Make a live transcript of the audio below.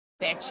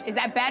Bitch. Is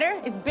that better?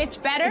 Is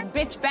bitch better? Is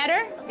bitch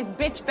better? Is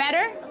bitch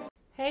better?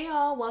 Hey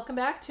y'all, welcome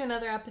back to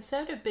another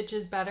episode of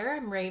Bitches Better.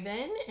 I'm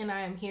Raven, and I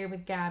am here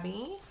with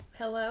Gabby.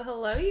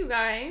 Hello, you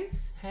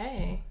guys.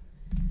 Hey.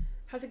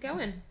 How's it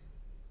going?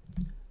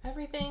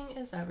 Everything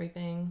is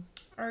everything.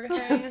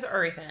 Everything is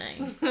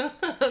everything.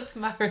 That's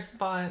my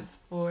response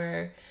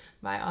for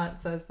my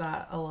aunt says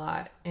that a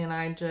lot. And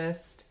I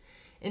just,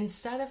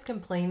 instead of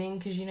complaining,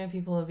 because you know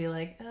people will be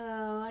like,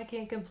 oh, I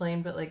can't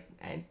complain, but like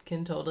I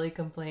can totally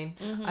complain.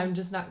 Mm-hmm. I'm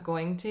just not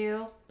going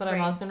to, but right.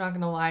 I'm also not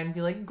going to lie and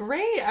be like,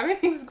 great,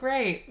 everything's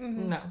great.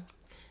 Mm-hmm. No,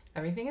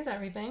 everything is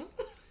everything.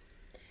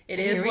 It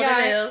is what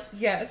it is.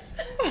 Yes.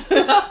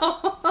 So,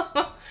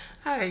 how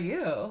are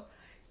you?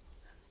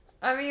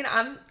 I mean,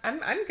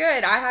 I'm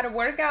good. I had a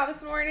workout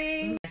this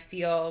morning. I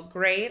feel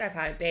great. I've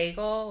had a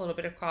bagel, a little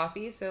bit of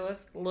coffee, so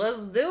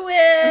let's do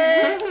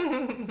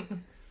it.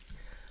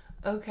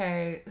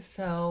 Okay,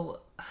 so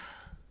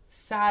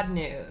sad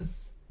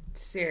news.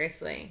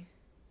 Seriously.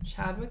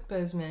 Chadwick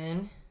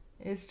Boseman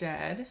is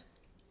dead.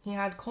 He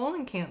had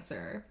colon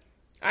cancer.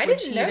 I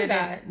didn't know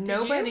that.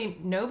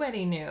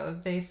 Nobody knew.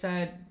 They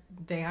said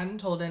they hadn't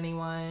told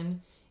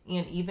anyone.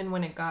 And even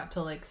when it got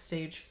to like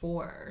stage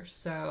 4.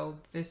 So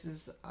this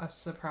is a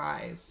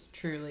surprise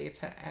truly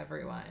to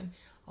everyone.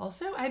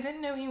 Also, I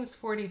didn't know he was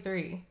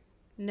 43.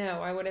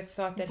 No, I would have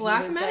thought that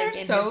Black he was men like are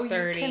in so his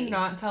 30s. You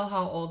cannot tell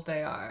how old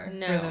they are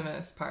no. for the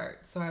most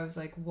part. So I was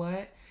like,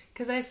 what?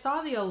 Because I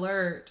saw the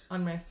alert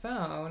on my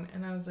phone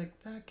and I was like,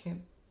 that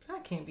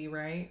can't be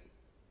right.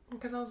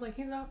 Because I was like,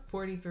 he's not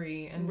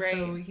 43 and right.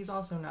 So he's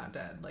also not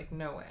dead. Like,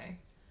 no way.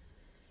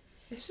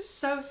 It's just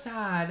so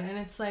sad. And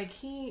it's like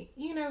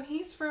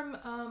he's from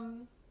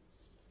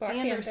Black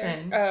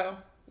Anderson. Panther. Oh.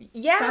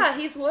 Yeah,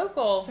 he's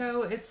local.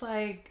 So it's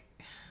like,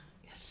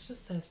 it's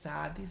just so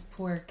sad. These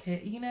poor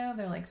kids,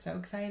 they're like so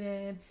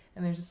excited.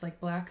 And they're just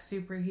like black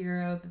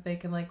superhero that they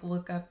can like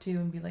look up to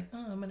and be like,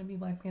 oh, I'm going to be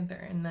Black Panther.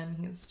 And then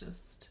he's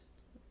just...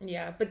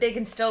 Yeah, but they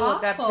can still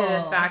look up to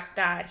the fact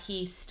that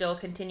he still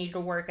continued to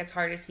work as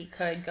hard as he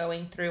could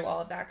going through all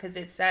of that. Because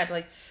it said,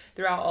 like,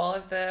 throughout all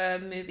of the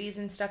movies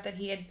and stuff that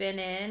he had been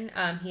in,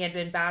 he had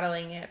been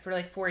battling it for,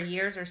 like, 4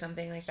 years or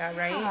something like that,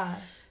 right?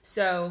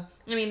 So,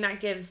 I mean, that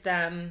gives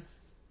them,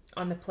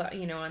 on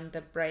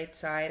the bright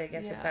side, I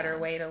guess a better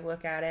way to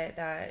look at it,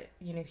 that,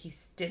 he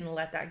didn't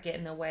let that get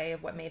in the way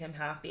of what made him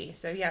happy.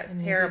 So, yeah,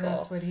 it's terrible.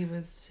 That's what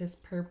his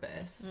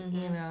purpose, I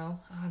don't know.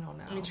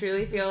 I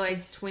truly feel like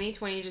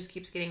 2020 just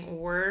keeps getting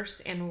worse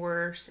and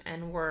worse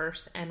and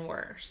worse and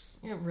worse.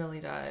 It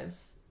really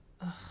does.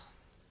 Ugh,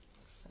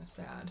 so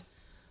sad.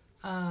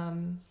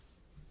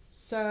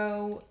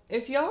 So,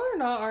 if y'all are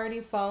not already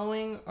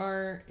following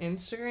our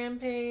Instagram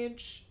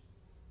page...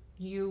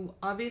 You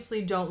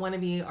obviously don't want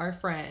to be our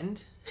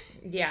friend.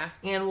 Yeah.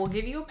 And we'll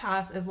give you a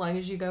pass as long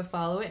as you go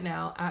follow it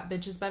now at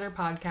Bitches Better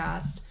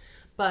Podcast.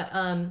 But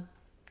I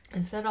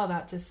said all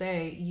that to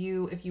say,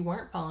 if you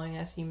weren't following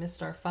us, you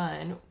missed our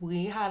fun.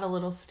 We had a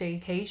little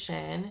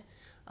staycation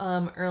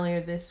earlier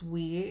this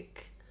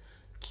week.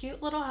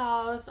 Cute little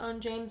house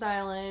on James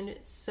Island.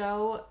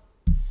 So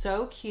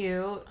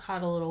cute.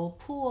 Had a little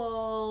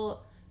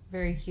pool.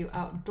 Very cute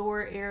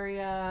outdoor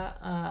area.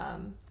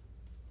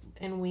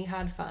 And we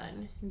had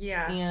fun.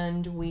 Yeah.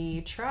 And we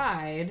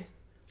tried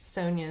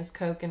Sonia's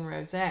Coke and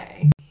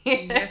Rosé.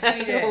 Yes,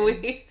 we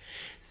did.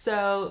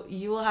 So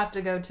you will have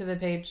to go to the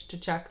page to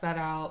check that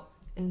out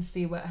and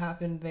see what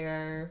happened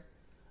there.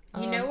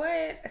 You know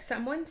what?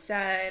 Someone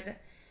said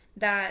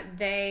that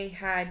they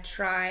had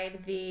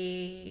tried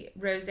the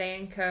Rosé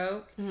and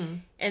Coke. Mm-hmm.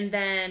 And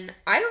then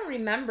I don't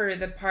remember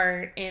the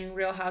part in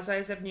Real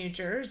Housewives of New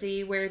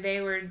Jersey where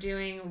they were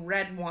doing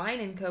red wine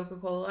and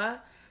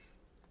Coca-Cola.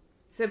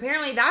 So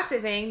apparently that's a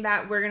thing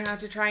that we're going to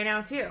have to try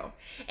now too.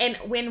 And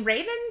when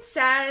Raven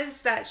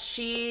says that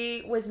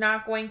she was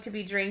not going to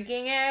be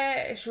drinking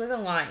it, she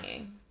wasn't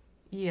lying.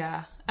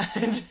 Yeah.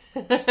 It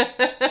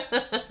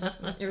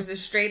was a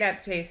straight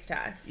up taste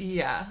test.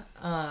 Yeah.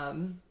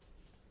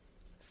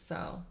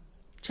 So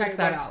check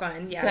that out. It was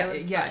fun. Yeah, it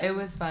was fun. It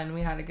was fun.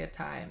 We had a good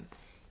time.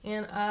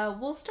 And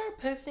we'll start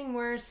posting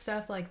more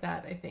stuff like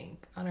that, I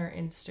think, on our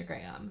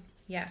Instagram.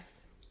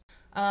 Yes.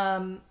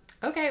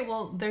 Okay,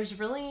 well,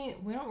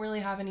 we don't really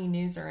have any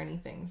news or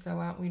anything, so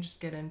why don't we just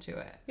get into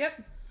it?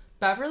 Yep.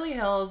 Beverly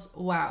Hills,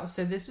 wow.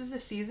 So this was the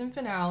season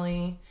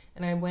finale,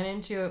 and I went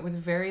into it with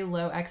very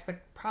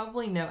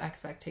probably no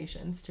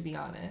expectations, to be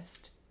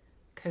honest,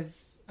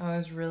 because I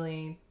was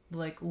really,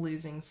 like,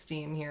 losing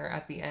steam here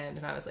at the end,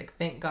 and I was like,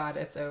 thank God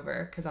it's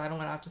over, because I don't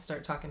want to have to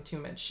start talking too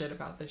much shit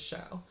about this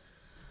show.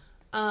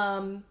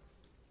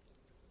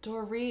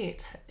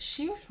 Dorit,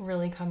 she's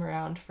really come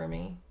around for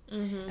me.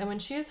 Mm-hmm. And when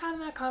she was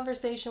having that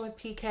conversation with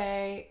PK,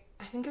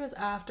 I think it was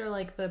after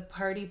like the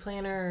party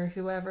planner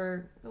or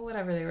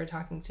whatever they were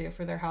talking to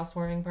for their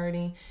housewarming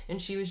party,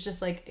 and she was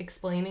just like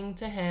explaining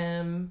to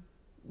him,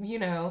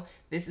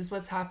 this is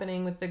what's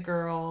happening with the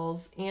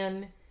girls.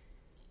 And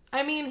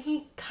I mean,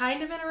 he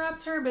kind of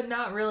interrupts her, but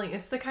not really.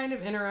 It's the kind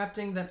of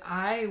interrupting that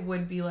I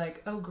would be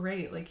like, oh,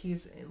 great. Like,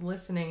 he's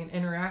listening and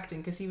interacting,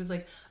 because he was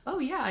like, oh,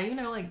 yeah,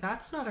 like,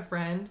 that's not a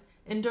friend.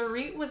 And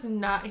Dorit was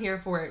not here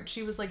for it.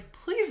 She was like,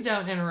 please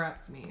don't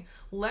interrupt me.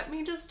 Let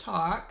me just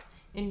talk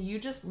and you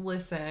just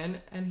listen.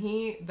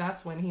 And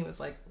that's when he was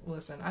like,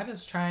 listen, I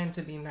was trying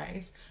to be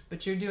nice,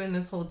 but you're doing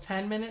this whole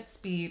 10-minute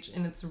speech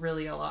and it's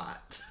really a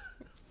lot.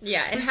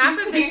 Yeah, and half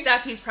of this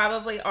stuff he's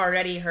probably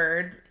already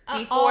heard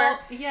before.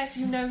 Yes,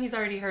 he's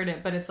already heard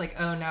it, but it's like,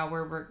 oh, now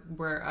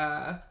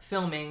we're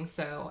filming,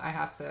 so I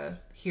have to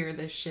hear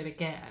this shit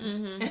again.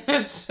 Mm-hmm.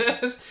 It's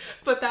just,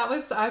 but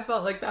I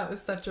felt like that was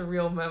such a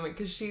real moment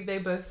because they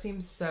both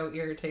seemed so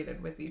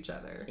irritated with each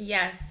other.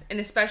 Yes, and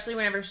especially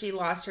whenever she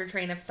lost her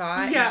train of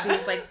thought, yeah. And she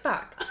was like,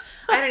 "Fuck,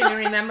 I don't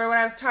even remember what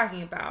I was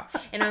talking about,"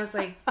 and I was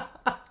like,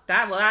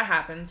 that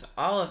happens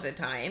all of the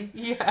time.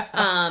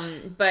 Yeah.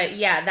 But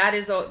yeah,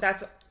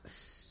 that's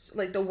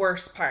like the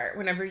worst part.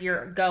 Whenever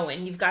you're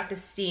going, you've got the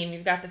steam,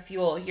 you've got the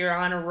fuel, you're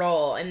on a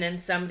roll, and then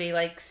somebody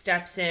like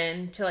steps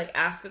in to like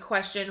ask a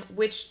question,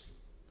 which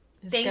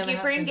thank you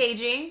for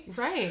engaging.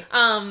 Right.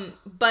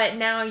 But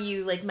now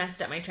you like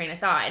messed up my train of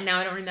thought, and now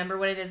I don't remember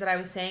what it is that I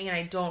was saying, and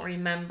I don't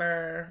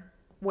remember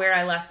where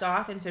I left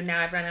off, and so now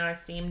I've run out of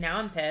steam. Now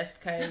I'm pissed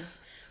because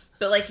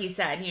but like he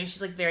said,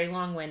 she's like very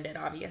long-winded,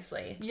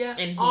 obviously. Yeah.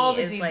 And all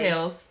the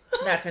details.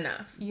 Like, that's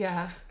enough.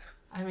 Yeah.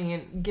 I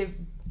mean,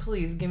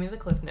 please give me the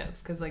cliff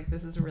notes because like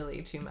this is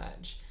really too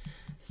much.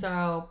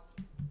 So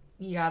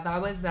yeah,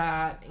 that was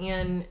that.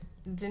 And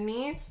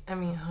Denise,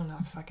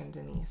 fucking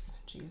Denise.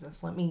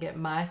 Jesus, let me get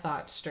my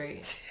thoughts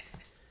straight.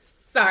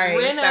 Sorry.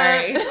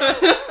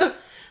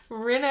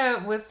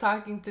 Rinna was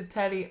talking to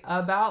Teddy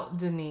about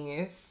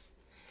Denise.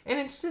 And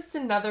it's just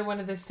another one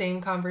of the same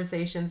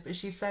conversations, but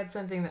she said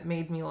something that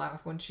made me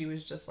laugh when she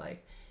was just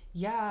like,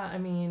 yeah, I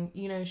mean,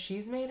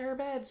 she's made her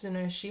bed,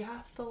 so she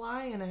has to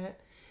lie in it.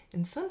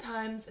 And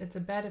sometimes it's a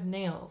bed of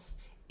nails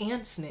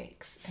and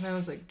snakes. And I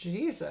was like,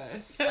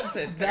 Jesus. That's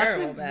a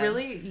terrible bed.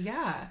 Really,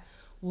 yeah.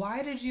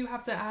 Why did you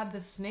have to add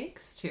the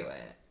snakes to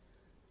it?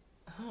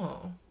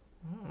 Oh,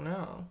 I don't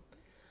know.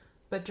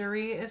 But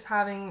Dorit is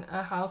having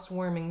a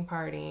housewarming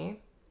party.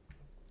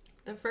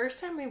 The first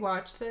time we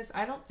watched this,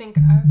 I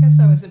guess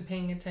I wasn't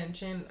paying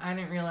attention. I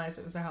didn't realize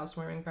it was a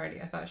housewarming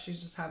party. I thought she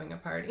was just having a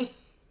party.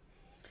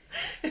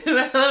 And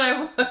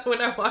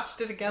when I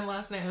watched it again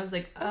last night, I was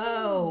like,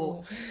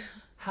 oh,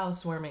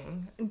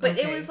 housewarming. But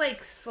okay. It was like /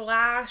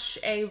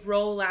 a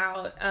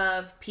rollout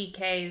of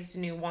PK's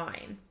new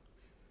wine.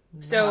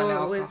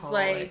 So it was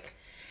like,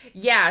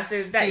 yeah, so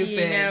stupid.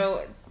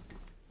 That,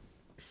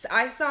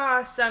 I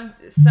saw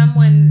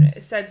someone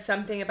said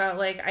something about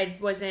like, I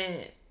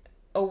wasn't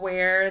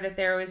aware that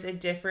there was a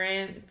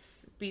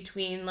difference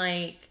between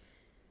like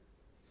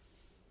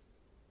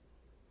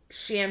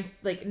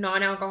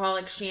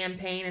non-alcoholic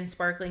champagne and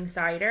sparkling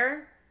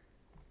cider.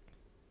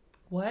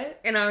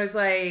 What? And I was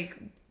like,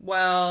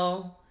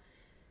 well,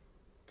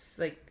 it's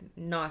like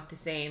not the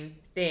same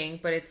thing,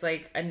 but it's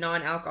like a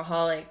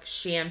non-alcoholic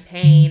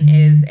champagne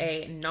is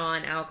a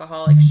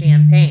non-alcoholic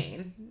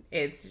champagne.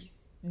 It's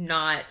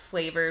not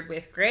flavored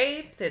with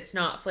grapes. It's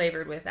not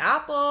flavored with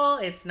apple.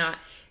 It's not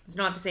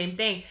the same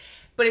thing.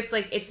 But it's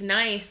like, it's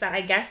nice that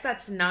I guess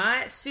that's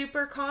not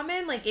super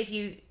common. Like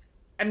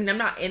I'm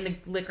not in the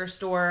liquor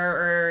store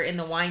or in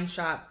the wine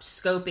shop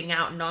scoping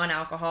out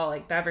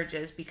non-alcoholic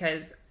beverages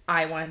because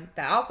I want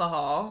the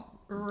alcohol.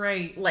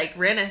 Right. Like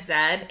Rinna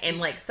said, and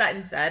like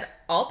Sutton said,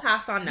 I'll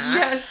pass on that.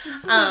 Yes.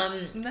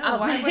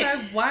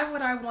 Why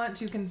would I want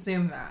to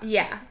consume that?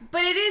 Yeah.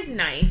 But it is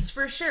nice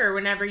for sure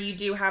whenever you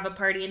do have a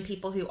party and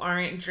people who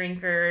aren't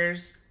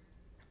drinkers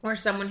or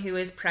someone who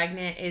is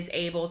pregnant is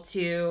able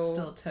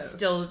to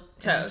still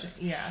toast.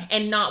 Yeah.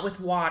 And not with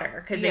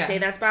water, because they say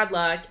that's bad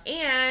luck.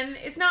 And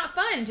it's not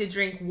fun to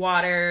drink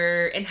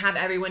water and have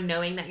everyone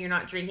knowing that you're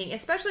not drinking,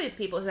 especially with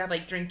people who have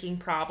like drinking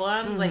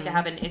problems, like they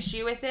have an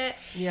issue with it.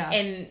 Yeah.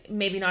 And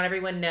maybe not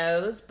everyone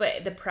knows,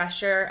 but the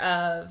pressure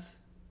of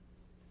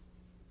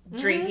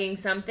drinking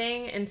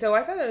something. And so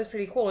I thought that was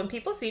pretty cool. And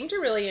people seem to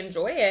really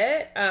enjoy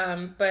it.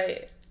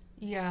 But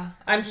yeah,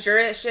 I'm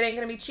sure that shit ain't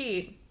going to be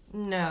cheap.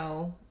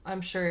 No,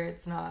 I'm sure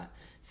it's not.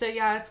 So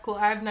yeah, it's cool.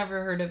 I've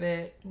never heard of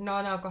it.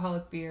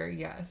 Non-alcoholic beer,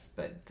 yes,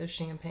 but the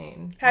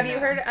champagne. Have you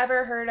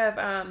ever heard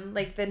of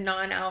like the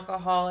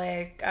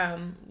non-alcoholic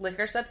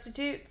liquor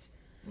substitutes?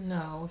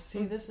 No.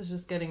 See, this is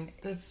just getting.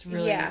 That's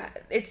really. Yeah,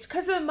 it's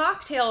because the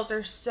mocktails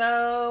are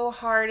so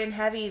hard and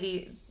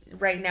heavy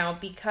right now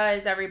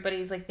because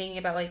everybody's like thinking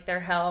about like their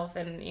health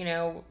and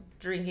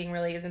drinking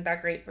really isn't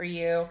that great for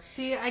you.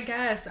 See, I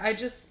guess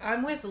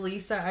I'm with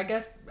Lisa. I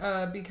guess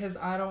because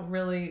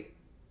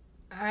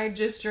I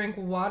just drink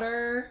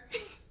water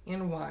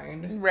and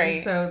wine. Right.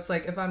 And so it's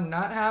like if I'm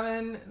not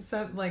having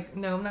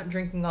I'm not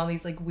drinking all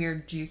these like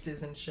weird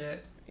juices and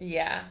shit.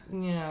 Yeah.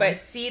 But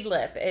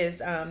Seedlip is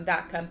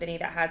that company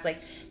that has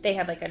they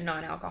have a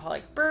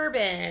non-alcoholic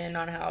bourbon, a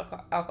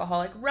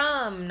non-alcoholic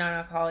rum,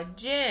 non-alcoholic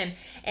gin.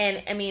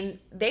 And I mean,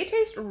 they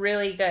taste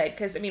really good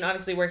because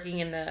obviously working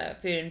in the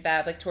food and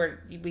bev,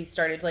 we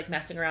started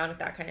messing around with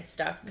that kind of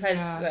stuff because,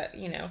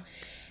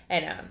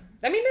 and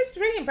I mean, that's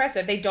pretty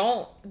impressive.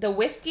 The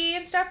whiskey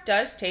and stuff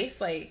does taste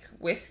like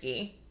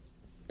whiskey.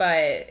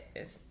 but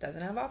it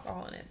doesn't have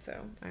alcohol in it, so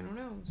I don't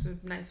know. It's a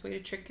nice way to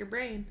trick your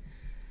brain.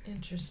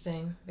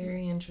 Interesting.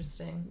 Very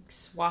interesting.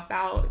 Swap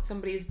out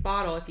somebody's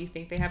bottle if you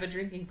think they have a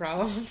drinking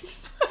problem.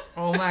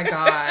 Oh my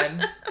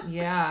God.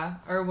 Yeah.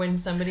 Or when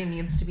somebody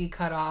needs to be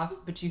cut off,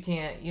 but you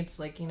can't, it's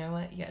like, you know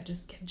what? Yeah,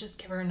 just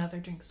give her another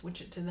drink.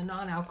 Switch it to the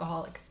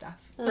non-alcoholic stuff.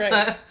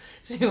 Right.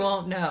 She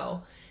won't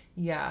know.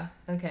 Yeah.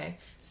 Okay.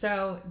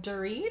 So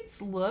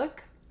Dorit's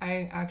look,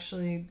 I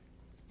actually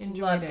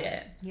enjoyed Loved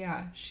it.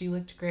 Yeah. She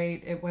looked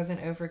great. It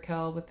wasn't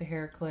overkill with the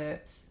hair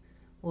clips.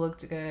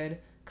 Looked good.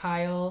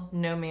 Kyle,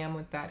 no ma'am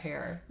with that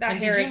hair. That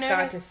And hair did has you got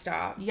notice- to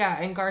stop.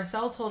 Yeah, and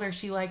Garcelle told her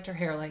she liked her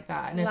hair like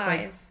that. And it's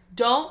Lies. like,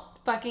 don't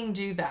fucking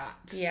do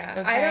that. Yeah.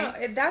 Okay? I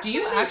don't... That's Do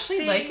you one of those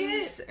actually like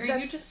things it? Or are you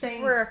that's just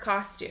saying... for a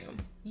costume?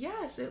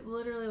 Yes, it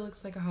literally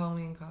looks like a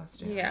Halloween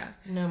costume. Yeah.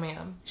 No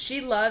ma'am.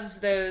 She loves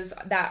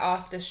that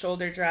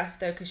off-the-shoulder dress,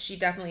 though, because she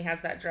definitely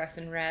has that dress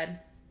in red.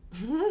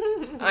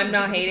 I'm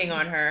not hating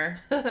on her.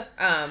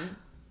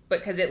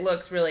 Because it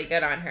looks really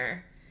good on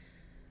her.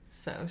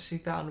 So she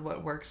found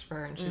what works for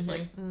her, and she's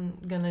like,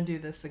 gonna do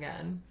this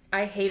again.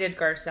 I hated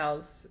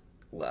Garcelle's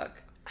look.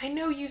 I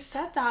know you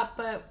said that,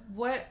 but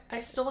what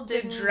I still The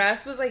didn't...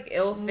 dress was like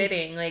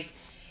ill-fitting. Like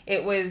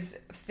it was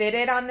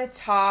fitted on the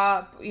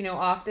top,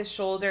 off the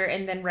shoulder,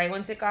 and then right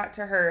once it got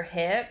to her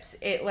hips,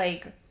 it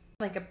like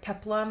a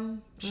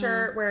peplum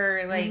shirt where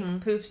it like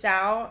poofs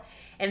out,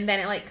 and then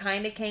it like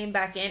kind of came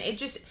back in.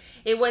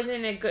 It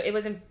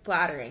wasn't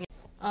flattering.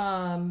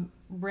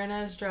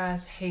 Brenna's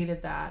dress,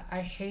 hated that.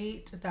 I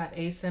hate that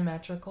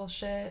asymmetrical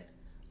shit.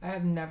 I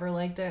have never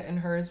liked it, and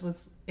hers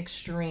was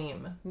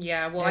extreme.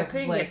 Yeah, well, I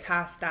couldn't get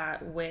past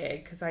that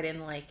wig because I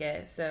didn't like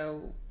it,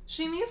 so...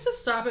 She needs to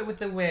stop it with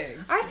the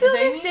wigs. I feel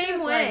They the need same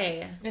to,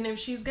 way. And if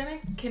she's gonna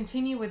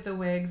continue with the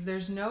wigs,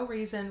 there's no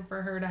reason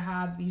for her to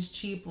have these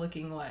cheap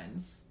looking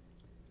ones.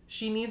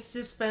 She needs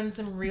to spend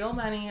some real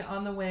money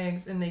on the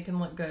wigs, and they can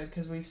look good,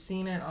 because we've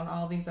seen it on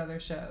all these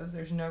other shows.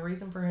 There's no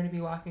reason for her to be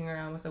walking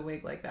around with a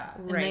wig like that.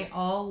 Right. And they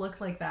all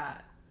look like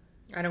that.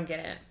 I don't get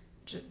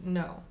it.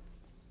 No.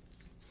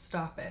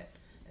 Stop it.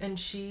 And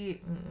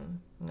she...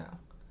 no.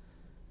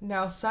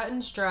 Now,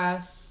 Sutton's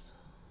dress...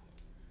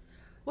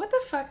 What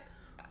the fuck?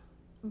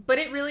 But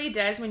it really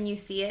does when you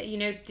see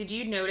it. Did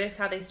you notice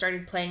how they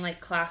started playing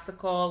like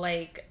classical,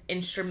 like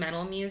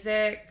instrumental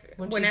music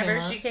whenever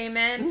she came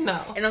in?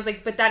 No. And I was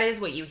like, but that is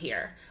what you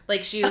hear.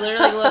 Like she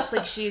literally looks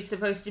like she's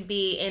supposed to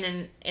be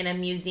in a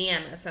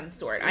museum of some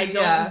sort. I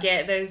don't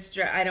get those.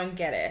 I don't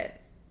get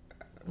it.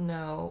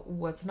 No.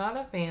 What's not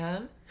a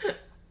fan?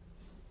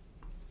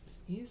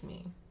 Excuse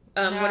me.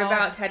 What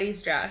about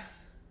Teddy's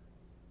dress?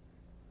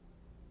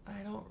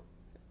 I don't...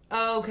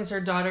 Oh, because her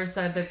daughter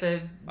said that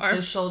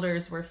the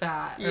shoulders were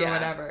fat or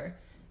whatever.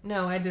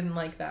 No, I didn't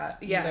like that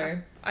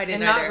either. I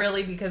didn't And either. not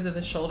really because of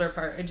the shoulder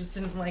part. I just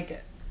didn't like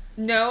it.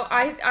 No,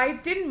 I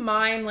didn't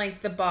mind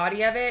like the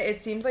body of it.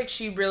 It seems like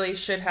she really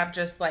should have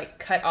just like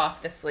cut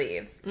off the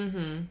sleeves.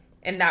 Mm-hmm.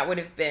 And that would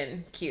have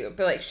been cute.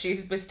 But like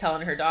she was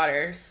telling her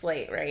daughter,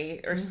 Slate,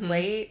 right? Or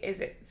Slate? Is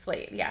it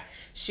Slate? Yeah.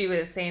 She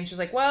was saying, she was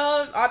like,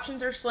 well,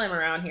 options are slim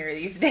around here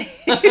these days.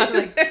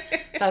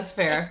 That's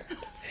fair.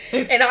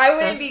 And I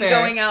wouldn't That's be fair.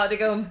 going out to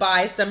go and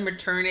buy some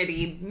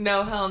maternity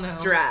No, hell no.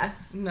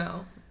 dress.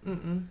 No.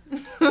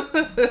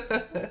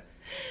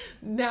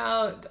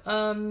 Now,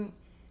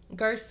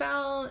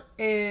 Garcelle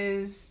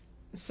is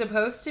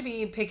supposed to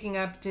be picking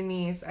up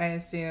Denise, I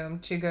assume,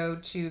 to go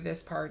to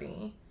this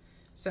party.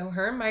 So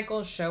her and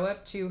Michael show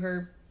up to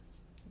her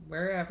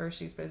wherever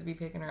she's supposed to be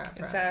picking her up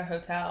from. It's at a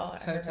hotel.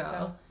 At her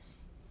hotel.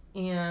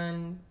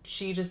 And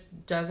she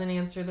just doesn't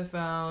answer the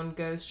phone,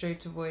 goes straight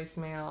to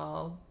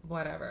voicemail,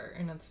 whatever.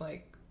 And it's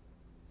like,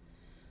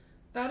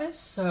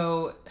 that's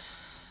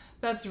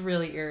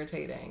really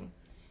irritating.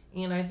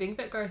 And I think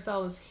that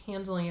Garcelle was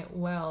handling it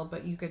well,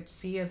 but you could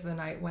see as the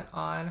night went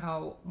on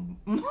how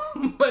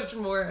much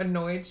more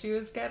annoyed she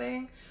was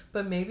getting.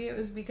 But maybe it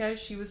was because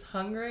she was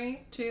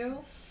hungry too.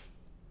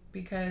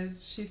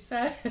 Because she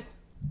said,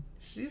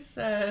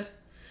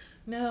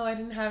 no, I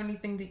didn't have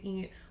anything to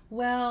eat.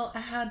 Well, I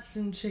had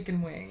some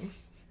chicken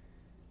wings.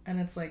 And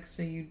it's like,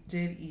 so you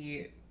did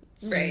eat.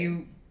 So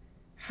Right.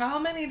 How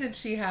many did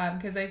she have?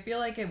 Because I feel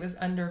like it was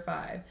under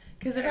 5.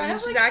 Because if I have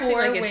She's like acting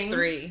 4 like wings, it's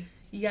 3.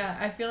 yeah,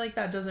 I feel like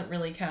that doesn't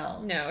really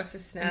count. No, it's a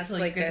snack. It's Until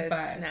you like get to a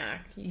 5.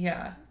 snack.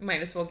 Yeah.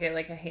 Might as well get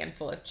like a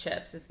handful of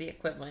chips as the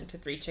equivalent to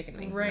 3 chicken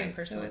wings, Right. in my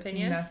personal so it's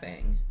opinion.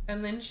 nothing.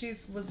 And then she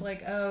was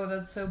like, oh,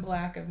 that's so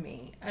black of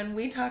me. And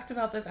we talked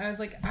about this. I was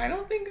like, I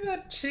don't think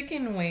that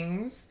chicken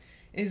wings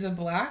is a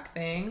black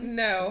thing.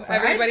 No,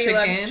 Fried everybody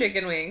loves chicken.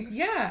 chicken wings.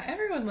 Yeah,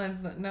 everyone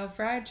loves that. No,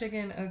 fried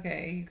chicken,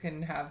 okay, you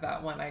can have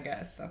that one, I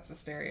guess. That's a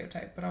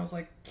stereotype. But I was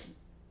like...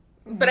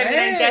 But I mean,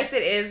 I what? guess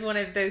it is one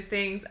of those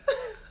things.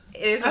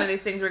 It is one of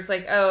those things where it's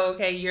like, oh,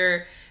 okay,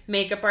 your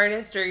makeup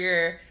artist or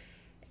your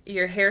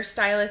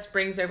hairstylist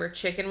brings over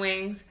chicken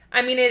wings.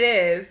 I mean, it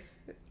is.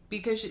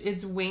 Because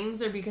it's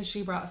wings or because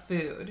she brought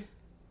food?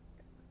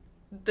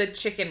 The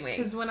chicken wings.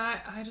 Because when I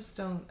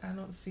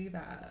don't see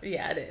that.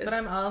 Yeah, it is. But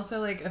I'm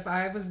also like, if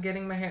I was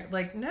getting my hair,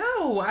 like,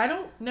 no, I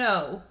don't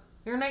know.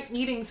 You're not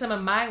eating some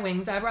of my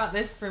wings. I brought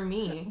this for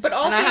me. But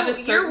also, and I have a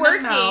you're certain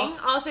working. amount.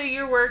 Also,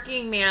 you're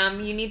working,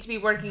 ma'am. You need to be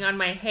working on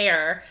my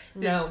hair.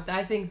 No,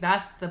 I think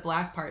that's the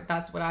black part.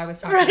 That's what I was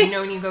talking Right. about. You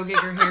know, when you go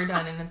get your hair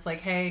done and it's like,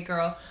 hey,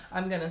 girl,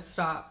 I'm going to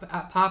stop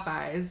at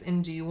Popeyes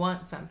and do you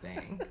want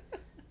something?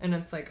 And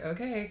it's like,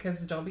 okay,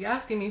 because don't be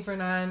asking me for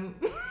none.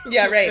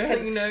 Yeah, right.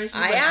 Because you know, she's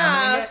I like,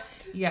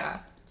 asked.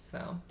 Yeah,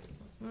 so.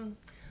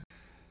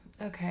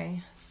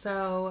 Okay,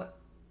 so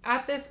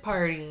at this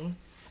party,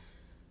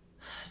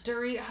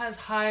 Dorit has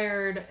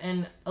hired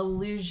an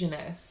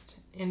illusionist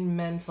and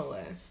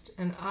mentalist.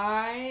 And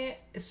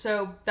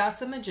so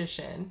that's a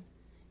magician.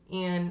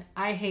 And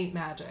I hate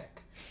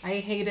magic. I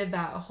hated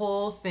that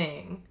whole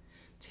thing.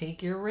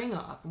 Take your ring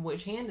off.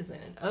 Which hand is in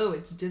it? Oh,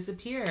 it's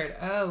disappeared.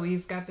 Oh,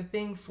 he's got the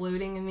thing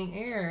floating in the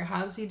air.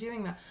 How's he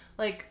doing that?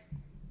 Like,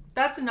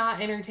 that's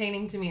not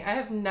entertaining to me. I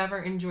have never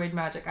enjoyed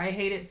magic. I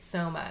hate it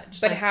so much.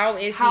 But like, how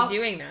is he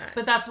doing that?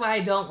 But that's why I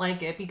don't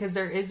like it, because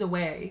there is a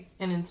way.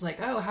 And it's like,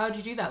 oh, how'd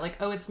you do that? Like,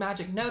 oh, it's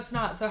magic. No, it's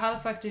not. So how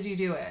the fuck did you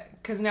do it?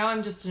 Because now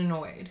I'm just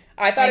annoyed.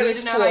 I thought it need was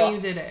to know cool. how you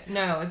did it.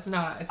 No, it's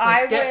not. It's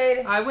like,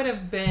 I would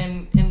have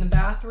been in the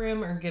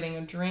bathroom or getting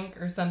a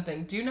drink or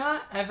something. Do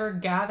not ever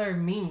gather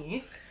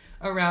me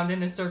around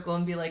in a circle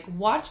and be like,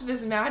 watch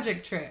this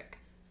magic trick.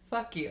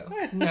 Fuck you.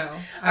 No.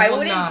 I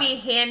wouldn't be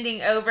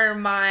handing over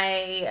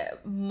my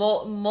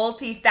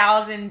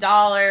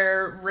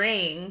multi-$1,000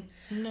 ring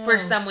for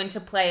someone to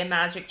play a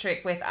magic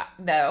trick with,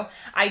 though.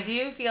 I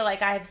do feel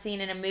like I have seen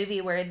in a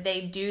movie where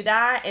they do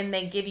that and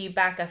they give you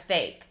back a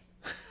fake.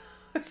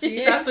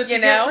 See, that's what you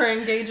get for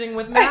engaging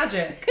with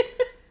magic.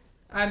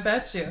 I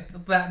bet you.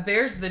 But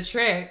there's the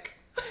trick.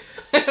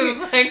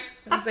 I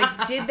was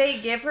like, did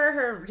he give her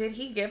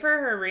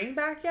her ring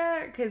back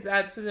yet? Because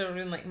that's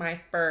been like my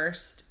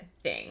first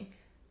thing.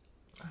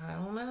 I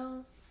don't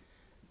know.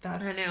 I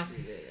don't know.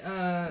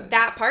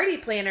 That party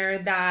planner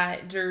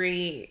that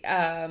Dorit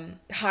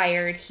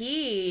hired,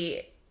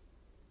 he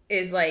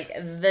is like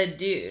the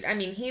dude. I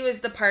mean, he was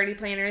the party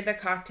planner, the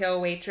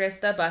cocktail waitress,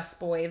 the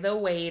busboy, the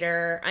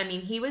waiter. I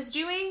mean, he was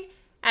doing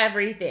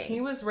everything.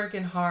 He was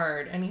working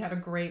hard, and he had a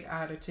great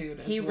attitude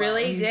as He well.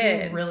 really did.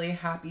 He seemed really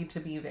happy to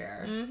be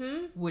there,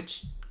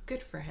 which,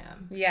 good for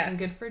him. Yes. And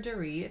good for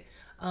Dorit.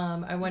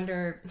 I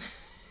wonder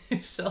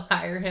if she'll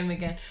hire him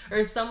again.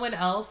 Or someone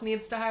else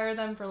needs to hire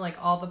them for,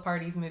 like, all the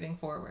parties moving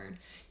forward.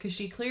 Because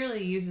she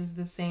clearly uses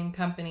the same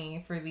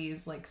company for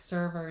these, like,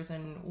 servers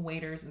and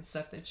waiters and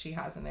stuff that she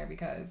has in there,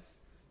 because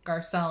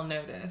Garcelle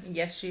noticed.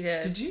 Yes, she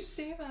did. Did you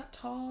see that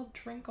tall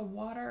drink of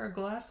water or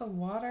glass of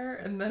water?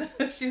 And then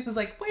she was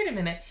like, wait a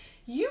minute,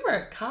 you were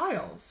at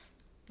Kyle's.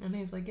 And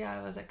he's like, yeah,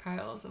 I was at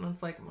Kyle's. And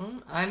it's like,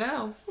 I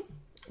know.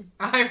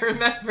 I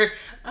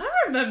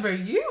remember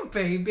you,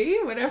 baby.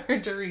 Whatever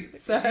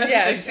Dorit said.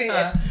 Yeah,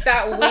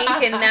 that wink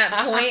and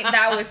that point,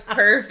 that was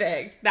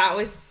perfect. That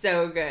was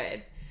so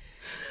good.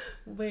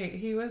 Wait,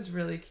 he was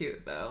really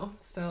cute, though.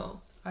 So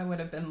I would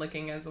have been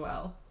looking as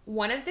well.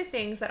 One of the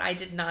things that I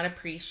did not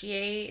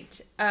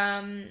appreciate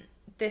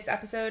this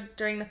episode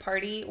during the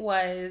party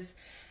was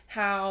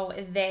how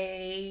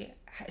they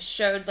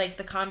showed like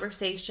the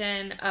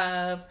conversation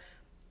of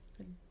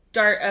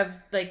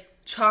like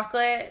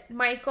Chocolate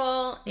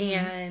Michael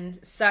and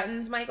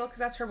Sutton's Michael, because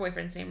that's her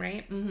boyfriend's name,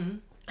 right? Mm-hmm.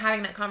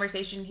 Having that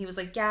conversation, he was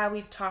like, yeah,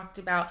 we've talked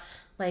about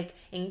like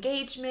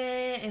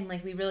engagement and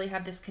like we really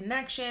have this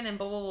connection and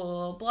blah blah blah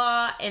blah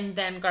blah. And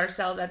then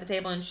Garcelle's at the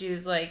table and she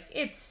was like,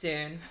 it's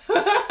soon.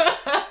 And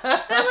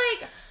I'm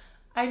like,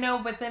 I know,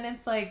 but then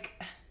it's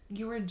like,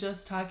 you were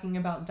just talking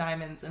about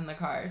diamonds in the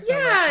car. So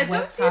yeah, like,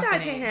 don't what's do that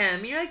happening? to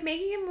him. You're like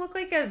making him look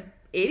like a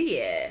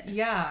idiot.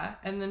 Yeah,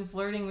 and then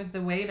flirting with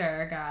the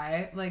waiter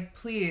guy. Like,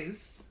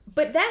 please.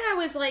 But then I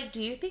was like,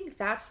 do you think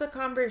that's the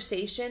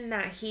conversation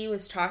that he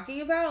was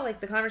talking about? Like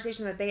the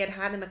conversation that they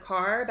had in the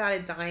car about a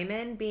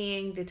diamond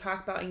being the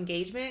talk about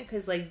engagement?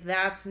 Because like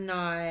that's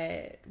not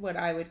what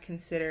I would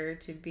consider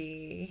to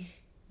be.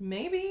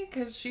 Maybe,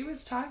 because she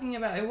was talking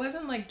about, it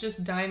wasn't like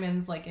just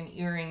diamonds like in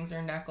earrings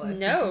or necklace.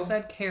 No. She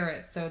said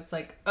carrots, so it's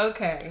like,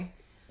 okay.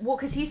 Well,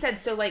 because he said,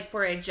 so like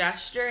for a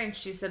gesture, and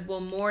she said,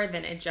 well, more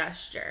than a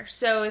gesture.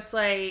 So it's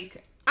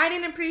like, I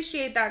didn't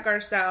appreciate that,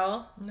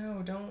 Garcelle.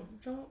 No,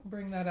 don't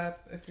bring that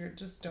up if you're,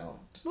 just don't.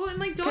 Well, and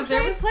like, don't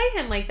try and play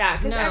him like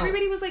that, because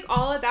everybody was like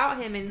all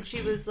about him, and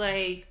she was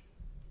like,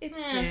 it's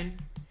soon.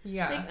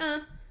 Yeah. Like,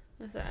 I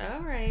thought,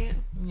 all right.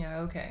 Yeah,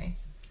 okay.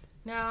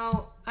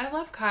 Now, I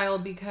love Kyle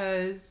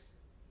because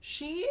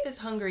she is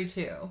hungry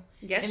too.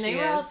 Yes, and they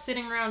were all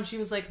sitting around. She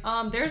was like,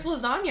 there's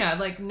lasagna.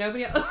 Like,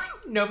 nobody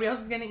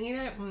else is going to eat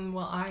it.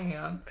 Well, I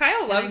am.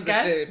 Kyle loves the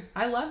food.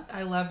 I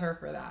love her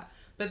for that.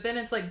 But then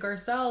it's like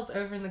Garcelle's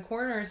over in the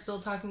corner still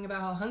talking about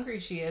how hungry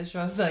she is.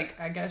 So I was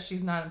like, I guess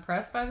she's not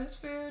impressed by this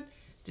food.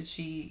 Did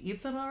she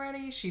eat some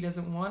already? She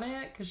doesn't want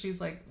it? Because she's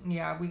like,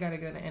 yeah, we got to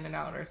go to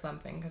In-N-Out or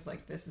something. Because,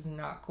 like, this is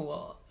not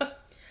cool.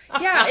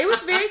 Yeah, it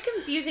was very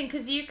confusing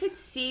because you could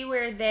see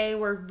where they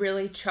were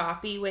really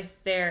choppy with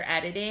their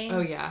editing. Oh,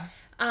 yeah.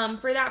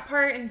 For that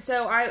part. And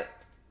so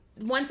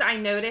once I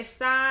noticed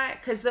that,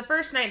 because the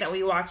first night that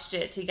we watched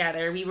it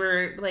together, we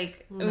were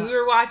like, we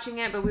were watching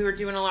it, but we were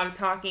doing a lot of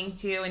talking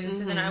too. And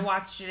so then I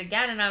watched it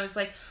again and I was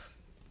like,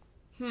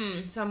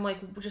 So I'm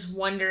like, just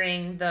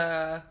wondering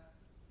the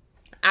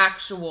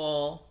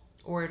actual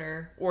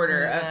order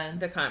of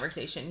the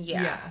conversation.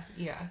 Yeah.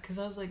 Because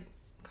I was like,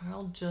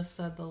 Kyle just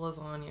said the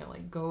lasagna.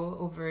 Like, go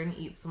over and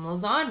eat some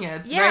lasagna.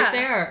 It's right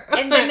there.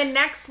 And then the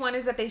next one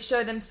is that they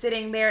show them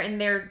sitting there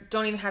and they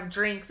don't even have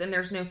drinks and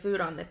there's no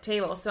food on the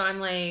table. So I'm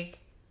like,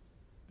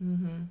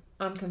 I'm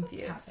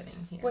confused.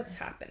 What's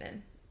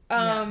happening?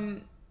 Yeah.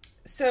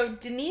 So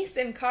Denise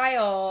and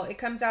Kyle, it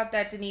comes out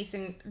that Denise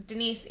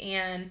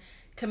and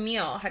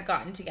Camille had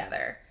gotten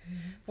together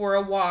for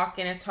a walk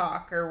and a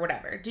talk or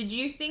whatever. Did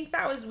you think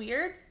that was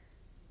weird?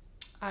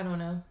 I don't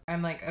know.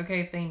 I'm like, okay,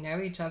 if they know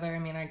each other, I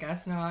mean, I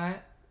guess not.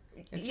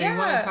 If they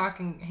want to talk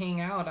and hang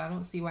out, I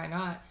don't see why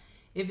not.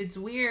 If it's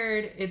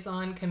weird, it's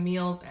on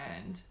Camille's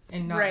end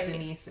and not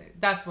Denise's.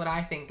 That's what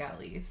I think, at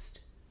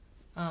least.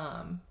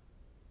 Because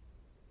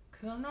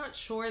I'm not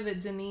sure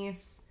that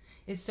Denise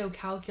is so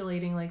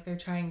calculating like they're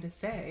trying to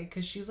say,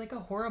 because she's like a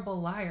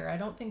horrible liar. I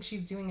don't think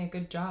she's doing a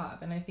good job,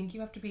 and I think you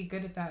have to be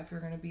good at that if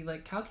you're going to be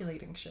like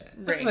calculating shit.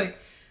 Right. Like,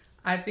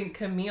 I think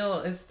Camille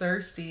is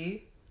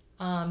thirsty.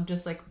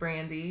 Just like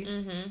Brandy.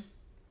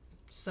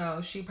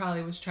 So she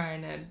probably was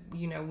trying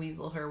to,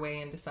 weasel her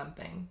way into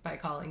something by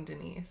calling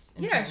Denise.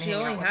 And she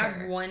only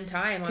had one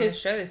time on the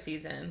show this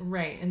season.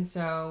 Right. And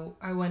so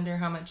I wonder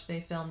how much they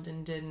filmed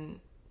and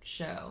didn't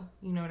show.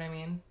 You know what I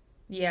mean?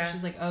 Yeah.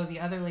 She's like, oh, the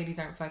other ladies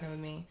aren't fucking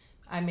with me.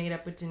 I made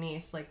up with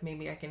Denise. Like,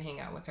 maybe I can hang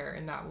out with her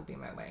and that will be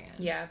my way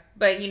in. Yeah.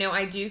 But,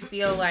 I do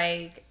feel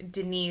like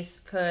Denise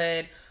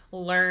could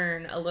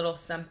learn a little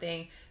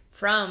something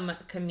from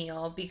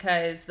Camille,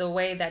 because the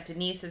way that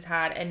Denise has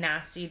had a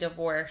nasty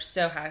divorce,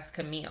 so has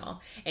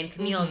Camille. And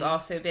Camille's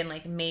also been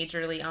like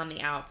majorly on the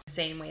outs, the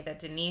same way that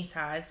Denise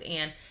has.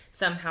 And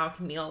somehow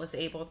Camille was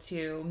able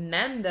to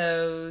mend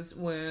those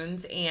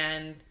wounds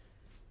and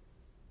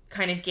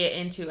kind of get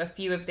into a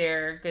few of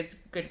their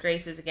good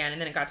graces again.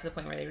 And then it got to the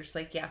point where they were just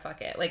like, yeah,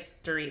 fuck it. Like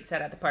Dorit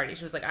said at the party,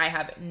 she was like, I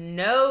have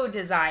no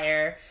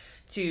desire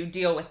to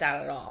deal with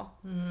that at all.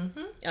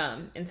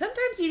 And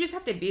sometimes you just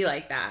have to be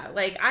like that.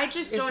 Like, I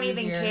just don't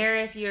even care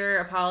if your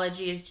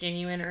apology is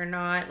genuine or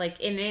not.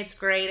 Like, and it's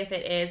great if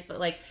it is,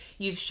 but like,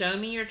 you've shown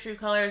me your true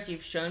colors,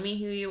 you've shown me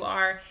who you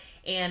are,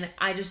 and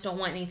I just don't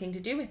want anything to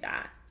do with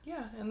that.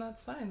 Yeah, and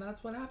that's fine.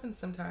 That's what happens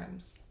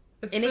sometimes.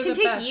 And it can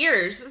take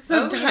years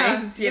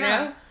sometimes, you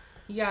know?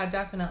 Yeah,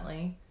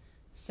 definitely.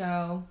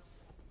 So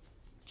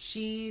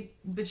she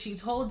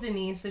told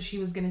Denise that she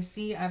was going to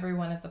see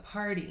everyone at the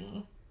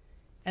party.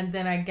 And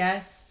then I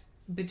guess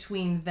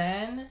between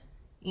then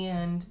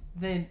and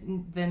the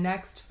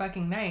next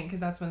fucking night, because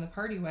that's when the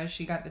party was,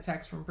 she got the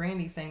text from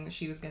Brandy saying that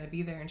she was going to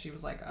be there, and she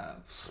was like,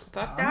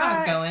 fuck that. I'm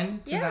not going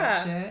to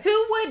that shit.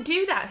 Who would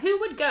do that? Who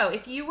would go?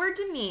 If you were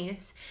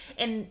Denise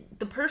and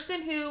the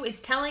person who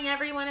is telling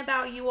everyone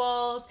about you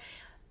all's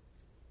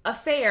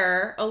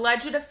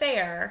alleged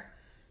affair,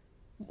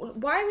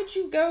 why would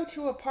you go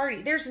to a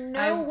party? There's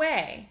no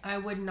way. I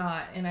would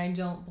not, and I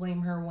don't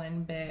blame her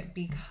one bit,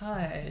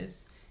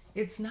 because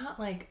it's not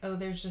like, oh,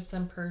 there's just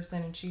some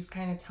person and she's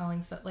kind of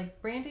telling stuff.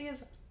 Like, Brandy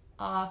is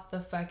off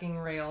the fucking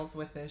rails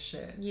with this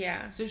shit.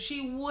 Yeah. So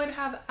she would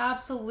have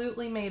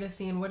absolutely made a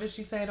scene. What did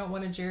she say? I don't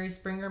want a Jerry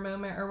Springer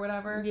moment or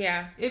whatever?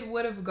 Yeah. It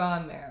would have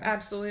gone there.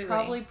 Absolutely.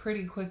 Probably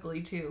pretty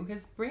quickly, too,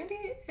 because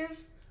Brandy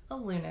is a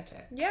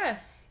lunatic.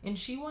 Yes. And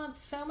she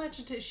wants so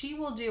much she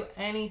will do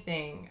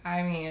anything.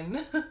 I mean,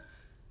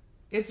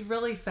 it's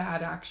really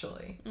sad,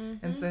 actually.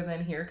 And so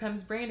then here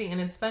comes Brandy. And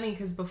it's funny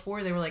because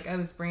before they were like, oh,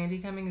 is Brandy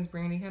coming? Is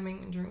Brandy coming?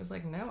 And Dorit was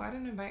like, no, I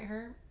didn't invite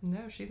her. No,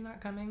 she's not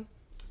coming.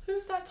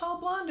 Who's that tall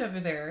blonde over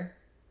there?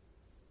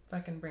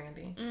 Fucking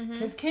Brandy.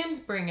 Because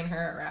Kim's bringing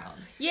her around.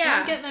 Yeah.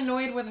 And I'm getting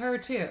annoyed with her,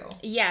 too.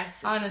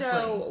 Yes. Honestly.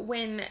 So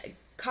when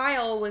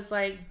Kyle was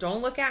like,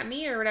 don't look at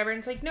me or whatever, and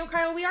it's like, no,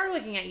 Kyle, we are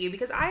looking at you,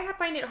 because I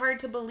find it hard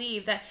to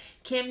believe that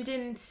Kim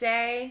didn't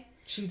say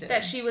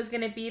that she was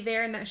going to be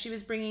there and that she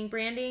was bringing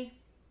Brandy.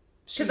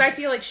 Because I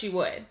feel like she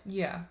would.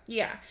 Yeah.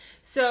 Yeah.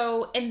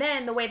 So, and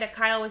then the way that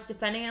Kyle was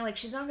defending it, like,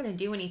 she's not going to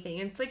do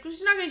anything. And it's like, well,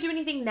 she's not going to do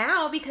anything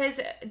now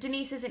because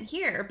Denise isn't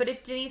here. But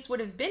if Denise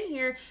would have been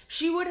here,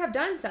 she would have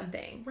done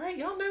something. Right.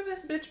 Y'all know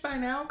this bitch by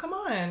now. Come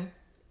on.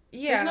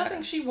 Yeah. There's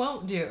nothing she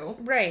won't do.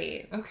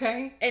 Right.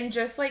 Okay. And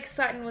just like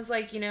Sutton was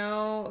like,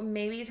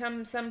 maybe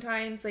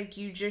sometimes like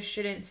you just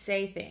shouldn't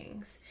say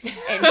things.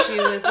 And she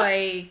was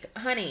like,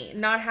 honey,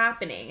 not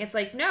happening. It's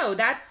like, no,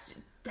 that's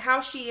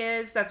how she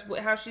is. That's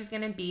how she's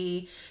going to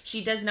be.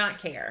 She does not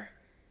care.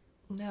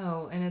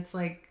 No. And it's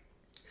like,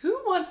 who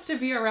wants to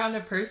be around a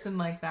person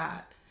like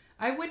that?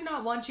 I would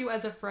not want you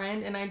as a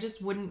friend, and I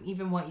just wouldn't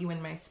even want you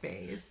in my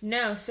space.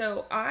 No.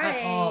 So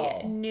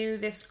I knew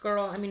this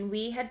girl. I mean,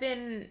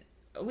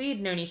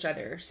 we'd known each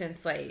other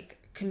since like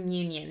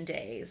communion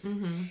days.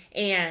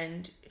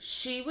 And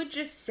she would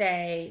just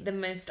say the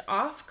most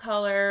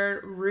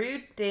off-color,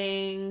 rude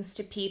things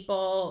to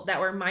people that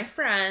were my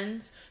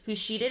friends who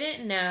she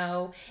didn't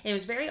know. And it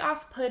was very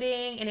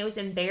off-putting, and it was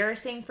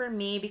embarrassing for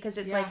me because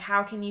it's like,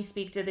 how can you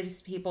speak to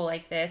these people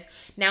like this?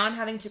 Now I'm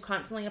having to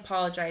constantly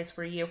apologize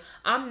for you.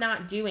 I'm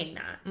not doing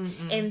that.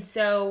 And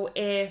so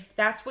if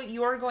that's what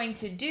you're going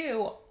to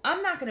do,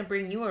 I'm not going to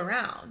bring you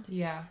around.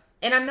 Yeah.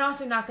 And I'm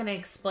also not going to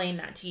explain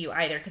that to you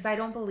either, because I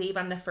don't believe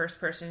I'm the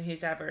first person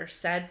who's ever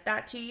said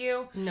that to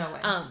you. No way.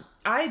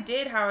 I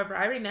did, however,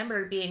 I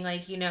remember being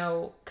like, you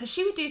know, because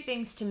she would do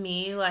things to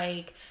me,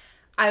 like,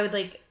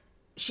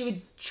 she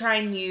would try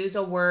and use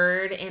a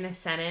word in a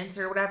sentence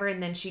or whatever,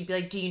 and then she'd be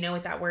like, do you know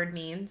what that word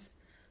means?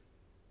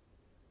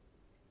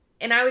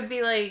 And I would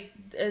be like,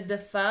 the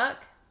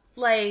fuck?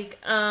 Like,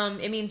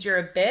 it means you're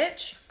a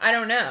bitch? I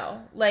don't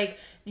know. Like,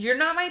 you're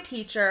not my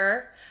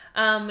teacher.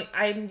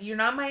 You're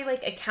not my,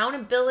 like,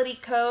 accountability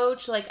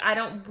coach. Like, I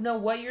don't know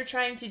what you're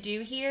trying to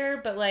do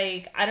here, but,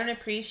 like, I don't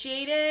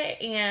appreciate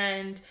it,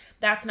 and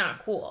that's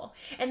not cool.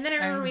 And then I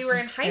remember we were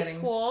in high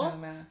school,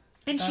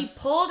 and she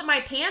pulled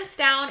my pants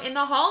down in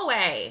the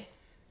hallway.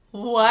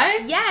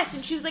 What? Yes,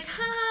 and she was like,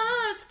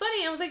 ha, it's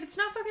funny. I was like, it's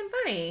not fucking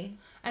funny.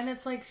 And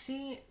it's like,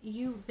 see,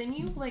 then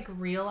you like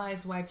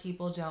realize why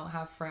people don't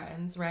have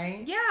friends,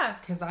 right? Yeah.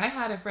 Because I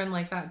had a friend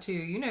like that too.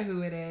 You know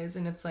who it is.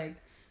 And it's like,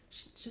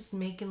 she's just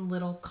making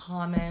little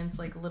comments,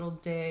 like little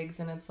digs.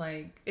 And it's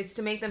like, it's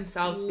to make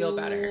themselves feel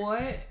better.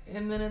 What?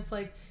 And then it's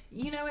like,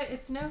 you know what?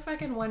 It's no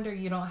fucking wonder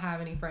you don't have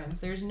any friends.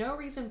 There's no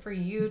reason for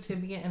you to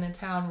be in a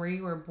town where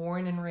you were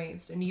born and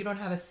raised and you don't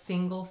have a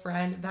single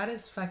friend. That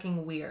is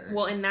fucking weird.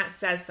 Well, and that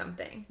says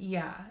something.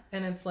 Yeah.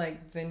 And it's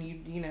like, then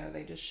you know,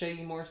 they just show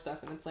you more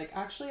stuff. And it's like,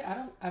 actually, I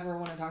don't ever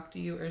want to talk to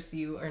you or see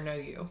you or know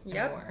you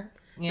anymore.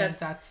 Yeah,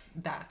 that's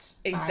that.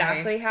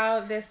 Exactly how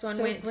this one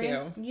went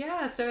too.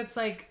 Yeah. So it's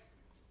like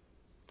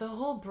the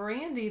whole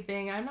Brandy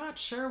thing. I'm not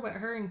sure what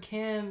her and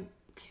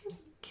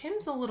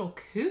Kim's a little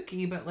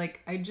kooky, but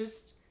like,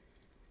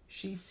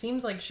 she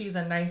seems like she's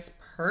a nice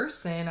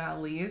person, at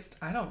least.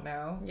 I don't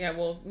know. Yeah,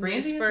 well,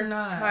 Brandy for is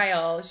not.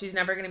 Kyle, she's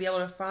never going to be able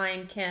to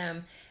find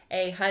Kim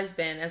a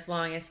husband as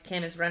long as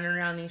Kim is running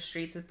around these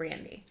streets with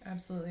Brandy.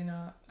 Absolutely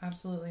not.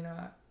 Absolutely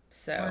not.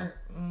 So.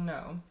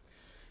 No.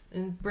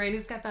 And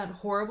Brandy's got that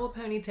horrible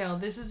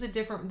ponytail. This is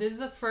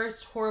the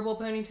first horrible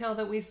ponytail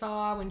that we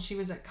saw when she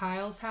was at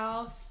Kyle's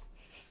house.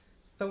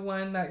 The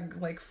one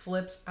that, like,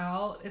 flips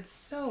out. It's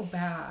so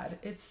bad.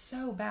 It's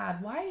so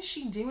bad. Why is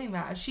she doing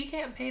that? She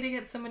can't pay to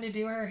get someone to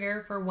do her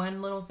hair for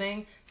one little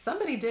thing.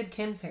 Somebody did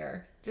Kim's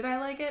hair. Did I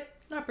like it?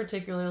 Not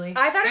particularly.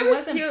 I thought it was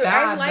wasn't cute.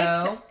 Bad, I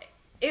liked though.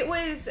 it.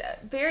 Was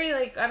very,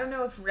 like, I don't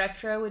know if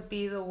retro would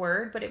be the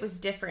word, but it was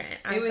different.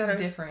 It was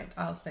different.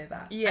 I'll say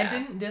that. Yeah. I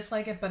didn't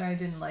dislike it, but I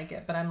didn't like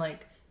it. But I'm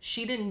like,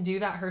 she didn't do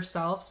that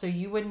herself, so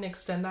you wouldn't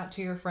extend that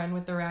to your friend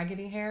with the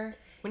raggedy hair?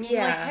 When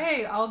you're like,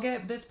 hey, I'll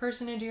get this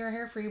person to do your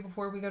hair for you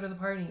before we go to the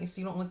party so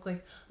you don't look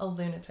like a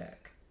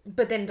lunatic.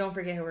 But then don't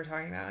forget who we're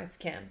talking about. It's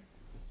Kim.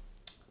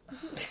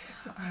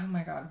 Oh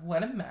my god,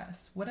 what a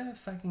mess. What a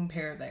fucking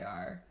pair they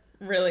are.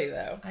 Really,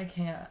 though. I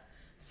can't.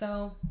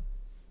 So,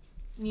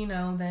 you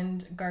know,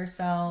 then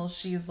Garcelle,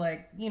 she's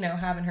like, you know,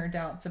 having her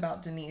doubts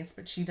about Denise,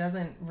 but she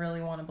doesn't really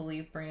want to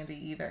believe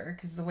Brandy either.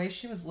 Because the way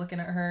she was looking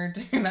at her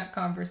during that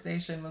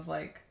conversation was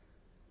like,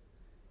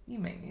 you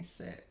make me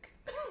sick.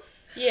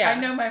 Yeah. I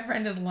know my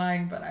friend is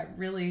lying, but I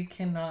really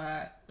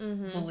cannot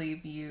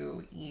believe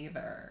you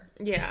either.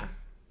 Yeah.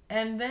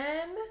 And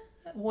then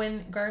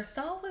when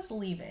Garcelle was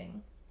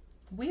leaving,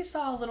 we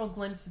saw a little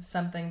glimpse of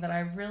something that I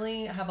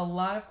really have a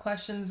lot of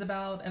questions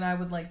about and I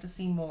would like to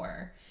see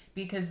more.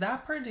 Because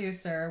that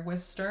producer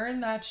was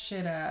stirring that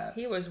shit up.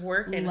 He was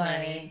working,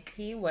 honey.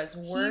 He was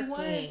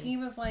working. He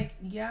was like,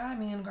 yeah, I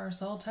mean,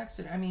 Garcelle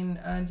texted. I mean,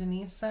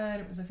 Denise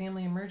said it was a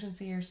family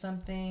emergency or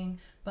something.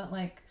 But,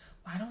 like,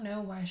 I don't know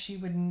why she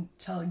wouldn't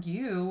tell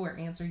you or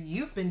answer.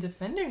 You've been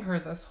defending her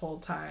this whole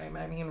time.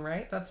 I mean,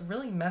 right? That's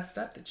really messed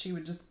up that she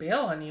would just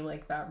bail on you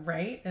like that,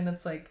 right? And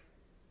it's like,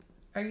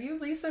 are you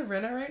Lisa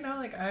Rinna right now?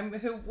 Like, I'm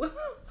who?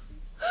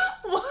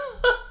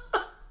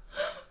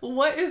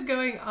 What is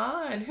going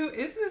on? Who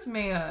is this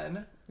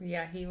man?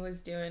 Yeah, he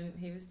was doing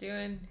his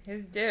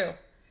due.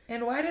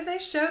 And why did they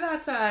show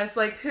that to us?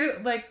 Like, who?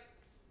 Like,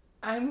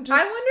 I wondered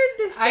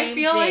the same I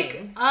feel thing.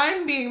 like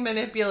I'm being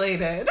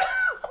manipulated.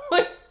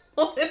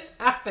 What is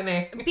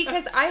happening?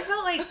 Because I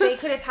felt like they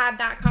could have had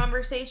that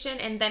conversation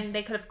and then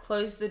they could have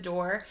closed the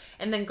door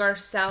and then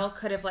Garcelle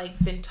could have,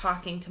 like, been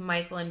talking to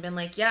Michael and been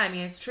like, yeah, I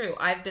mean, it's true.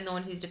 I've been the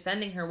one who's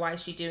defending her. Why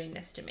is she doing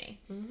this to me?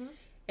 Mm-hmm.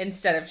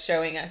 Instead of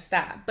showing us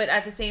that. But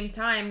at the same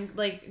time,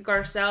 like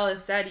Garcelle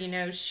has said, you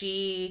know,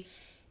 she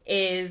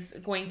is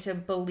going to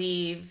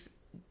believe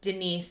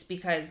Denise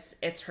because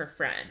it's her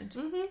friend.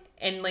 Mm-hmm.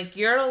 And, like,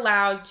 you're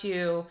allowed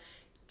to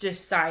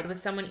just side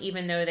with someone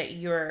even though that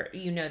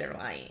you know they're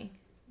lying.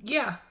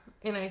 Yeah.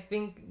 And I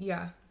think,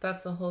 yeah,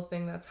 that's the whole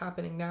thing that's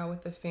happening now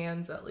with the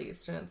fans, at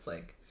least. And it's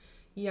like,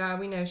 yeah,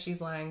 we know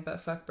she's lying,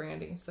 but fuck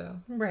Brandy, so.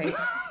 Right.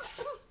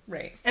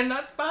 Right. And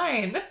that's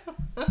fine.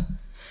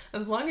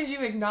 As long as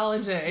you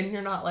acknowledge it and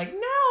you're not like,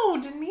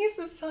 no, Denise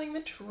is telling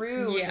the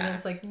truth. Yeah. And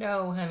it's like,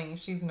 no, honey,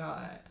 she's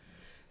not.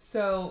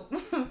 So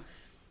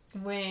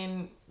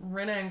when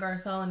Rinna and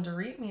Garcelle and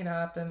Dorit meet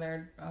up, and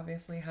they're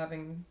obviously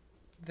having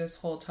this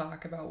whole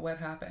talk about what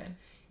happened.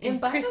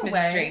 And by the Christmas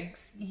way,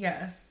 drinks.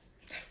 Yes.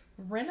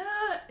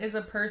 Rinna is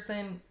a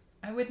person,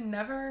 I would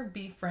never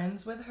be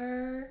friends with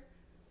her,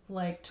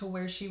 like, to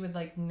where she would,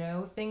 like,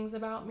 know things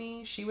about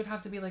me. She would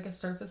have to be, like, a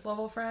surface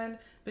level friend.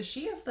 But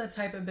she is the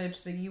type of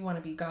bitch that you want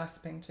to be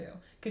gossiping to.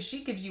 Because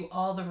she gives you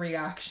all the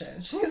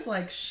reaction. She's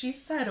like, she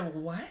said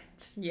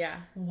what? Yeah.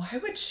 Why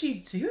would she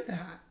do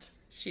that?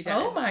 She does.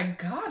 Oh my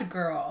God,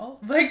 girl.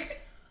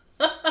 Like,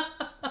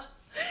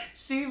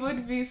 she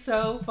would be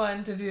so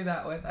fun to do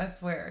that with, I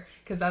swear.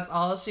 Because that's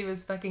all she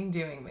was fucking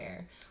doing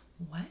there.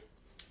 What?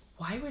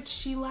 Why would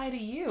she lie to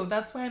you?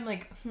 That's why I'm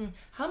like,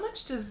 how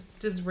much does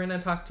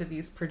Rinna talk to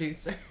these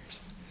producers?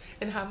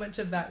 And how much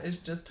of that is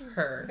just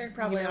her? They're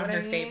probably on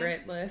her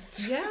favorite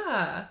list.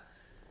 Yeah.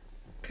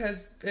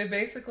 Because it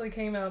basically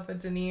came out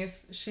that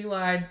Denise, she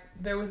lied.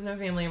 There was no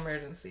family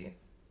emergency.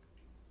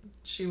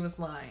 She was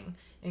lying.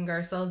 And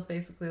Garcelle's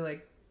basically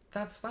like,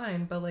 that's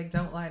fine, but, like,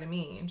 don't lie to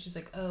me. And she's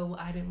like, oh, well,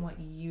 I didn't want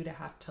you to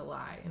have to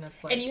lie. And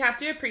it's like, and you have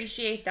to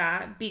appreciate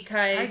that,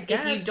 because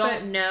if you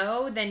don't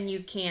know, then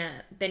you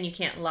can't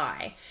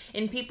lie.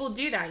 And people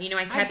do that. You know,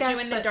 I kept you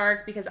in the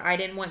dark because I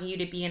didn't want you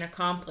to be an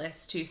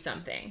accomplice to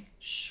something.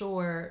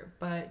 Sure,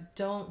 but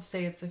don't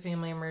say it's a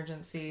family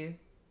emergency.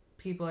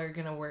 People are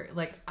gonna worry.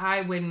 Like,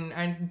 I wouldn't.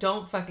 And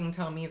don't fucking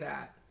tell me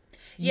that.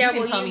 Yeah,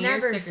 well, you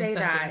never say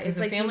that. It's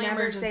like you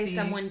never say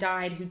someone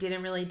died who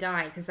didn't really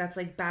die, because that's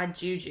like bad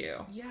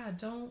juju. Yeah,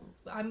 don't.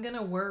 I'm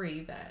gonna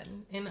worry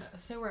then. And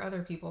so are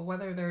other people,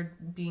 whether they're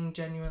being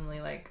genuinely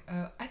like,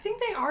 I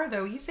think they are,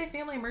 though. You say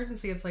family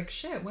emergency, it's like,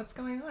 shit, what's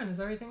going on? Is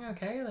everything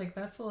okay? Like,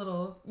 that's a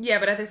little... Yeah,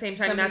 but at the same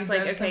time, that's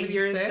like, okay,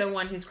 you're sick? the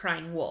one who's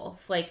crying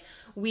wolf. Like,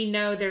 we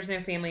know there's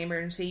no family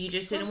emergency. You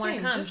just didn't want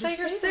to come. Just say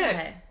you're sick.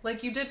 That.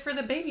 Like you did for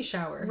the baby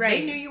shower.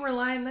 Right. They knew you were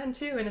lying then,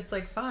 too, and it's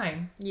like,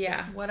 fine.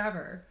 Yeah.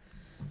 Whatever.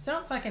 So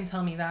don't fucking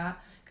tell me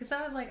that. Because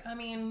I was like, I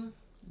mean,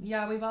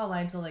 yeah, we've all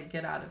lied to, like,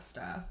 get out of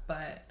stuff.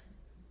 But,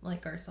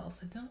 like Garcelle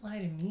said, don't lie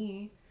to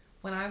me.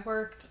 When I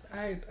worked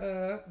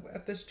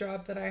at this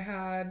job that I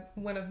had,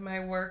 one of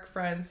my work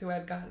friends who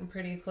I'd gotten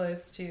pretty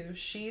close to,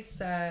 she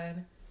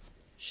said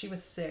she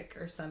was sick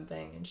or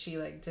something. And she,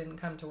 like, didn't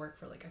come to work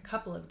for, like, a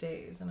couple of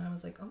days. And I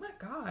was like, oh, my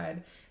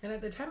God. And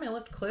at the time, I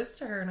lived close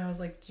to her. And I was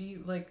like, do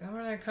you, like, I'm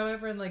going to come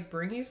over and, like,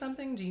 bring you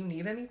something? Do you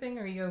need anything?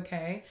 Are you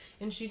okay?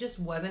 And she just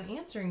wasn't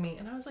answering me.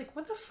 And I was like,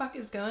 what the fuck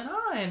is going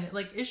on?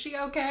 Like, is she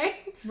okay?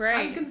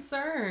 Right. I'm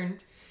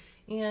concerned.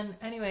 And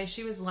anyway,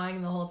 she was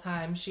lying the whole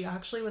time. She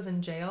actually was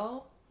in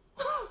jail.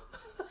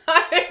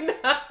 I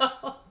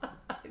know.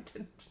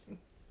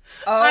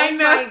 Oh,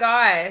 my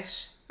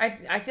gosh.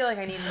 I feel like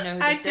I need to know who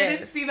this is. I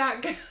didn't see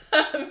that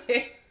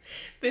coming.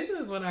 This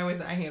is when I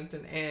was at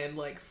Hampton Inn,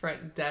 like,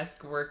 front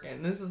desk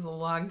working. This is a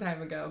long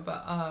time ago,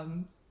 but,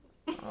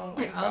 oh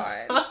my God.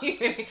 I'll tell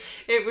you,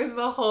 it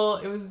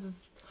was this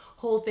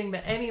whole thing.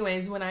 But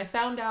anyways, when I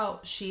found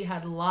out she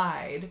had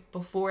lied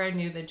before I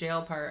knew the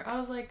jail part, I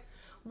was like,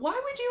 why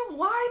would you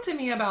lie to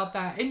me about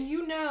that? And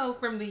you know,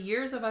 from the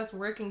years of us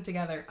working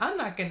together, I'm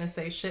not going to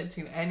say shit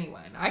to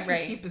anyone. I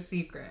can keep a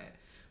secret.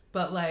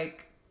 But,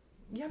 like,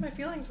 yeah, my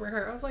feelings were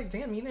hurt. I was like,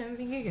 damn, you didn't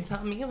think you could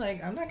tell me?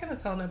 Like, I'm not going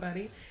to tell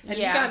nobody. And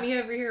you got me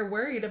over here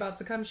worried about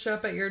to come show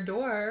up at your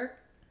door.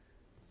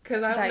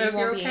 Because I don't know if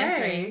you're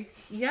okay.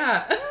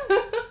 Yeah.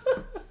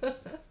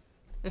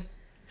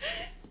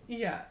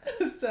 Yeah.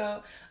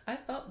 So, I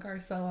felt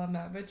Garcelle on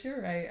that. But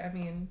you're right. I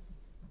mean,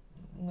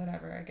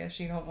 whatever. I guess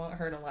you don't want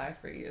her to lie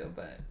for you.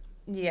 But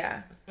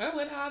yeah. I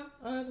would have.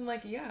 I'm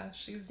like, yeah,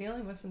 she's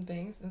dealing with some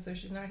things. And so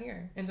she's not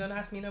here. And don't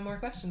ask me no more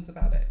questions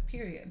about it.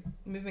 Period.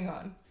 Moving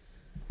on.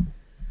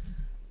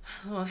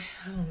 Oh,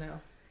 I don't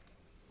know.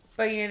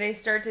 But, you know, they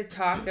start to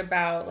talk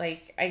about,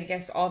 like, I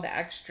guess all the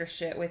extra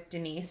shit with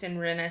Denise. And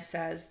Rinna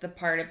says the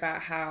part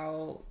about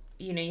how,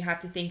 you know, you have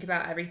to think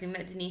about everything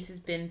that Denise has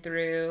been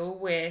through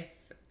with,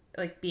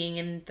 like, being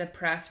in the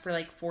press for,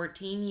 like,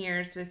 14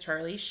 years with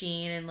Charlie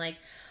Sheen. And, like,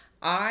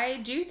 I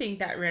do think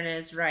that Rinna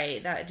is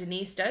right. That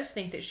Denise does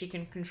think that she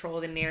can control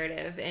the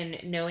narrative and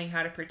knowing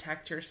how to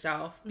protect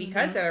herself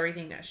because of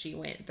everything that she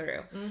went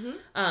through.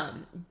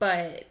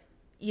 But...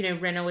 you know,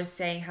 Rinna was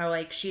saying how,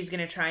 like, she's going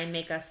to try and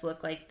make us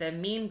look like the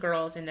mean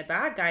girls and the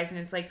bad guys. And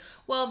it's like,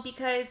 well,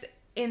 because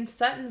in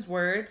Sutton's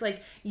words,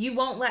 like, you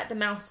won't let the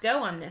mouse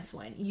go on this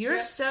one.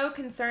 You're so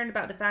concerned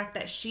about the fact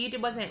that she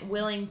wasn't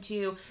willing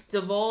to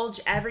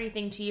divulge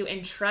everything to you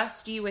and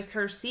trust you with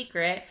her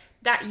secret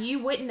that you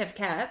wouldn't have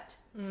kept.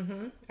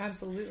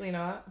 Absolutely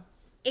not.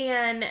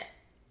 And,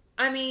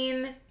 I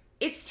mean,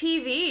 it's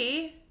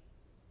TV.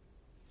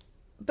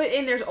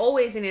 And there's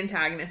always an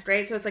antagonist,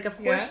 right? So it's like, of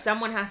course,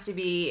 someone has to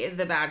be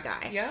the bad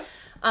guy.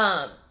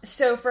 Yeah.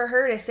 So for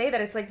her to say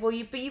that, it's like, well,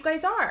 you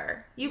guys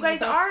are. You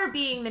guys are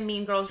being the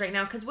mean girls right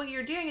now, because what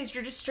you're doing is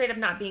you're just straight up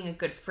not being a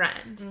good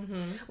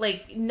friend.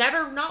 Like,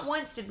 not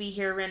once did we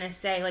hear Rinna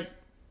say, like,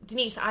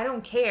 Denise, I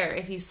don't care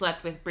if you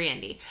slept with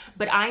Brandy,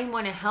 but I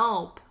want to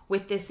help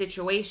with this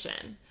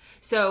situation.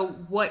 So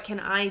what can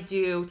I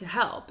do to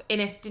help? And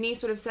if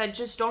Denise would have said,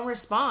 just don't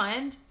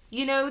respond,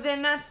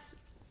 then that's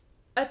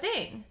a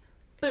thing.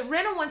 But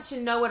Rinna wants to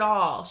know it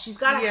all. She's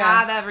got to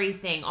have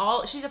everything.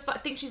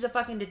 Thinks she's a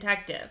fucking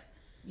detective.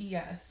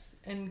 Yes.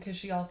 And because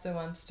she also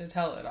wants to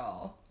tell it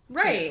all.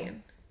 Right. Too.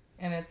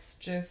 And it's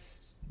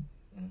just,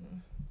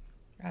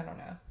 I don't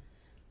know.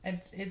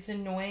 It's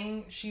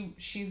annoying.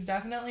 She's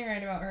definitely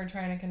right about her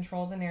trying to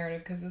control the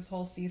narrative, because this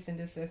whole cease and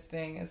desist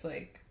thing is,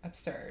 like,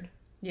 absurd.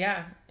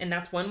 Yeah, and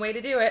that's one way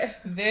to do it.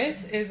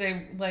 This is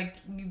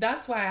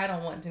that's why I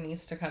don't want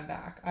Denise to come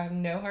back. I have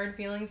no hard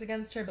feelings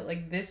against her, but,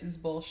 like, this is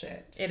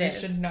bullshit. This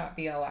should not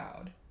be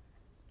allowed.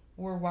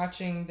 We're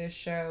watching this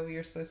show.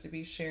 You're supposed to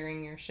be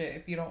sharing your shit.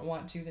 If you don't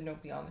want to, then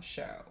don't be on the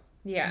show.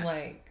 Yeah.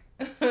 Like,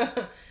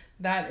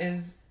 that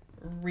is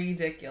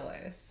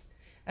ridiculous.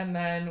 And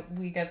then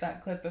we get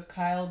that clip of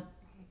Kyle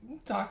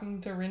talking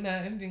to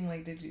Rinna and being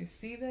like, did you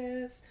see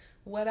this?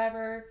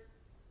 Whatever.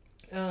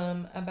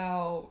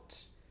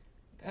 About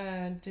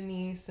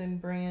Denise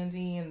and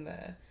Brandy and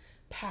the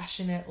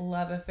passionate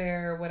love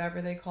affair or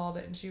whatever they called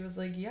it. And she was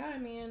like, yeah, I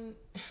mean,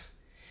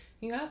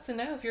 you have to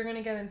know if you're going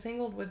to get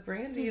entangled with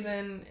Brandy,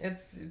 then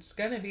it's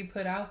going to be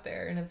put out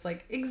there. And it's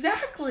like,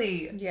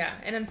 exactly. Yeah.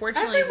 And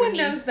unfortunately, everyone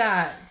knows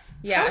that.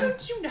 Yeah.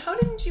 How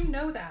didn't you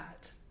know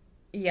that?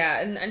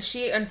 Yeah, and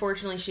she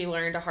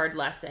learned a hard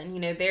lesson.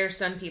 There are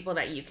some people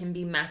that you can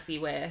be messy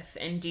with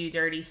and do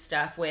dirty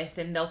stuff with,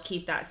 and they'll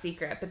keep that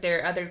secret. But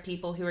there are other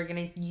people who are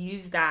going to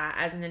use that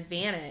as an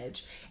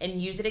advantage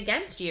and use it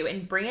against you.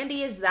 And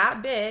Brandy is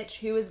that bitch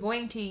who is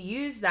going to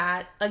use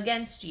that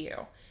against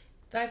you.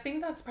 I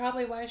think that's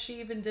probably why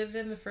she even did it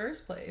in the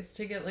first place,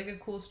 to get, like, a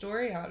cool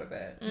story out of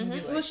it. Mm-hmm.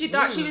 Like, well, she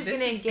thought she was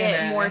going to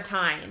get more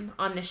time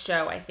on the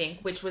show, I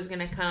think, which was going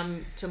to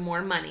come to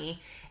more money.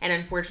 And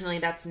unfortunately,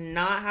 that's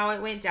not how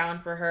it went down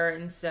for her.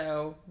 And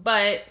so,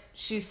 but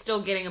she's still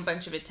getting a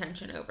bunch of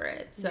attention over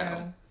it. So,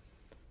 yeah.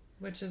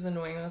 Which is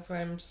annoying. That's why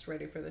I'm just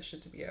ready for this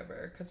shit to be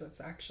over. Because it's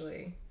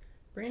actually,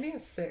 Brandy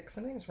is sick.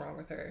 Something's wrong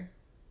with her.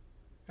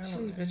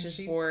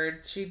 She's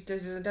bored. She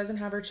doesn't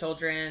have her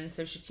children,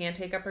 so she can't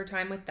take up her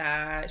time with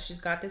that.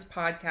 She's got this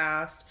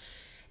podcast,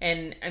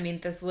 and I mean,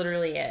 that's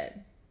literally it.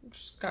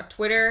 She's got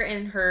Twitter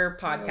and her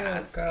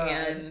podcast,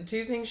 and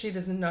 2 things she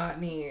does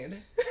not need.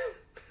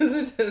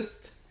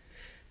 Because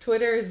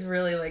Twitter is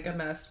really, like, a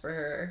mess for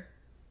her.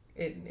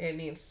 It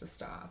needs to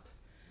stop.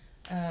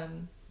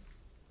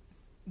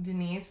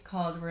 Denise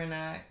called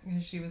Rinna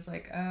because she was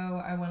like, oh,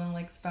 I want to,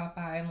 like, stop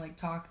by and, like,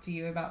 talk to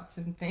you about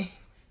some things.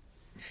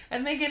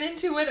 And they get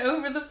into it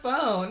over the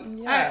phone.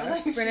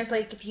 Yeah. Rinna's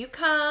like, if you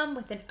come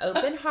with an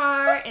open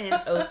heart and an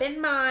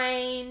open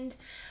mind,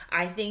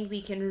 I think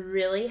we can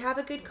really have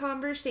a good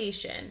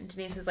conversation.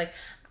 Denise is like,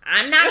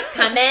 I'm not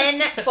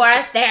coming for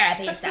a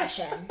therapy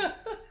session.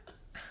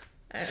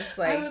 I was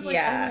like, oh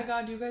my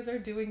God, you guys are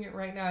doing it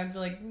right now. I'd be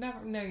like, no,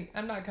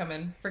 I'm not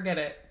coming. Forget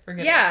it.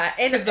 Yeah.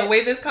 Because the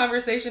way this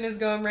conversation is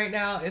going right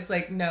now, it's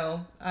like,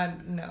 no,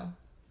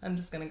 I'm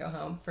just going to go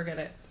home. Forget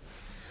it.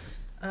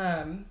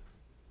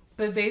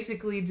 But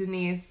basically,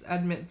 Denise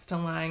admits to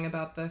lying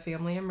about the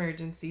family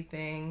emergency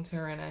thing to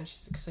Rinna, and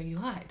she's like, so you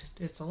lied.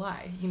 It's a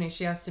lie.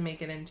 She has to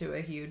make it into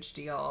a huge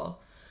deal.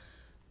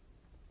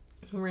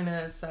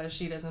 Rinna says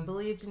she doesn't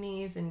believe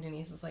Denise, and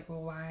Denise is like,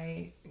 well,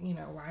 why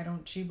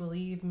don't you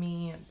believe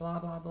me, and blah,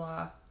 blah,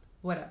 blah.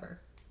 Whatever.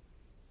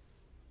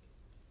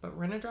 But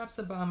Rinna drops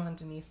a bomb on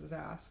Denise's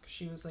ass.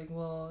 She was like,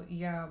 well,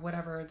 yeah,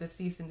 whatever, the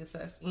cease and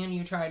desist, and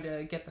you tried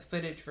to get the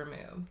footage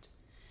removed.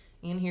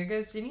 And here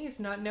goes Denise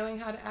not knowing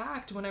how to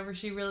act whenever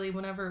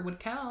it would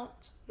count.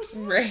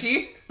 Right.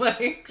 She's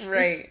like,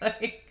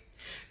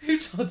 who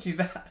told you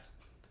that?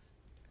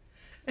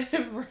 And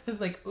Rinna's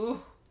like,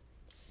 ooh,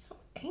 so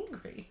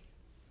angry.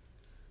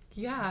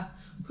 Yeah.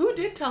 Who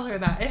did tell her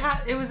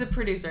that? It was a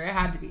producer. It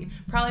had to be.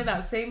 Probably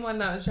that same one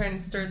that was trying to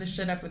stir the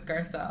shit up with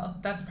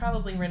Garcelle. That's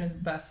probably Rinna's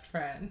best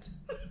friend.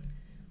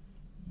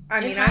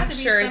 I mean, I'm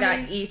sure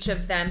that each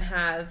of them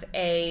have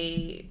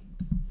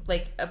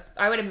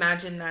I would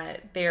imagine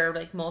that they're,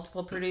 like,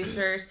 multiple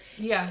producers.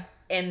 Yeah.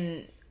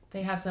 And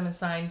they have some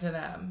assigned to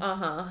them.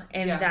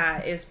 And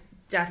that is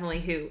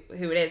definitely who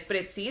it is. But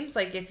it seems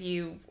like if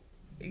you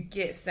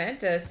get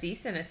sent a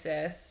cease and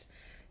desist,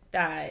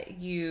 that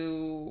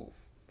you,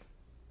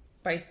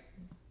 by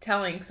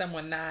telling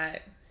someone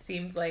that,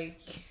 seems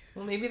like,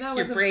 well, maybe that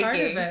wasn't part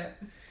of it.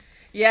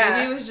 Yeah.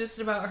 Maybe it was just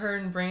about her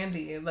and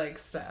Brandy, like,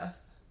 stuff.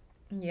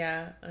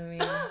 Yeah, I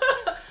mean,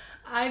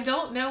 I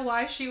don't know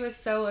why she was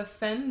so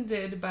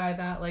offended by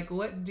that. Like,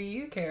 what do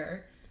you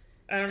care?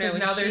 I don't know.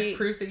 Because now there's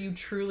proof that you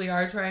truly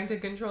are trying to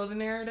control the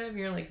narrative.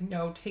 You're like,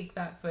 no, take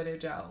that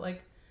footage out.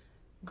 Like,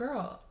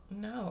 girl,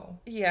 no.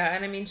 Yeah,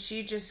 and I mean,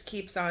 she just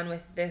keeps on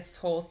with this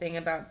whole thing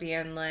about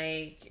being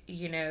like,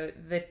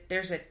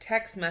 there's a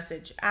text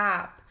message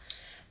app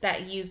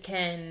that you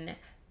can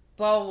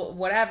well,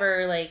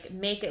 whatever, like,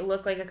 make it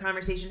look like a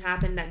conversation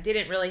happened that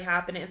didn't really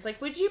happen. It's like,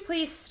 would you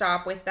please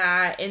stop with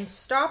that and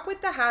stop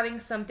with the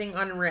having something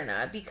on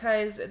Rinna,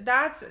 because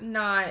that's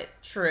not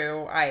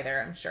true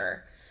either, I'm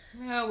sure.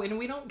 No, and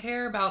we don't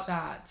care about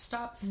that.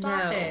 Stop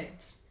No.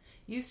 it.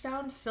 You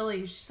sound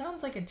silly. She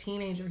sounds like a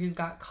teenager who's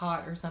got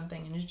caught or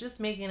something and is just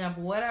making up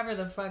whatever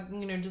the fuck,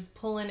 just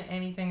pulling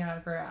anything out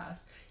of her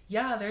ass.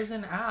 Yeah, there's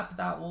an app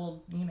that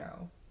will,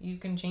 you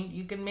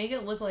can make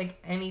it look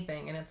like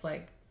anything, and it's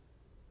like,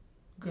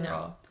 girl.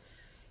 No.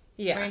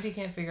 Yeah. Brandy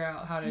can't figure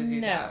out how to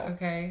do that,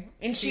 okay?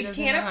 And she doesn't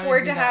can't know how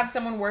afford do to that. have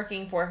someone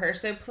working for her.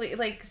 So please,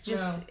 like,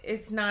 just,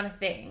 it's not a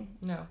thing.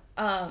 No.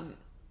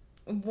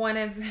 One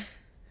of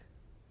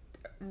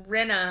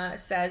Rinna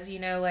says,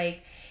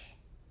 like,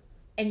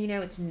 and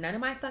it's none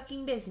of my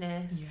fucking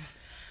business. Yeah.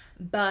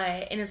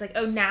 But, and it's like,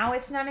 oh, now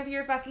it's none of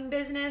your fucking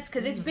business?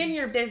 Because it's been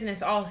your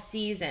business all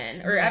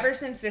season, or ever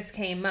since this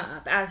came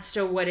up, as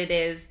to what it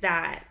is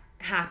that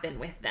happened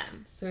with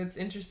them. So it's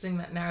interesting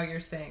that now you're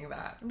saying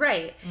that.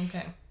 Right.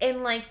 Okay.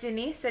 And like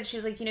Denise said, she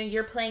was like,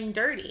 you're playing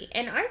dirty.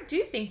 And I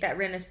do think that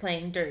Rin is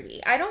playing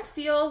dirty. I don't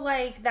feel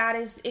like that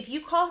is, if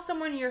you call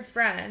someone your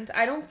friend,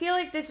 I don't feel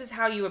like this is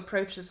how you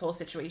approach this whole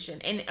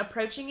situation. And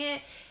approaching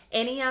it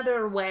any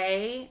other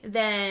way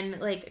than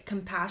like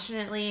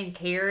compassionately and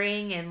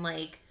caring and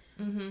like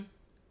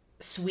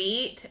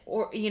sweet,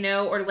 or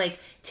or like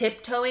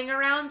tiptoeing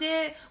around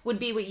it would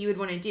be what you would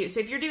want to do. So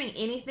if you're doing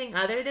anything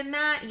other than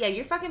that, yeah,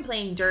 you're fucking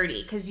playing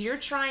dirty, because you're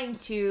trying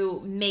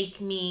to make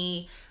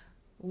me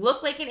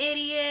look like an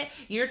idiot.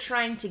 You're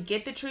trying to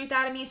get the truth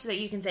out of me so that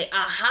you can say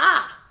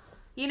aha,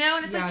 and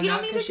it's like, you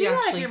don't need to do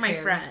that if you're my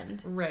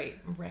friend. Right.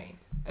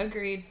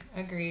 Agreed.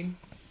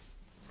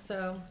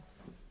 So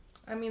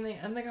I mean, they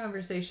end the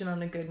conversation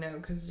on a good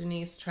note, because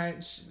Denise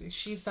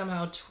she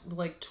somehow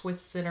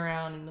twists it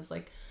around and is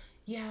like,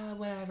 yeah,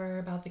 whatever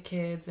about the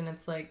kids, and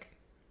it's like,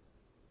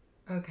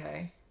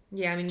 okay.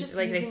 Yeah, I mean, Just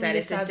like they said,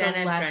 it's a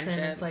dead-end friendship.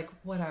 It's like,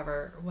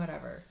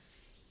 whatever.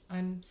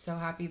 I'm so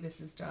happy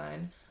this is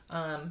done.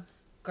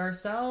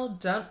 Garcelle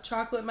dumped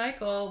Chocolate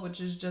Michael,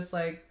 which is just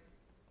like,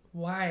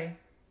 why?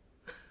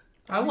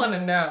 I want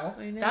to know.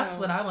 I know. That's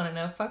what I want to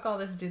know. Fuck all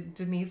this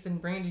Denise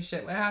and Brandy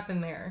shit. What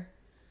happened there?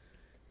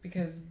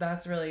 Because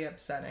that's really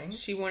upsetting.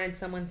 She wanted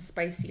someone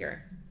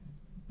spicier.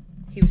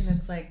 And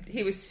it's like,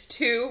 He was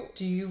too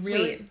do you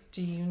sweet.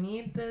 do you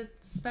need the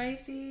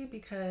spicy?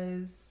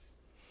 Because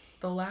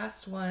the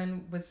last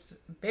one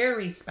was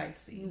very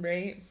spicy.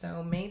 Right.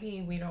 So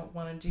maybe we don't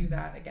want to do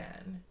that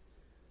again.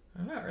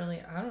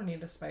 I don't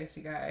need a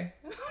spicy guy.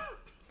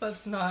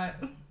 That's not,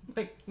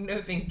 like,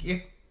 no thank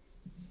you.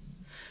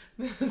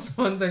 Those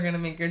ones are going to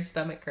make your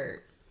stomach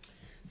hurt.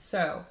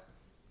 So,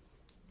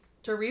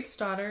 Dorit's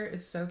daughter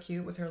is so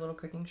cute with her little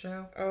cooking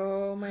show.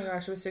 Oh my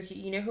gosh, it was so cute.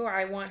 You know who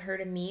I want her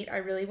to meet? I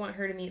really want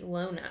her to meet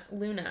Luna.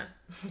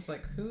 I was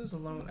like, who's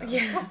Luna?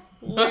 Yeah,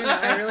 Luna.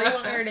 I really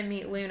want her to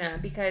meet Luna,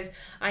 because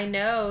I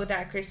know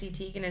that Chrissy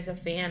Teigen is a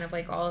fan of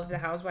like all of the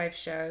Housewives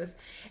shows.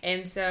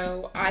 And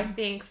so I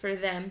think for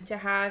them to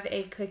have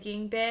a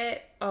cooking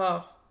bit,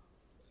 oh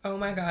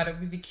my God, it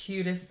would be the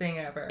cutest thing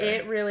ever.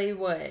 It really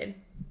would.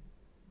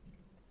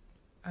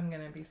 I'm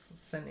going to be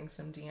sending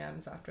some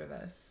DMs after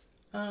this.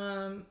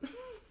 They'll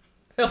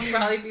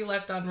probably be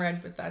left on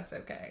red, but that's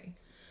okay.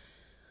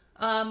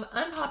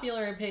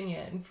 Unpopular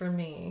opinion for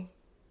me.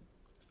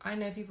 I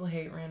know people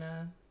hate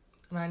Rinna,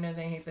 and I know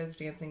they hate those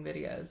dancing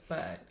videos,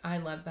 but I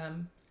love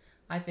them.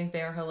 I think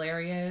they are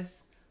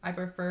hilarious. I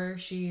prefer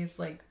she's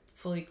like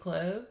fully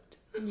clothed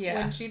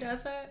when she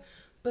does it,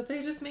 but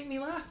they just make me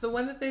laugh. The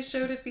one that they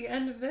showed at the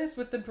end of this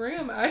with the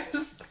broom, I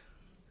just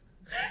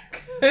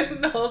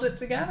couldn't hold it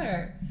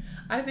together.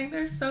 I think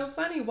they're so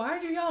funny. Why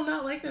do y'all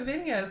not like the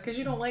videos? Because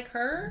you don't like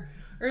her?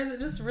 Or is it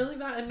just really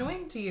that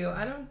annoying to you?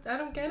 I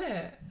don't get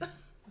it.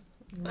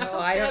 Well,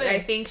 I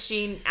think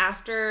she,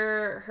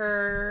 after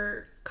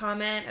her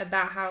comment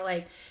about how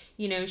like,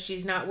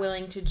 she's not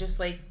willing to just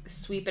like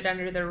sweep it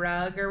under the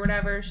rug or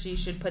whatever, she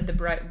should put the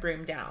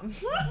broom down.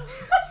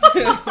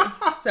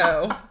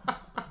 So.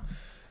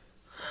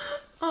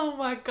 Oh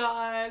my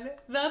God.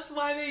 That's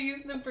why they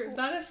use the broom.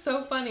 That is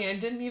so funny. I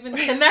didn't even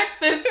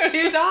connect those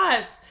two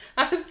dots.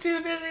 I was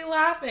too busy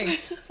laughing.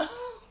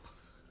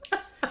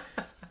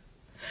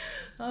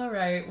 All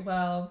right.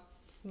 Well,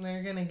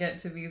 we're going to get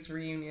to these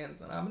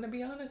reunions, and I'm going to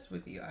be honest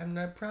with you. I'm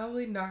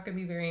probably not going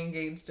to be very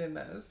engaged in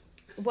those.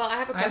 Well, I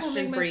have a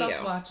question for you. I will make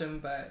myself watch them,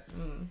 but...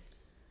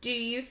 Do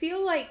you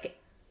feel like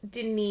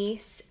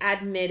Denise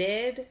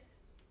admitted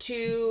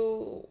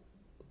to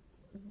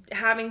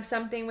having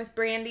something with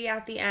Brandy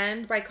at the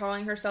end by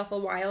calling herself a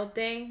wild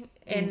thing?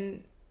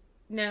 And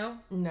no?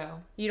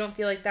 You don't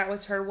feel like that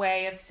was her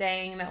way of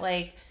saying that,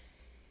 like,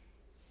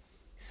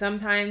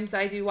 sometimes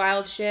I do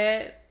wild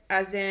shit,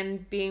 as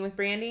in being with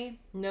Brandy?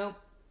 Nope.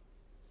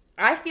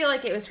 I feel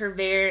like it was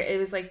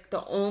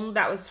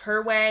that was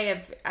her way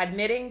of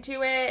admitting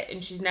to it,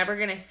 and she's never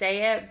gonna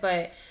say it,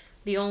 but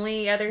the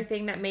only other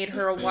thing that made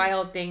her a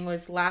wild thing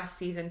was last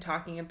season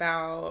talking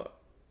about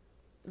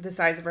the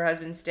size of her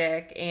husband's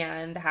dick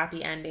and the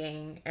happy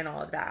ending and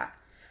all of that.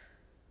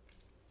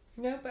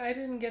 Nope, I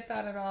didn't get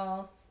that at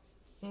all.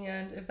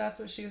 And if that's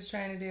what she was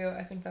trying to do,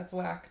 I think that's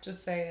whack.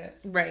 Just say it.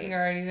 Right. You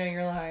already know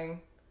you're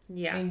lying.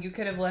 Yeah. And you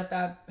could have let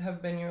that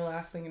have been your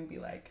last thing and be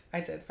like,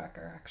 I did fuck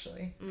her,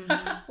 actually.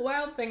 Mm-hmm.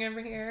 Wild thing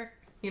over here,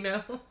 you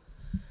know?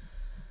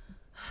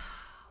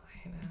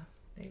 I know.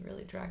 They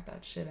really dragged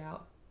that shit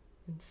out.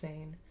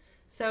 Insane.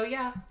 So,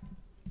 yeah.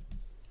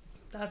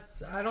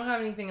 I don't have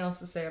anything else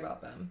to say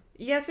about them.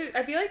 Yes,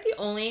 I feel like the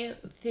only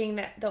thing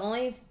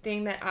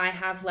that I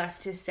have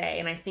left to say,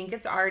 and I think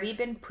it's already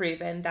been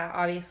proven that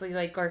obviously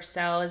like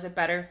Garcelle is a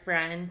better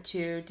friend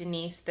to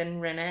Denise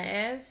than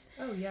Rinna is.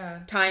 Oh yeah,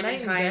 time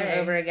and time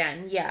over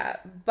again. Yeah,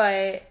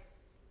 but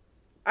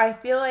I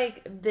feel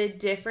like the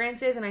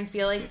difference is, and I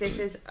feel like this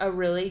is a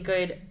really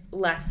good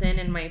lesson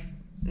in my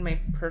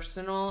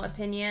personal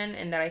opinion,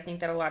 and that I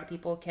think that a lot of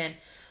people can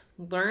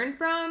learn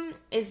from,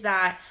 is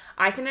that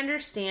I can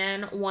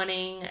understand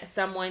wanting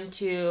someone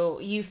to,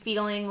 you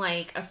feeling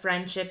like a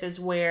friendship is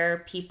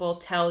where people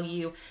tell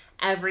you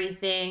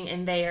everything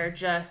and they are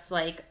just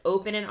like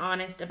open and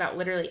honest about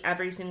literally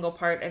every single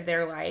part of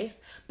their life.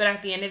 But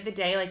at the end of the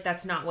day, like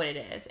that's not what it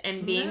is.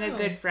 And being a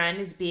good friend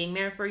is being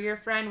there for your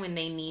friend when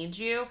they need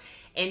you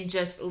and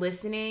just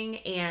listening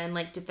and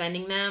like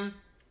defending them.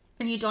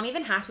 And you don't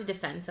even have to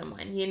defend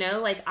someone, you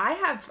know? Like I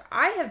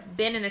have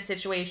been in a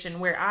situation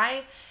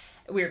where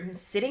we're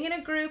sitting in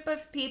a group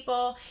of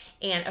people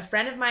and a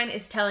friend of mine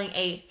is telling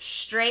a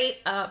straight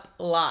up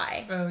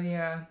lie. Oh,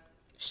 yeah.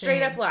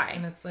 Straight up lie.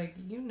 And it's like,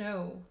 you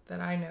know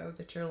that I know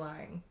that you're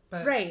lying.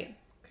 But right.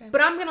 Okay.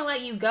 But I'm going to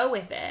let you go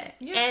with it.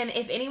 Yeah. And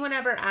if anyone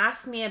ever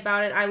asked me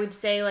about it, I would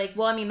say like,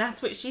 well, I mean,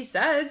 that's what she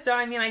said. So,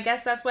 I mean, I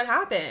guess that's what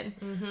happened.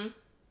 Mm-hmm.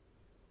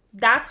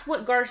 That's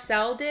what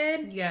Garcelle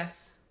did.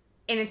 Yes.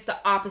 And it's the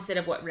opposite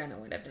of what Rinna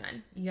would have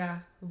done. Yeah.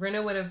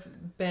 Rinna would have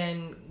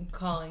been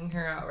calling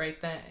her out right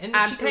then. And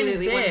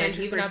absolutely, she kind of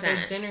did, 100%. even at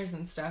those dinners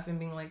and stuff, and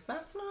being like,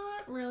 that's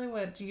not really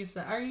what you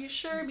said. Are you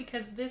sure?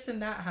 Because this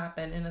and that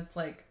happened. And it's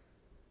like,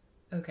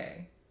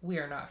 okay, we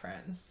are not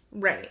friends.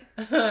 Right.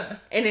 And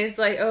it's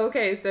like, oh,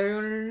 okay, so I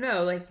want to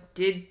know, like,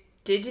 did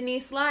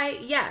Denise lie?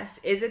 Yes.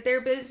 Is it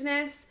their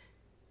business?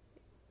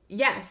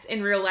 Yes.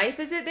 In real life,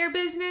 is it their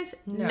business?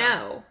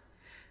 No.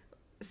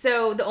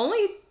 So the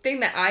only thing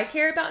that I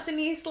care about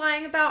Denise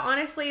lying about,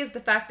 honestly, is the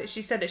fact that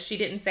she said that she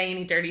didn't say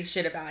any dirty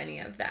shit about any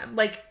of them.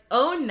 Like,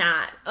 own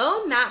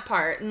that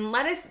part, and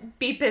let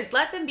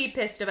them be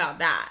pissed about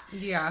that.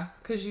 Yeah,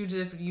 because you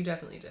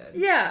definitely did.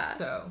 Yeah.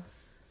 So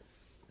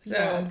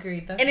yeah,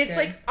 agreed. That's and it's good.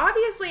 like,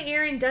 obviously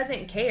Aaron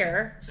doesn't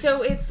care,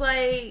 so it's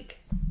like,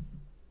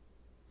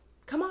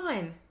 come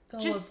on,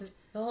 the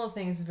whole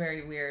thing is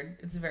very weird.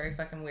 It's very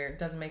fucking weird. It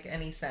doesn't make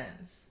any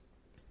sense.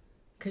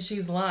 Because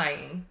she's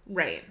lying.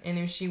 Right. And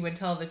if she would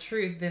tell the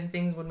truth, then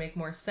things would make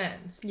more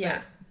sense.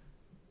 Yeah.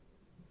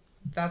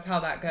 But that's how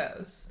that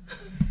goes.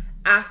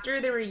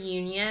 After the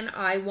reunion,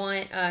 I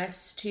want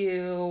us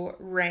to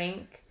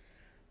rank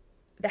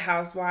the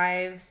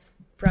housewives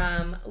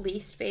from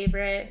least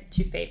favorite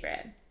to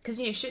favorite. Because,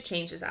 you know, shit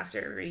changes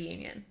after a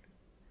reunion.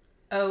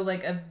 Oh,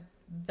 like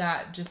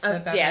just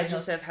of Beverly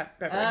Hills. of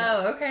Beverly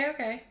Hills. Oh,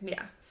 okay.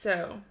 Yeah.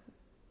 So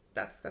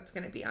that's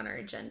going to be on our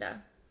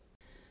agenda.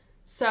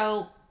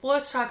 So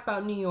let's talk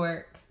about New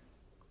York.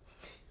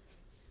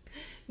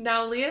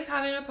 Now, Leah's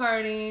having a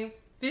party.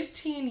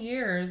 15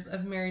 years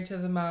of Married to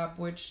the Mob,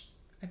 which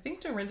I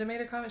think Dorinda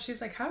made a comment. She's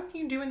like, how are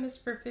you doing this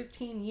for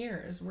 15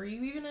 years? Were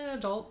you even an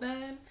adult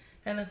then?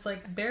 And it's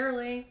like,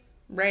 barely.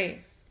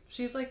 Right.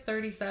 She's like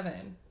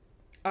 37.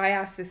 I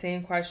asked the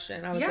same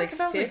question. I was like,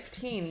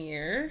 15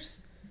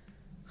 years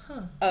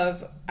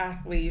of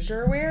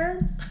athleisure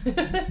wear?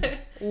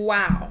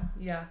 Wow.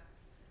 Yeah.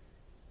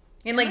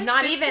 And like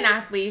not 15? Even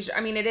athleisure.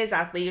 I mean, it is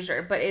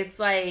athleisure, but it's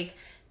like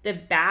the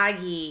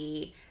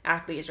baggy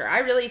athleisure. I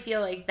really feel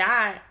like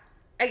that,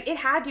 it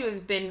had to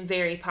have been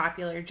very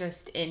popular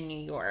just in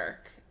New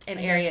York and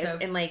areas, so.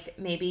 In like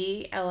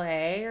maybe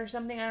LA or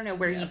something. I don't know,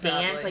 where you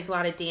dance, probably. Like a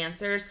lot of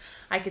dancers.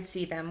 I could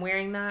see them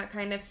wearing that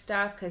kind of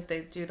stuff because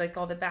they do like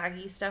all the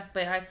baggy stuff.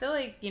 But I feel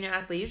like, you know,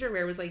 athleisure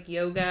wear was like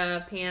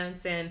yoga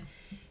pants and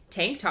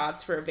tank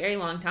tops for a very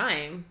long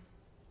time.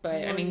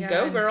 But, I mean,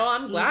 go girl.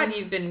 I'm glad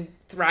you've been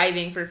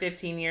thriving for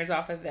 15 years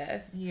off of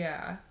this.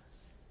 Yeah.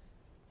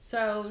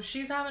 So,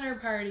 she's having her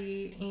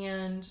party,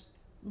 and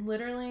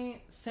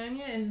literally,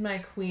 Sonia is my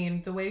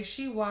queen. The way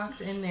she walked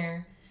in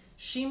there,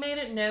 she made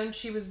it known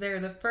she was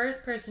there. The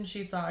first person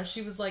she saw,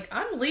 she was like,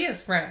 I'm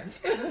Leah's friend.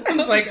 I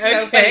was like,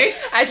 so okay.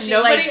 As she,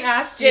 nobody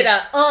asked did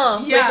a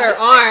with her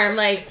arm,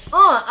 like,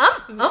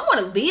 I'm one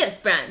of Leah's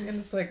friends. And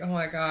it's like, oh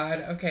my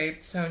God. Okay,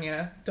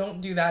 Sonia,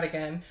 don't do that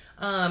again.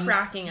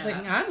 Cracking up.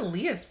 Like, I'm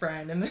Leah's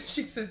friend. And then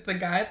she said, the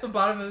guy at the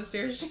bottom of the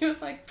stairs, she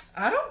was like,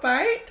 I don't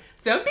bite.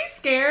 Don't be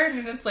scared.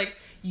 And it's like,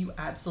 you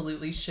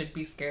absolutely should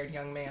be scared,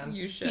 young man.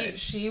 You should.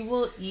 She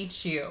will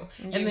eat you.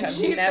 And then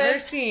she's never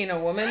seen a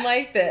woman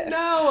like this.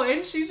 No,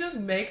 and she just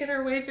making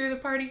her way through the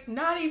party,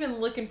 not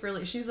even looking for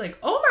Leah. She's like,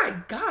 oh my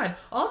God,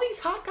 all these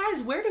hot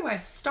guys, where do I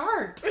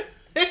start?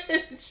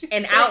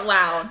 and out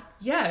loud.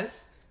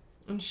 Yes.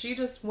 And she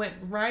just went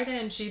right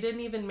in. She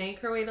didn't even make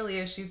her way to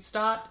Leah. She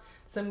stopped,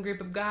 some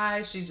group of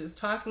guys. She's just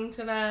talking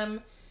to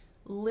them,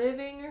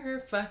 living her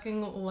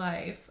fucking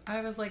life.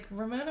 I was like,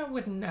 Ramona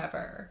would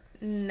never.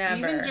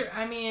 Never.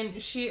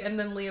 And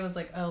then Leah was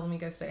like, oh, let me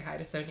go say hi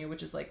to Sonia,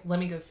 which is like, let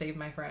me go save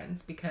my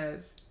friends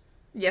because...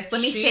 Yes,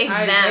 let me save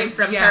them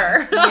from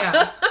her.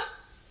 Yeah.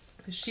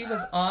 She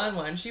was on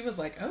one. She was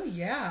like, oh,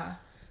 yeah,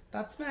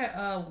 that's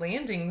my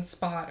landing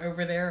spot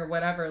over there or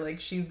whatever. Like,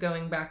 she's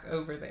going back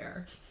over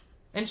there.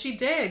 And she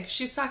did.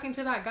 She's talking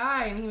to that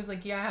guy, and he was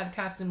like, yeah, I had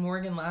Captain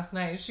Morgan last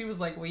night. She was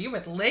like, well, you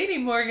with Lady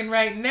Morgan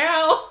right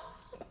now.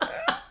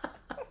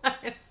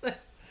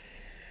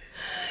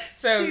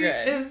 So she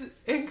good. Is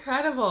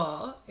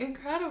incredible.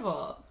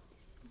 Incredible.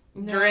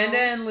 No. Dorinda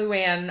and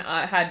Luann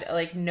had,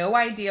 like, no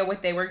idea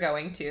what they were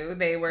going to.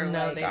 They were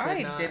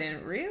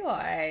didn't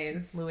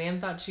realize.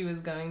 Luann thought she was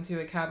going to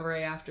a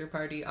cabaret after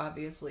party,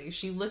 obviously.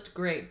 She looked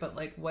great, but,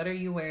 like, what are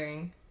you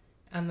wearing?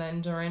 And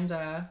then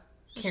Dorinda,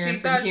 Karen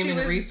from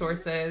Human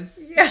Resources,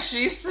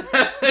 she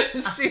said,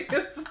 she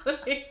was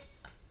like,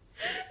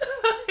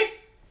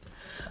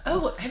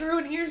 oh,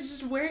 everyone here is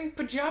just wearing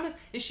pajamas.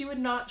 And she would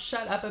not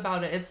shut up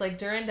about it. It's like,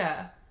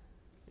 Dorinda...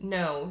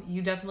 No,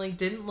 you definitely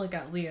didn't look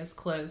at Leah's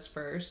clothes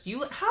first.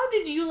 How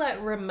did you let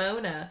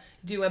Ramona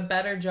do a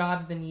better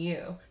job than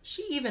you?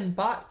 She even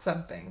bought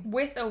something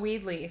with a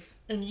weed leaf,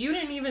 and you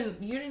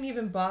didn't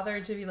even bother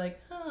to be like,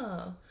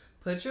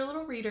 put your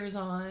little readers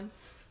on,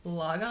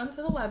 log on to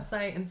the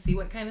website, and see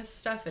what kind of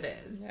stuff it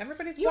is.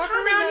 Everybody's walking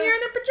around here in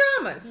their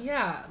pajamas.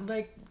 Yeah,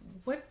 like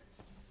what?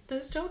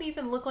 Those don't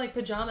even look like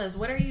pajamas.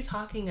 What are you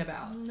talking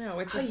about? No,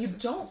 it's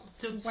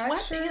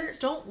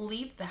sweatpants don't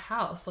leave the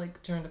house.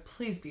 Like, Dorinda,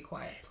 please be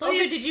quiet. Please.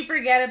 Also, did you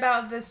forget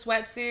about the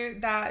sweatsuit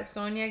that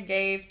Sonia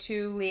gave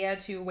to Leah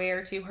to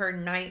wear to her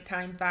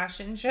nighttime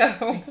fashion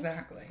show?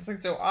 Exactly.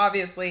 So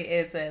obviously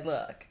it's a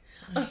look.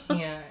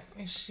 Yeah,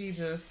 she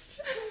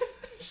just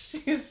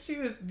she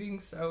was being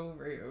so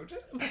rude.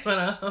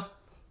 But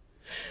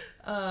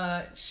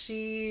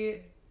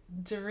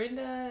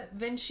Dorinda,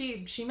 then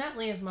she met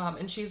Leah's mom,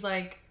 and she's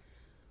like,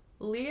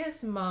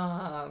 Leah's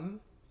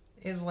mom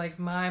is like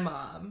my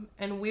mom.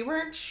 And we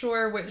weren't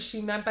sure what she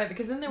meant by that,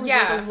 because then there was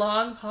like a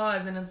long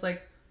pause, and it's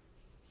like,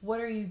 what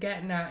are you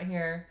getting at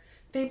here?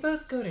 They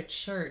both go to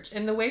church.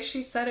 And the way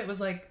she said it was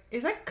like,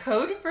 is that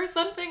code for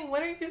something?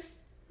 What are you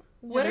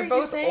They're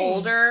both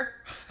older.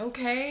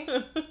 Okay.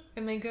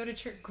 And they go to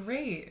church.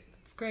 Great.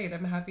 It's great.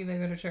 I'm happy they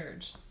go to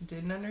church.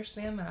 Didn't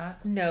understand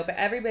that. No, but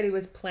everybody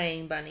was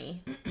playing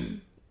Bunny.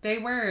 They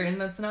were,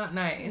 and that's not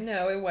nice.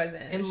 No, it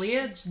wasn't. And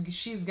Leah,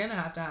 she's gonna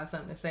have to have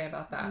something to say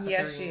about that.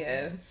 Yes, she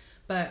is.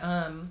 But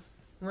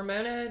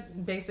Ramona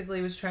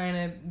basically was trying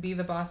to be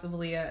the boss of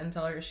Leah and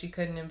tell her she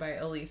couldn't invite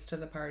Elise to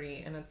the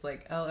party, and it's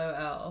like,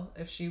 LOL,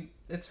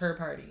 it's her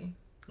party.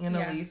 And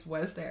Elise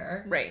was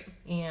there. Right.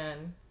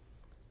 And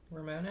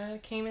Ramona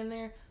came in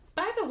there.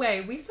 By the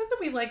way, we said that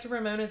we liked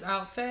Ramona's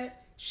outfit.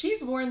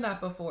 She's worn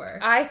that before.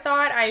 I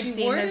thought I'd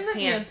seen those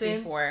pants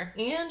before.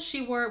 And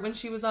she wore it when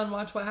she was on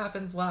Watch What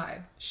Happens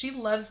Live. She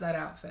loves that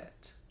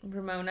outfit.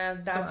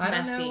 Ramona, that's messy. I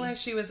don't know why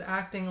she was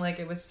acting like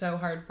it was so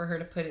hard for her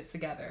to put it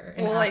together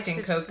and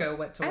asking Coco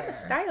what to wear. I'm a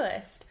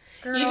stylist.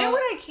 Girl. You know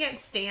what I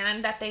can't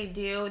stand that they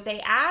do? They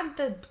add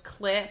the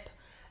clip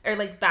or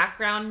like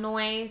background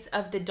noise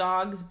of the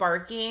dogs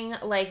barking,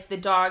 like the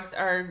dogs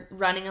are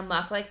running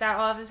amok like that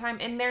all the time,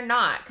 and they're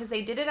not, because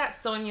they did it at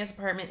Sonia's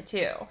apartment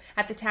too,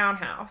 at the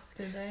townhouse.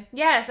 Did they?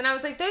 Yes, and I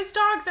was like, those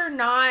dogs are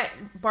not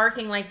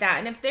barking like that,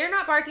 and if they're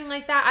not barking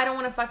like that, I don't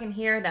want to fucking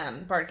hear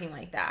them barking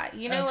like that.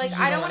 You know, like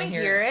I don't want to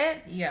hear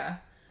it. Yeah.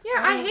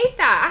 Yeah, I hate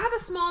that. I have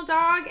a small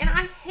dog, and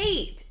I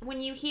hate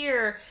when you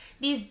hear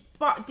these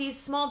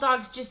small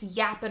dogs just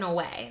yapping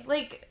away.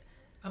 Like,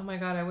 oh my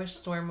god, I wish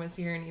Storm was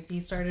here, and if he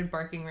started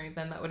barking right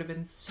then, that would have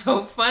been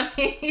so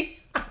funny.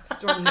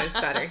 Storm knows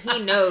better.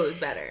 He knows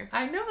better.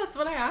 I know, that's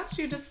what I asked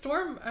you. Does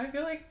Storm, I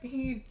feel like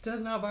he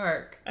does not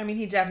bark. I mean,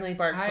 he definitely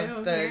barks once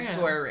the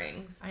door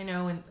rings. I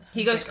know, and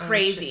he goes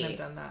crazy. I shouldn't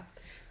have done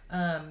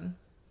that.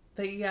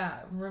 But yeah,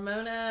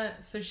 Ramona,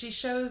 so she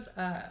shows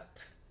up,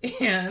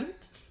 and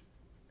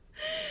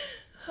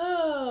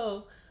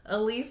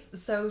Elise,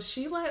 so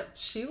she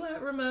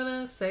let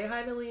Ramona say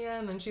hi to Leah,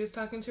 and then she was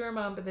talking to her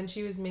mom, but then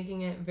she was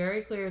making it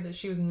very clear that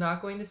she was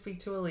not going to speak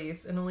to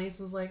Elise, and Elise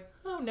was like,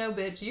 oh no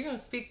bitch, you're gonna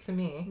speak to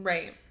me.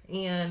 Right.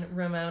 And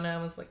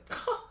Ramona was like,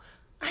 oh,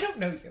 I don't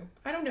know you.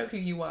 I don't know who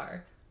you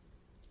are.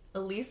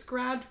 Elise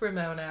grabbed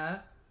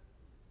Ramona.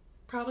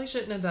 Probably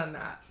shouldn't have done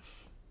that.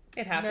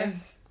 It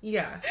happens.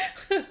 Yeah.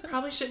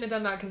 Probably shouldn't have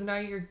done that, because now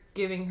you're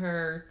giving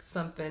her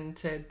something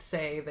to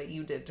say that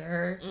you did to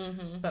her.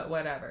 Mm-hmm. But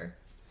whatever.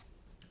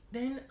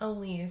 Then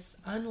Elise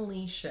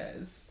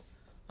unleashes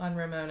on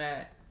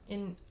Ramona,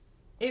 and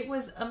it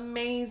was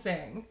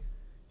amazing.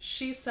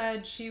 She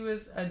said she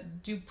was a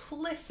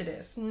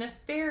duplicitous,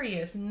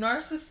 nefarious,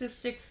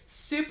 narcissistic,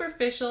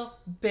 superficial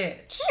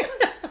bitch.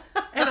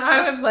 And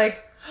I was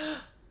like,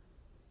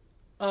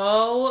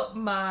 oh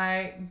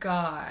my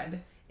god.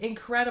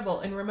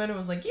 Incredible. And Ramona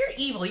was like, you're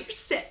evil, you're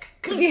sick.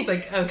 Because it's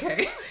like,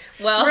 okay.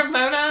 Well,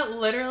 Ramona,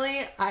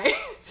 literally, I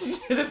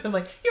should have been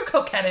like, you're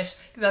coquettish,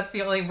 because that's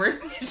the only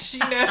word she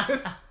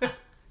knows.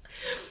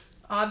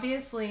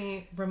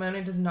 Obviously,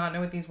 Ramona does not know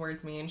what these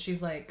words mean.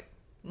 She's like,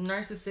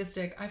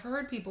 narcissistic. I've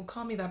heard people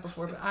call me that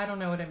before, but I don't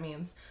know what it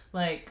means.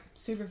 Like,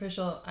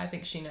 superficial, I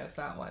think she knows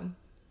that one.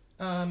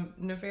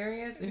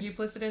 Nefarious and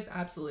duplicitous,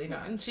 absolutely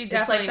not. And she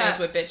definitely knows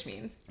what bitch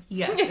means.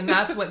 Yes, and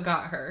that's what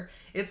got her.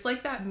 It's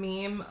like that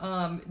meme,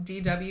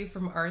 DW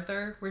from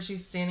Arthur, where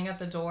she's standing at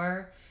the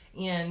door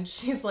and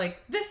she's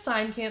like, this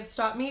sign can't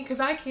stop me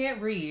because I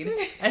can't read.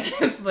 And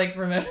it's like,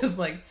 Ramona's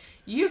like,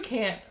 you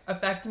can't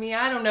affect me.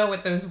 I don't know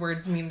what those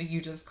words mean that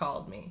you just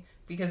called me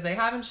because they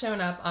haven't shown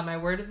up on my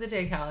word of the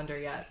day calendar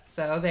yet.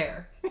 So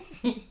there.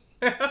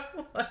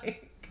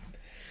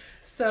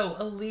 So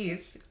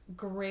Elise,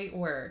 great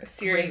work.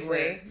 Seriously.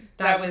 Great work.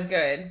 That was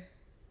good.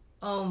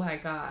 Oh my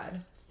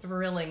God.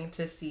 Thrilling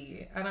to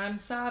see. And I'm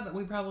sad that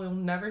we probably will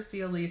never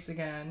see Elise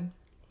again.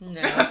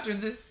 No. After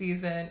this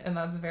season, and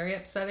that's very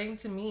upsetting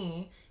to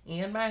me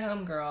and my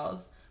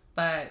homegirls,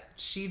 but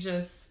she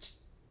just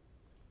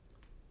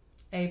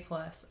A+.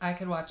 I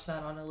could watch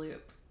that on a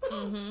loop.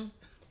 Mm-hmm.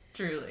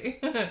 Truly.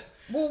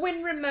 Well,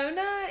 when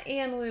Ramona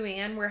and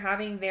Luann were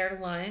having their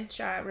lunch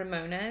at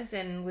Ramona's,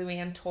 and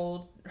Luann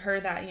told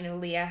her that, you know,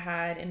 Leah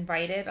had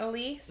invited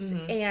Elise,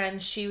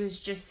 and she was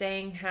just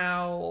saying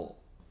how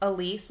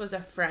Elise was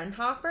a friend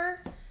hopper.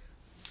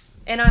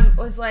 And I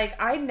was like,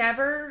 I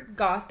never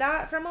got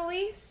that from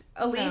Elise.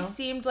 Elise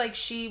seemed like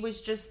she was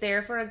just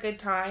there for a good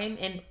time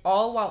and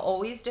all while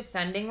always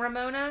defending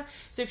Ramona.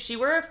 So if she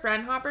were a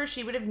friend hopper,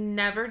 she would have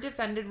never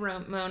defended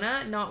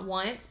Ramona, not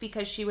once,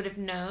 because she would have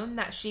known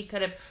that she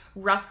could have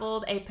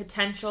ruffled a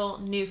potential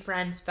new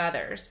friend's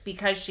feathers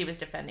because she was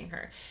defending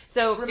her.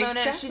 So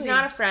Ramona, she's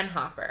not a friend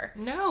hopper.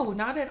 No,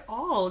 not at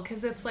all.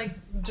 Because it's like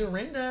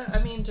Dorinda. I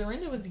mean,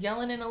 Dorinda was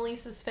yelling in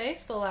Elise's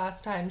face the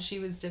last time she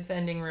was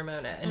defending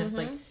Ramona. And it's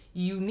like,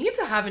 you need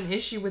to have an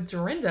issue with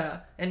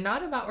Dorinda and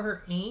not about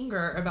her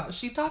anger.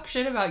 She talks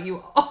shit about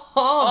you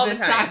all the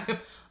time.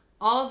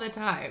 All the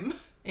time.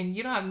 And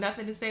you don't have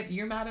nothing to say.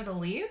 You're mad at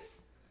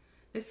Elise?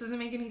 This doesn't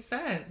make any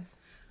sense.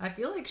 I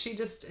feel like she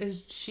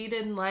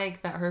didn't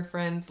like that her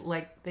friends,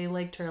 they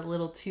liked her a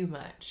little too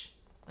much.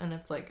 And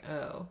it's like,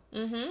 oh.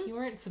 Mm-hmm. You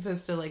weren't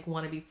supposed to,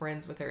 want to be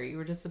friends with her. You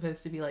were just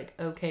supposed to be,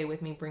 okay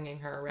with me bringing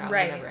her around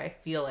whenever I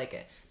feel like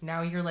it.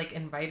 Now you're,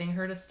 inviting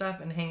her to stuff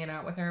and hanging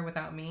out with her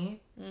without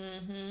me.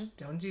 Mm-hmm.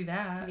 Don't do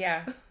that.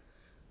 Yeah.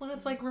 When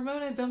it's like,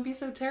 Ramona, don't be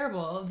so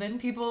terrible. Then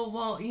people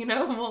won't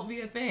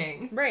be a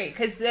thing. Right,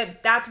 because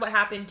that's what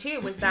happened, too,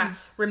 was that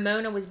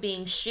Ramona was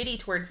being shitty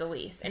towards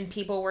Elise. And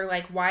people were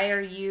like, why are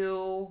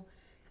you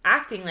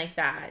acting like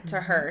that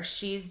to her?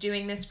 She's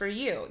doing this for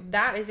you.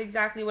 That is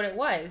exactly what it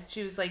was.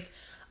 She was like,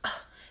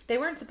 they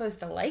weren't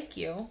supposed to like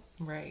you.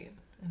 Right.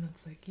 And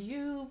it's like,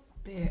 you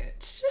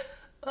bitch.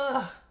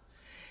 Ugh.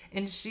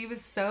 And she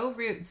was so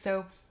rude.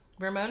 So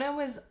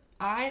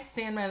I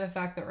stand by the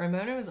fact that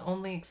Ramona was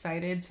only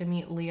excited to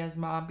meet Leah's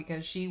mom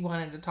because she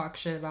wanted to talk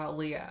shit about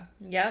Leah.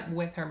 Yep.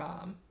 With her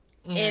mom.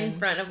 In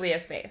front of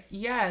Leah's face.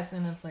 Yes.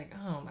 And it's like,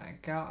 oh my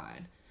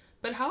God.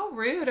 But how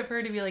rude of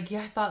her to be like,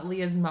 yeah, I thought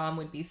Leah's mom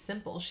would be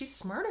simple. She's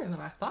smarter than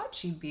I thought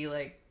she'd be.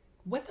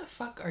 What the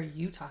fuck are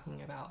you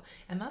talking about?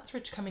 And that's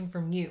rich coming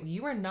from you.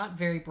 You are not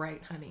very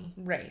bright, honey.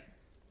 Right.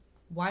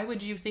 Why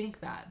would you think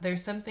that?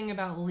 There's something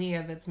about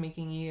Leah that's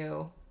making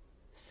you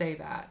say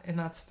that. And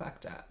that's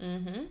fucked up.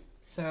 Mm-hmm.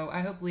 So I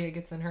hope Leah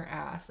gets in her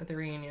ass at the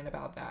reunion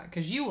about that.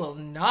 Because you will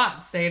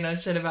not say no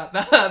shit about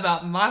that,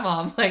 about my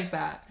mom like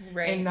that.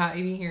 Right. And not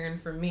even hearing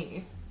from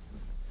me.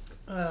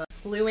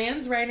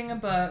 Luann's writing a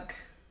book.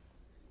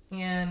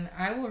 And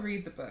I will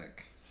read the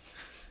book.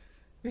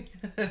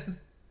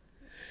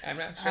 I'm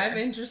not sure. I'm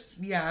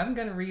interested. Yeah, I'm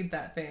going to read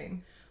that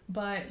thing.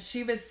 But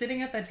she was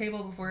sitting at that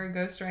table before a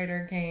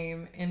ghostwriter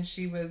came, and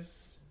she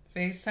was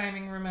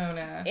FaceTiming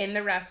Ramona. In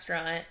the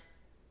restaurant,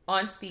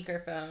 on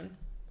speakerphone,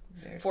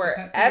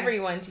 for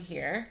everyone to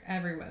hear.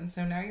 Everyone.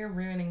 So now you're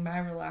ruining my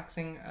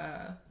relaxing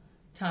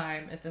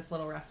time at this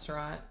little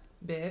restaurant,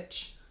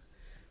 bitch.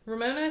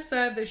 Ramona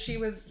said that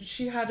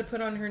she had to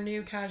put on her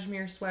new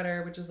cashmere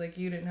sweater, which is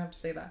you didn't have to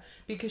say that,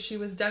 because she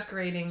was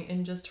decorating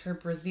in just her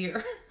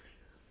brassiere.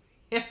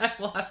 Yeah, I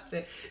lost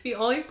it. The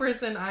only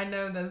person I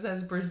know that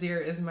says brassiere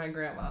is my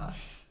grandma.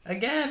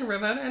 Again,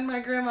 Ramona and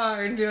my grandma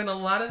are doing a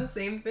lot of the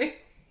same thing.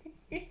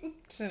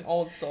 She's an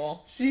old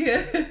soul. She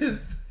is.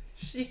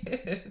 She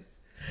is.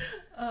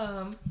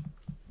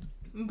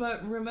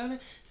 But Ramona,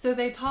 so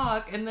they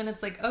talk, and then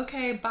it's like,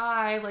 okay,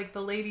 bye,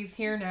 the lady's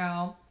here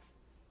now.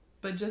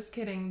 But just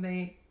kidding,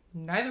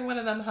 neither one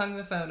of them hung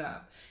the phone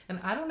up.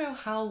 And I don't know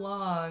how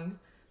long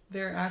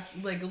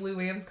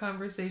Luann's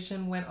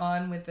conversation went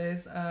on with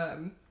this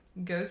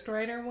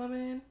ghostwriter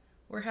woman,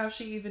 or how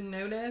she even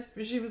noticed.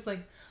 But she was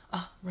like,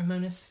 oh,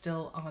 Ramona's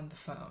still on the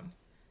phone.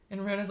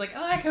 And Ramona's like,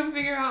 oh, I couldn't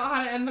figure out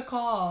how to end the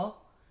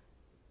call.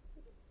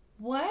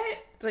 What?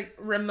 It's like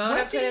Ramona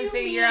What do couldn't you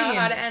figure out mean?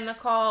 how to end the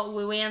call.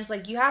 Luann's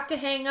like, you have to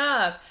hang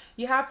up.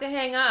 You have to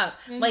hang up.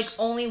 And Like,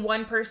 only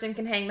one person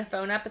can hang the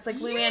phone up. It's like,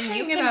 Luann, you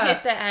hang it can up.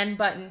 hit the end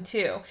button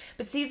too.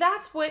 But see,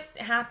 that's what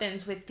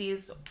happens with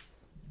these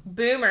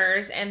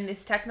boomers and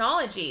this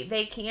technology.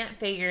 They can't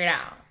figure it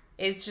out.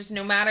 It's just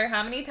no matter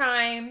how many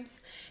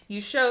times you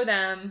show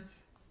them,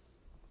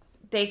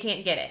 they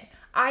can't get it.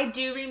 I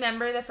do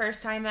remember the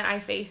first time that I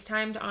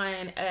FaceTimed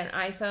on an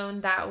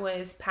iPhone that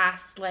was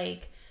past,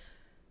 like,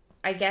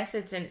 I guess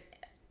it's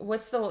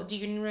do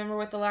you remember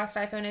what the last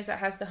iPhone is that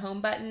has the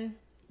home button?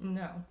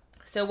 No.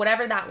 So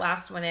whatever that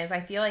last one is,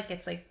 I feel like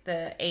it's like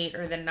the 8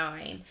 or the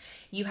 9.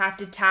 You have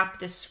to tap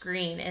the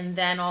screen and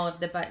then all of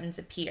the buttons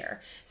appear.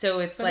 So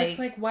it's But it's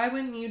like, why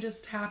wouldn't you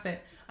just tap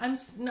it? I'm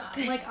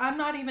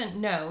not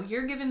even, no,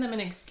 you're giving them an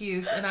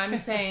excuse, and I'm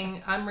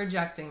saying I'm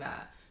rejecting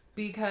that.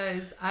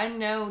 Because I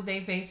know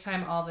they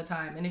FaceTime all the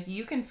time. And if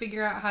you can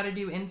figure out how to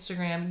do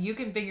Instagram, you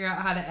can figure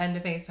out how to end a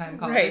FaceTime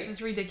call. Right. This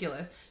is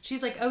ridiculous.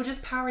 She's like, oh,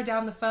 just power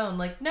down the phone.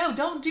 Like, no,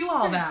 don't do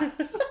all that.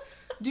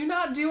 Do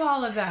not do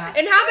all of that.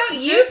 And how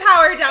about you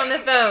power down the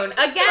phone?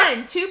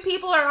 Again, 2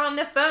 people are on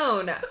the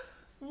phone.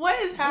 What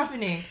is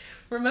happening?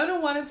 Ramona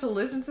wanted to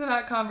listen to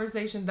that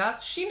conversation.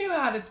 She knew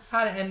how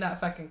to end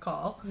that fucking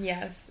call.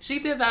 Yes. She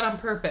did that on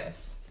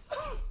purpose.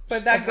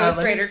 But that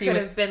ghostwriter could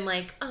have been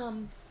like,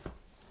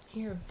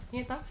 Here,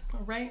 yeah, that's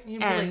right. You'd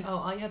be And- like, oh,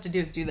 all you have to do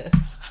is do this.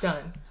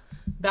 Done.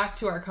 Back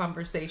to our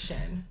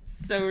conversation.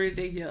 so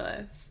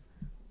ridiculous.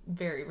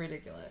 Very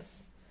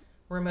ridiculous.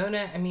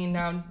 Ramona, I mean,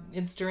 now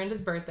it's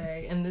Dorinda's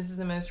birthday, and this is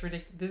the most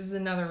ridiculous. This is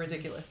another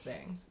ridiculous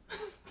thing.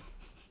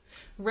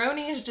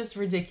 Roni is just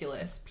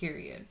ridiculous,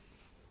 period.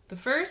 The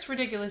first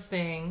ridiculous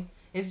thing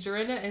is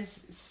Dorinda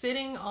is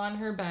sitting on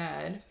her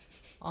bed,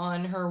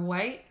 on her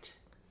white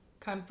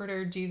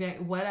comforter,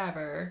 duvet,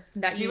 whatever.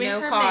 That you doing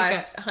know her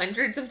cost makeup.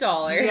 hundreds of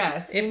dollars.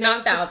 Yes, if you know not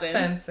it's thousands.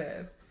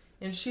 expensive.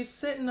 And she's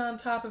sitting on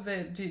top of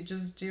it,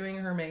 just doing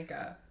her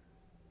makeup.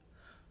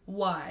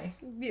 Why?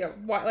 Yeah,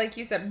 why, like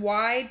you said,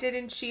 why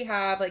didn't she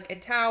have like a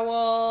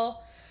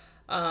towel,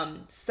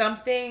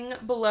 something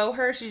below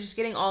her? She's just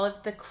getting all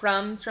of the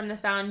crumbs from the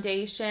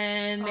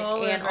foundation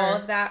All and over. all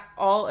of that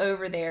all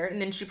over there. And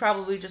then she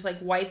probably just like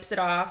wipes it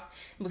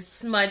off with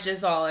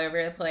smudges all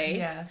over the place.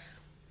 Yes.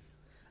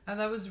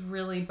 That was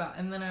really bad.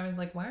 And then I was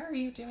like, why are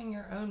you doing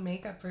your own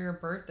makeup for your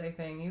birthday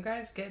thing? You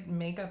guys get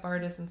makeup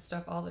artists and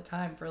stuff all the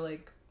time for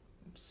like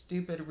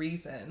stupid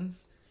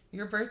reasons.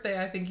 Your birthday,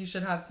 I think you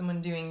should have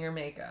someone doing your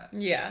makeup.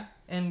 Yeah.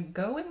 And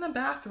go in the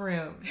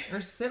bathroom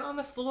or sit on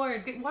the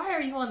floor. Why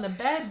are you on the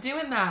bed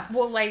doing that?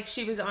 Well, like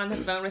she was on the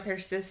phone with her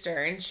sister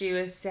and she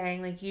was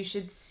saying like you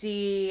should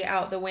see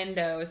out the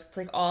windows. It's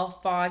like all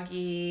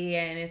foggy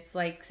and it's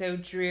like so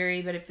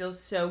dreary, but it feels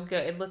so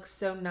good. It looks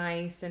so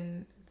nice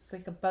and it's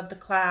like above the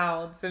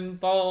clouds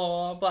and blah,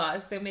 blah, blah.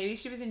 So maybe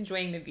she was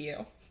enjoying the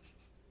view.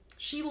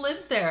 She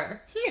lives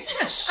there.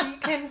 She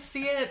can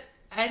see it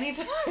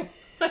anytime.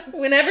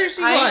 Whenever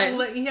she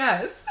wants.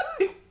 Yes.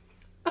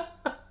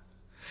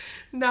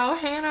 Now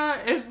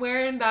Hannah is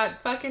wearing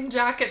that fucking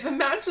jacket that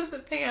matches the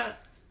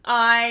pants.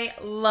 I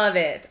love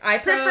it. I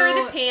So-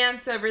 prefer the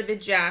pants over the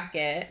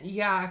jacket.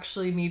 Yeah,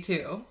 actually, me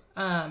too.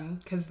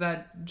 Because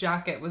that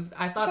jacket was,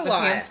 I thought It's a the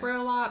lot. pants were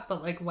a lot,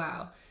 but like,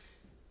 wow.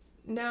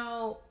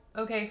 Now,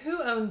 okay,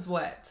 who owns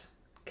what?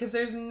 Because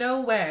there's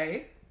no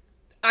way.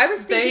 I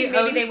was thinking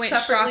maybe own they went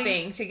separately?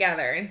 shopping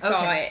together and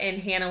saw Okay. it,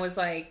 and Hannah was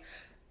like,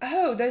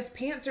 oh, those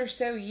pants are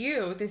so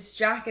you. This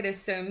jacket is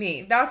so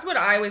me. That's what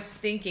I was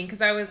thinking,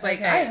 because I was like,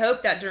 Okay. I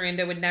hope that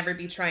Dorinda would never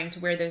be trying to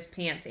wear those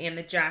pants and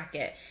the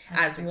jacket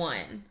as think so.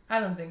 one. I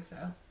don't think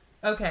so.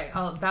 Okay,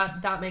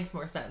 that makes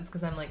more sense,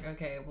 because I'm like,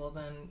 okay, well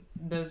then,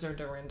 those are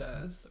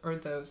Dorinda's, or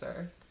those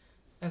are...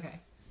 Okay,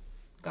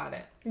 got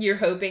it. You're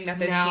hoping that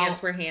those Now-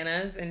 pants were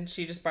Hannah's and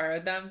she just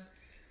borrowed them?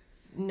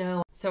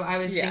 No. So I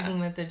was Yeah.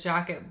 thinking that the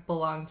jacket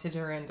belonged to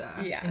Dorinda.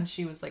 Yeah. And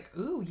she was like,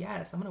 ooh,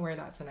 yes, I'm going to wear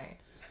that tonight.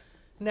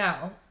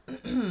 Now,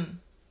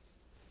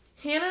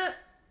 Hannah,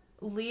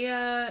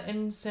 Leah,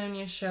 and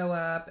Sonia show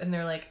up and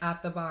they're like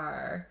at the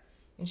bar.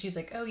 And she's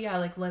like, oh yeah,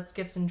 like let's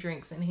get some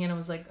drinks. And Hannah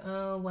was like,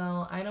 oh,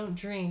 well, I don't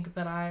drink,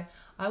 but I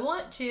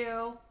want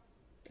to.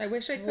 I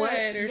wish I could. What?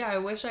 Or... Yeah, I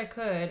wish I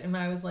could. And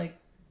I was like,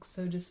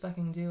 so just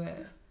fucking do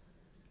it.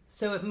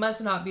 So it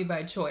must not be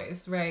by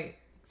choice, right?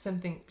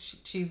 Something,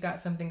 she's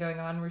got something going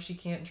on where she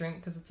can't drink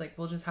because it's like,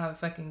 we'll just have a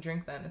fucking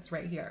drink then. It's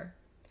right here.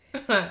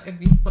 If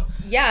you...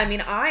 Yeah, I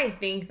mean, I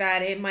think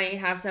that it might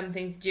have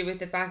something to do with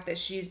the fact that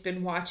she's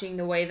been watching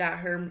the way that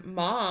her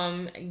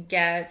mom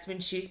gets when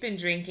she's been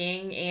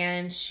drinking,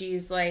 and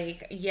she's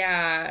like,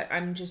 yeah,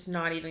 I'm just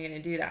not even going to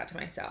do that to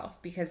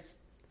myself because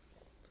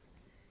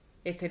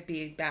it could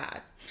be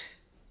bad.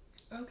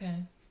 Okay.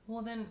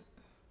 Well then...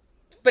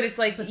 But it's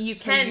like, you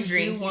so can you do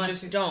drink, you want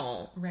just to-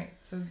 don't. Right.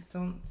 So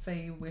don't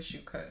say you wish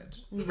you could.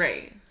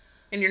 Right.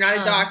 And you're not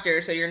a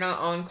doctor, so you're not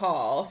on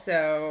call,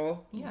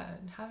 so Yeah,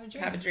 have a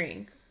drink. have a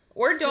drink.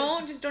 Or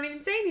don't, just don't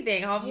even say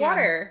anything. I'll have Yeah.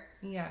 water.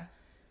 Yeah.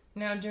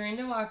 Now,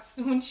 Dorinda walks,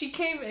 when she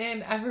came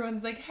in,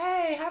 everyone's like,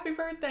 hey, happy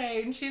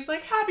birthday. And she's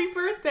like, happy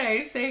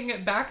birthday, saying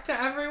it back to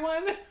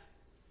everyone.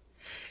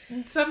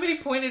 And somebody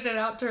pointed it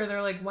out to her.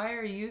 They're like, why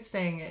are you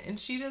saying it? And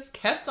she just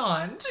kept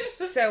on.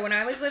 So when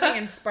I was living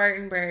in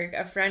Spartanburg,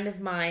 a friend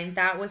of mine,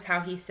 that was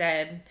how he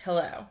said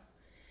hello.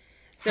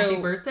 So,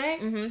 happy birthday?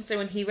 Mm-hmm, so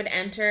when he would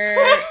enter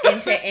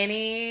into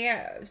any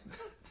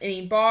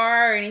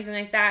bar or anything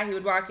like that, he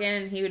would walk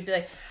in and he would be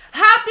like,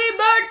 happy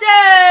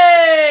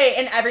birthday!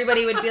 And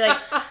everybody would be like,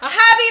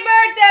 happy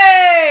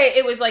birthday!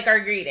 It was like our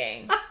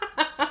greeting.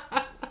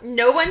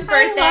 No one's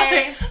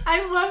birthday.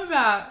 I love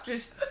that.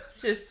 Just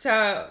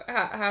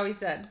how he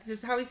said.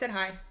 Just how he said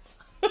hi.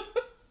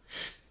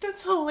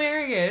 That's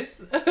hilarious.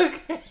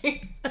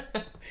 Okay.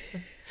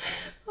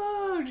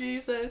 Oh,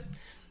 Jesus.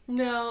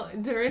 No,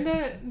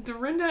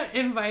 Dorinda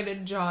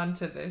invited John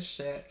to this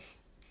shit.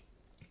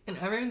 And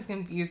everyone's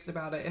confused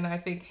about it. And I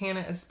think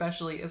Hannah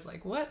especially is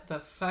like, what the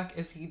fuck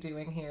is he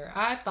doing here?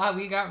 I thought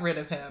we got rid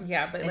of him.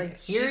 Yeah, but and like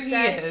here he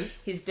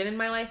is. He's been in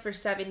my life for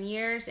 7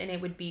 years and it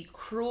would be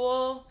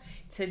cruel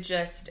to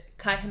just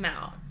cut him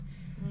out.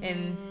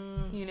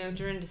 And, you know,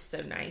 Dorinda's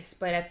so nice.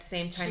 But at the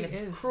same time,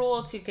 it's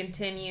cruel to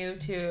continue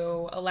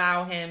to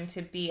allow him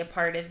to be a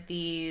part of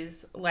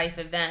these life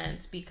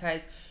events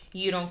because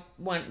you're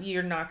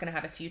not going to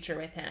have a future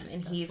with him.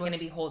 And he's going to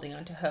be holding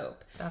on to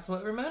hope. That's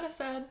what Ramona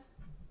said.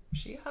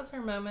 She has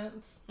her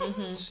moments.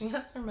 Mm-hmm. She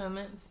has her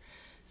moments.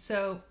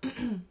 So,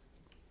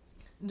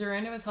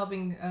 Dorinda was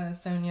helping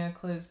Sonia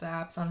close the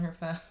apps on her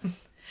phone.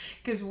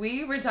 Because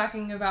we were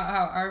talking about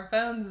how our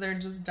phones, they're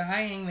just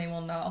dying. They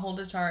will not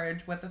hold a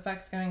charge. What the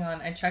fuck's going on?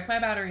 I checked my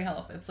battery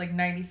health. It's like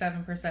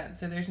 97%.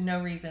 So there's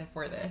no reason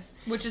for this.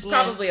 Which is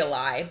probably a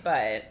lie,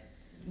 but...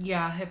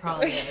 Yeah, it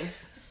probably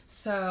is.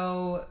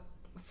 So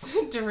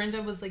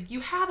Dorinda was like,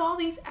 you have all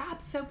these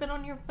apps open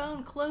on your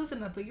phone. Close them.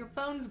 That's what your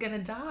phone's going to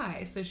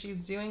die. So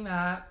she's doing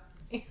that.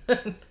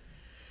 And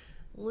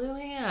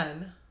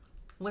Luann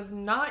was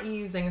not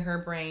using her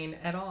brain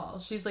at all.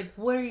 She's like,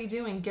 what are you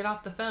doing? Get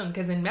off the phone.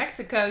 Because in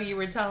Mexico, you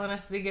were telling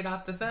us to get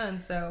off the phone.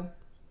 So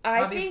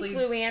I think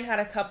Luann had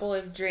a couple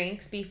of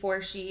drinks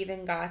before she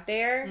even got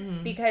there.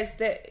 Mm-hmm. Because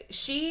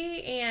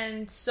she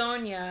and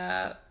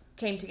Sonia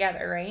came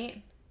together,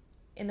 right?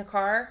 In the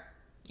car?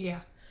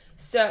 Yeah.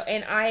 So,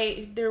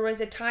 and there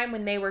was a time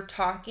when they were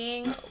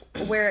talking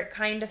where it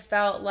kind of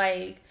felt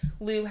like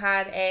Lou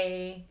had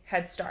a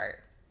head start.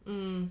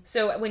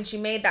 So when she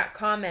made that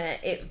comment,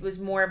 it was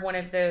more of one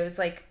of those,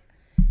 like,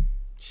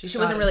 she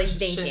wasn't really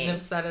thinking. She shouldn't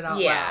have said it out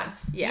loud.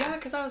 Yeah,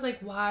 because I was like,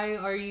 why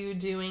are you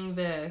doing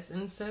this?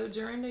 And so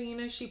Dorinda, you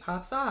know, she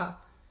pops off.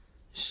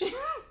 She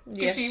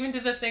even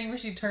did the thing where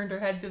she turned her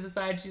head to the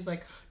side. She's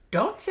like,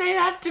 don't say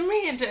that to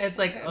me. And it's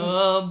like,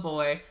 oh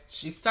boy,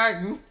 she's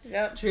starting.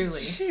 Yep.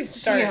 Truly. She's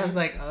starting. I was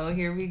like, oh,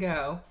 here we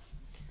go.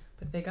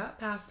 But they got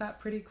past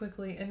that pretty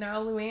quickly. And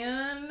now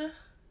Luann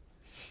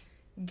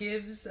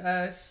gives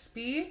a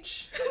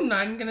speech. I'm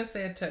not even going to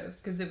say a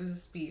toast because it was a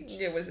speech.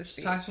 It was a speech.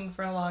 She's talking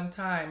for a long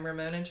time.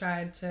 Ramona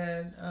tried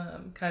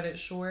to cut it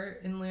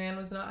short and Luann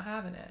was not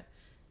having it.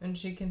 And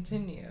she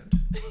continued.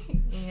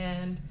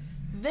 And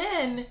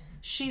then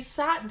she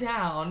sat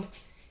down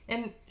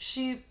and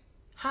she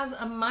has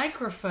a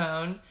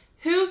microphone.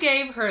 Who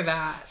gave her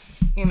that?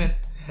 In a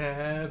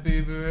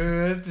happy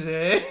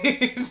birthday.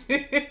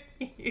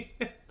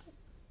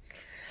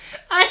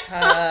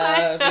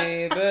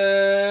 Happy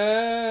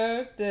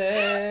birthday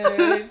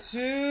to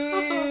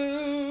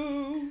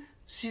you.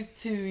 She's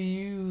to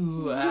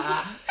you.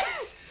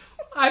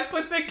 I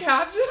put the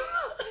caption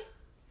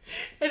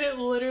and it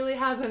literally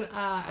has an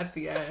at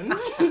the end.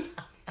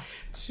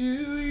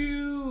 To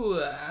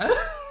you.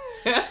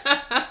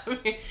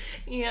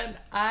 And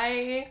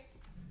I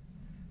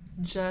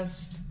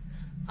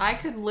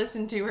could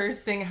listen to her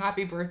sing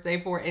Happy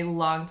Birthday for a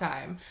long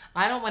time.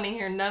 I don't want to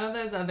hear none of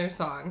those other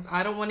songs.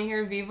 I don't want to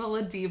hear Viva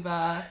La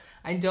Diva.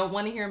 I don't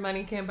want to hear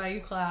Money Can't Buy You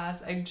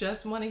Class. I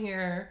just want to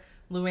hear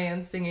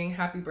Luann singing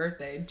Happy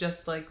Birthday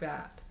just like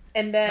that.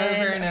 And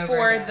then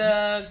over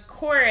the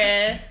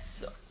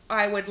chorus,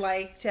 I would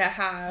like to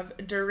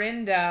have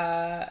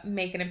Dorinda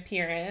make an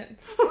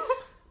appearance.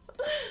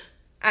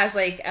 As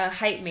like a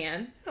hype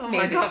man. Oh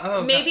my God.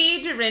 Oh,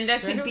 maybe Dorinda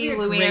could be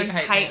Luann's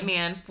hype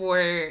man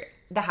for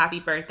the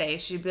happy birthday.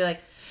 She'd be like,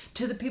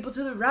 to the people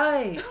to the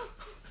right.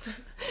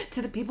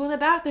 To the people in the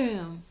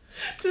bathroom.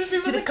 To the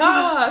people in the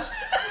car.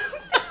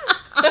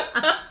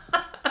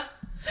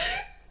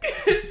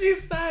 She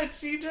said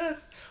she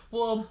just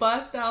will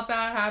bust out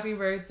that happy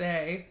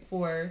birthday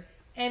for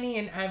any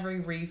and every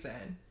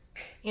reason.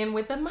 And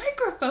with a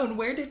microphone,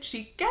 where did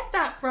she get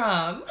that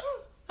from?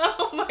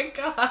 Oh my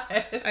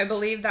God. I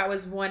believe that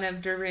was one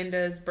of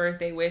Dorinda's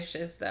birthday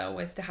wishes, though,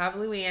 was to have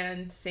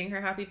Luann sing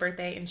her happy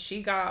birthday, and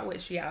she got what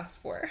she asked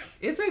for.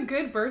 It's a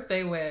good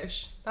birthday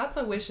wish. That's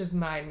a wish of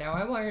mine now.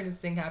 I want her to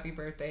sing happy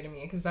birthday to me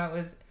because that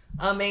was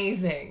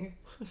amazing.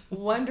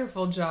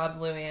 Wonderful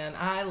job, Luann.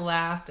 I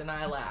laughed and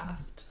I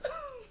laughed.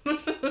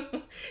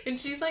 And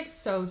she's like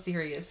so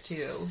serious too.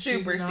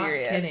 Super she's not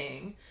serious.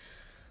 Kidding.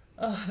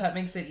 Oh, that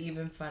makes it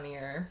even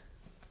funnier.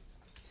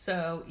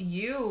 So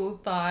you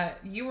thought,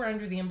 you were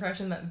under the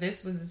impression that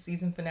this was the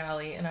season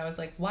finale, and I was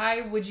like, why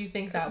would you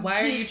think that?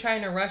 Why are you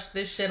trying to rush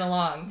this shit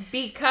along?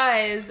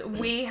 Because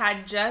we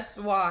had just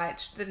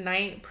watched the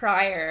night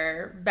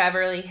prior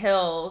Beverly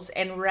Hills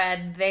and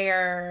read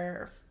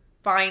their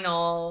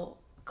final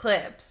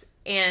clips.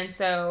 And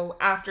so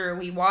after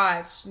we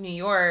watched New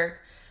York,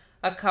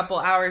 a couple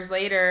hours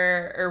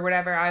later or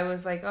whatever, I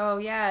was like, oh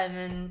yeah, and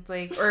then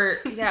like, or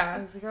yeah, I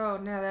was like, oh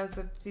no, that was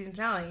the season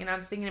finale. And I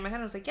was thinking in my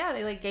head, I was like, yeah,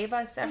 they like gave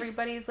us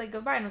everybody's like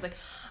goodbye, and I was like,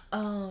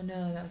 oh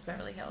no, that was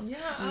Beverly Hills. Yeah,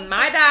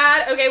 my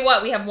bad. Okay,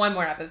 what? We have one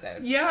more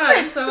episode.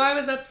 Yeah, so I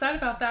was upset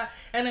about that,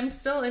 and I'm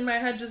still in my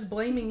head just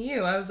blaming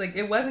you. I was like,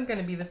 it wasn't going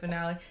to be the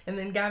finale, and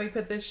then Gabby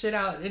put this shit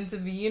out into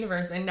the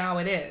universe, and now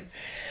it is.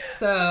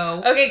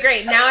 So okay,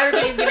 great. Now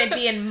everybody's going to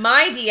be in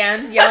my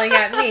DMs yelling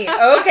at me.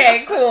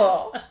 Okay,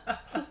 cool.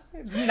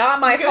 Not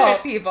my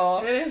fault,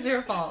 people. It is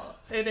your fault.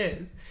 It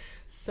is.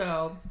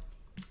 So,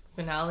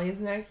 finale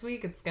is next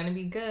week. It's going to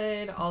be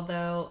good.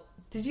 Although,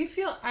 did you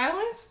feel... I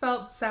always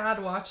felt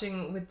sad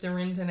watching with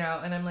Dorinda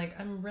now. And I'm like,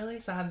 I'm really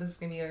sad this is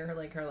going to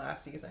be her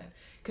last season.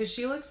 Because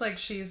she looks like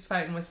she's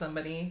fighting with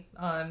somebody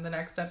on the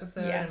next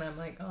episode. Yes. And I'm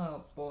like,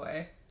 oh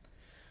boy.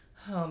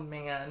 Oh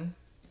man.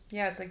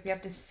 Yeah, it's like we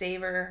have to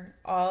savor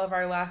all of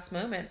our last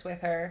moments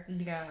with her.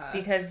 Yeah.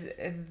 Because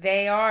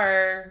they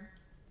are...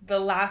 the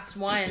last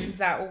ones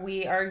that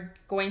we are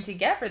going to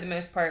get for the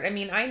most part. I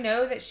mean, I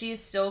know that she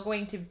is still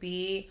going to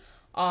be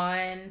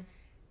on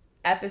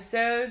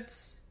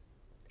episodes,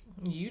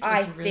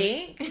 I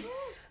think.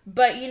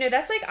 But, you know,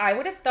 that's like, I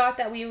would have thought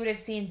that we would have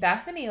seen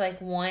Bethany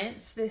like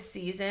once this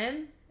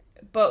season,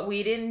 but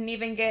we didn't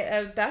even get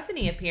a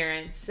Bethany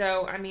appearance.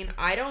 So, I mean,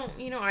 I don't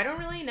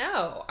really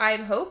know.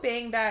 I'm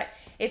hoping that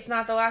it's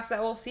not the last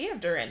that we'll see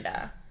of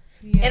Dorinda.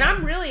 Yeah. And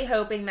I'm really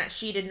hoping that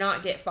she did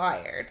not get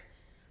fired.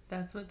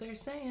 That's what they're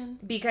saying.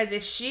 Because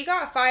if she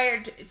got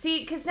fired...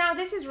 See, because now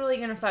this is really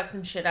going to fuck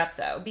some shit up,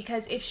 though.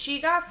 Because if she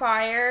got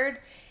fired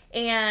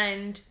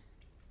and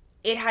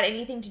it had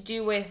anything to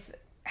do with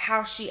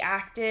how she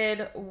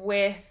acted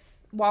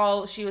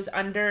while she was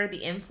under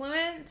the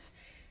influence...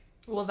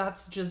 Well,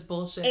 that's just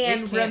bullshit.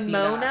 And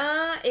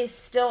Ramona is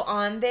still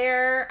on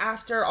there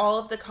after all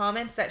of the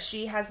comments that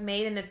she has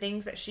made and the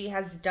things that she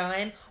has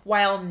done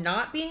while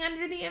not being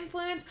under the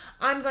influence.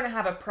 I'm going to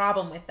have a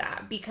problem with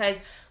that because,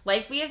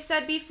 like we have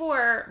said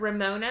before,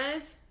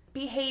 Ramona's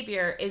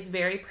behavior is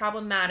very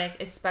problematic,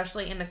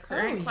 especially in the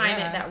current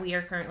climate that we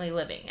are currently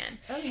living in.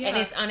 Oh, yeah. And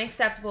it's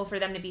unacceptable for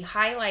them to be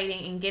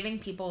highlighting and giving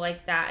people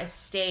like that a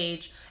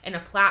stage and a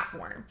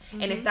platform.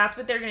 Mm-hmm. And if that's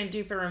what they're going to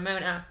do for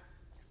Ramona...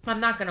 I'm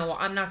not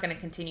gonna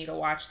continue to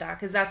watch that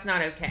because that's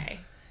not okay.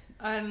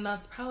 And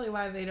that's probably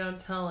why they don't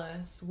tell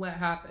us what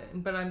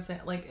happened. But I'm saying,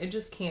 like, it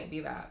just can't be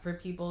that for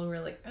people who are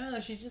like, oh,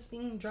 she's just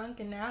being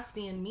drunk and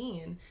nasty and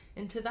mean.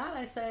 And to that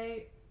I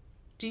say,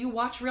 do you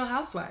watch Real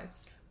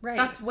Housewives? Right.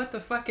 That's what the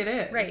fuck it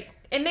is. Right.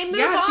 And they move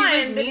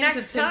on the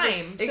next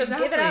time. So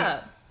give it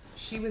up.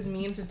 She was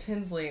mean to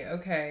Tinsley.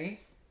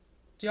 Okay.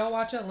 Do y'all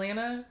watch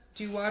Atlanta?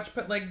 Do you watch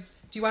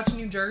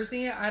New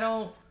Jersey? I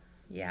don't.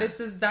 Yeah.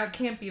 That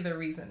can't be the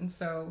reason.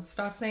 So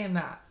stop saying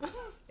that.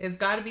 It's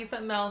got to be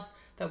something else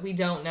that we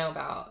don't know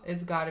about.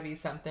 It's got to be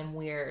something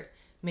weird.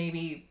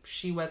 Maybe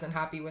she wasn't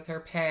happy with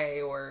her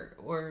pay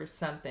or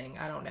something.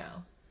 I don't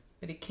know.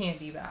 But it can't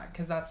be that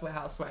because that's what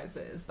Housewives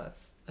is.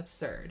 That's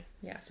absurd.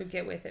 Yeah, so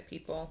get with it,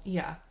 people.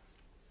 Yeah.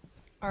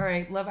 All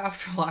right, Love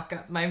After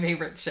Lockup, my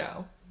favorite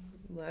show.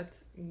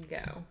 Let's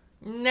go.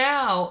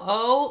 Now,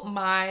 oh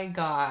my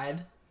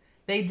God.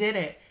 They did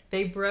it.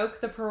 They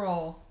broke the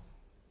parole.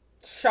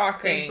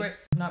 Shocking.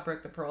 Not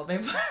broke the parole.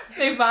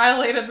 They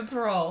violated the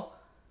parole.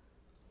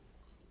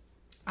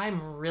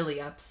 I'm really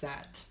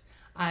upset.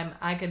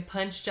 I could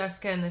punch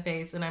Jessica in the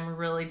face, and I'm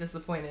really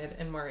disappointed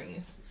in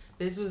Maurice.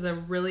 This was a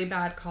really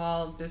bad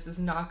call. This is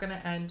not going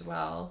to end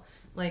well.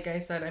 Like I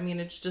said, I mean,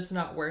 it's just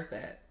not worth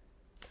it.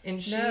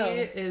 And she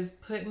is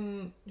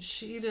putting...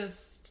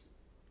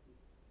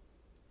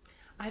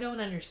 I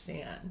don't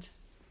understand.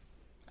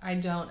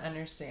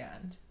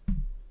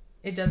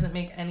 It doesn't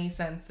make any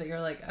sense that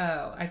you're like,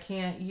 oh, I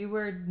can't... You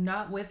were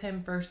not with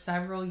him for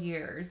several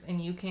years, and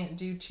you can't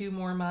do 2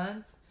 more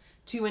months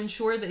to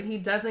ensure that he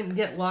doesn't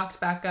get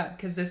locked back up,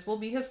 because this will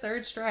be his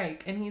 3rd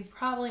strike, and he's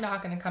probably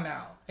not going to come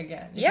out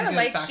again. Yeah,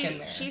 like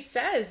she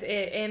says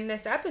in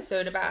this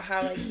episode about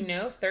how, like,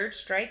 3rd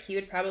strike, he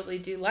would probably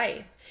do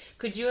life.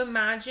 Could you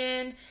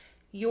imagine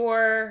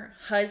your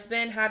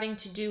husband having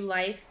to do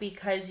life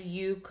because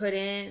you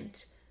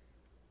couldn't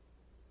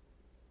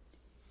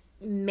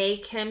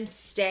make him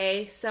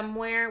stay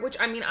somewhere? Which,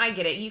 I mean, I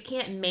get it. You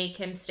can't make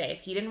him stay.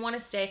 If he didn't want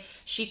to stay,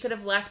 she could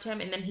have left him,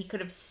 and then he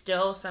could have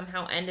still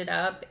somehow ended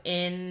up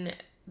in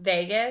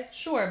Vegas.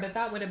 Sure, but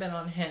that would have been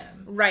on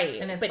him. Right.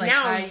 And it's but like,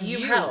 now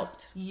you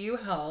helped. You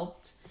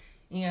helped.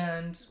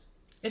 And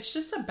it's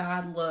just a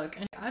bad look.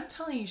 And I'm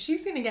telling you,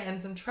 she's going to get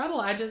in some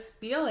trouble. I just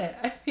feel it.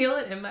 I feel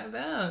it in my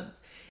bones.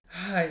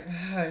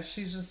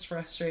 She's just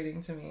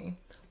frustrating to me.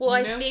 Well,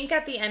 I think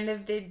at the end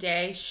of the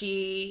day,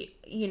 she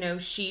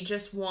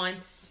just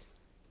wants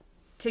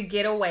to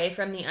get away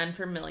from the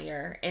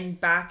unfamiliar and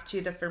back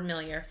to the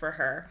familiar for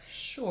her.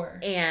 Sure.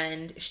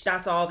 And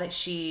that's all that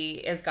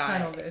she has got.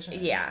 Tunnel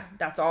vision. Yeah,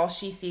 that's all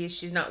she sees.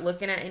 She's not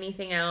looking at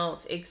anything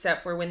else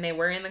except for when they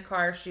were in the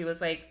car, she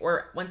was like,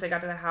 or once they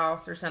got to the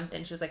house or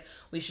something, she was like,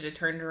 we should have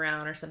turned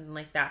around or something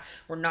like that.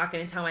 We're not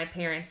going to tell my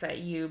parents that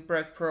you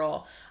broke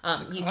parole.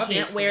 You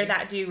can't wear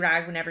that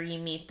do-rag whenever you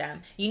meet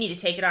them. You need to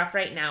take it off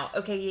right now.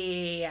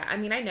 Okay, yeah. I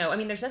mean, I know. I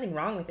mean, there's nothing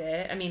wrong with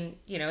it. I mean,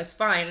 you know, it's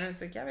fine. And I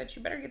was like, yeah, but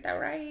you better get that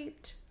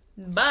right.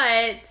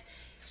 But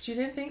she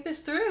didn't think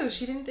this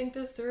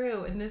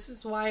through. And this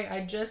is why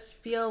I just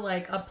feel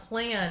like a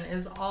plan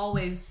is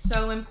always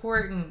so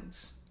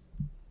important.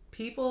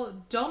 People,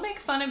 don't make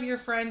fun of your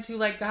friends who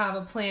like to have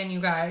a plan, you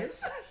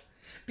guys.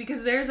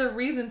 Because there's a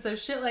reason so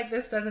shit like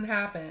this doesn't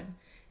happen.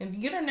 If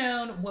you'd have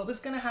known what was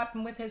going to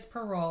happen with his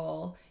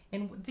parole,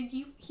 and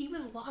he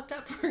was locked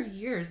up for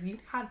years. You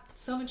had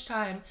so much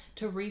time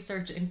to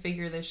research and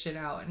figure this shit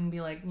out and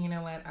be like, you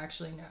know what,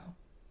 actually no.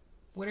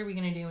 What are we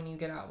going to do when you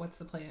get out? What's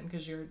the plan?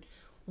 Because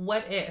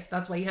what if?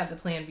 That's why you have the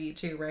plan B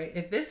too, right?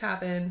 If this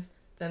happens,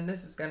 then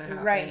this is going to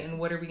happen. Right. And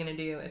what are we going to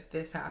do if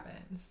this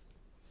happens?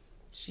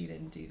 She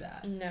didn't do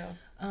that.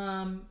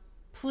 no.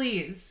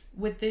 Please,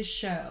 with this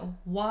show,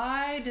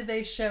 why did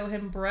they show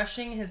him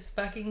brushing his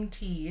fucking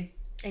teeth?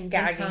 And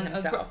gagging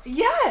himself.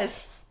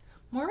 Yes!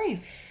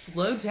 Maurice,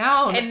 slow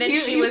down. And then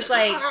she was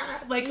like,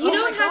 you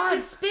don't have God.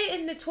 to spit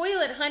in the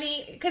toilet,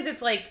 honey. Because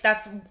it's like,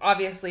 that's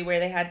obviously where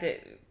they had to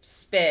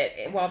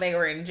spit while they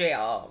were in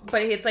jail.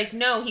 But it's like,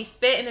 no, he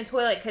spit in the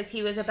toilet because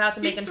he was about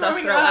to make himself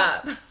throw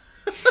up.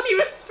 He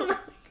was throwing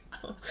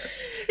up.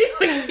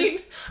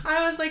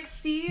 I was like,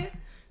 see?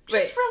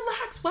 Just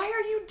relax. Why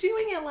are you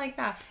doing it like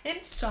that?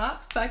 And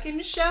stop fucking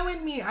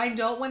showing me. I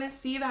don't want to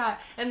see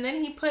that. And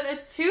then he put a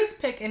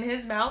toothpick in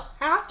his mouth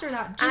after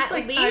that. Just At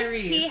like least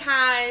Tyrese. he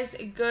has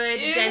good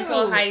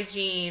dental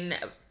hygiene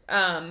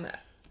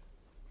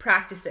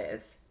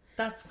practices.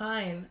 That's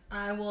fine.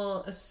 I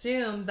will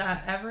assume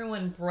that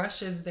everyone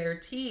brushes their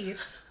teeth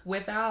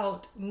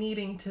without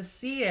needing to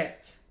see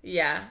it.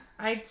 Yeah.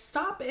 I'd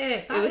stop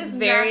it. It was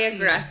very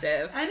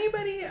aggressive.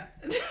 Anybody...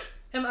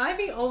 Am I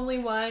the only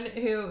one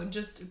who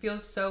just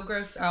feels so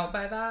grossed out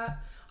by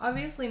that?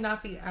 Obviously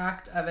not the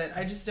act of it.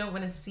 I just don't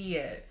want to see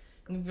it.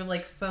 And you're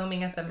like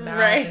foaming at the mouth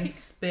and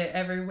spit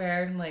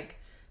everywhere. And like,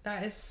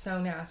 that is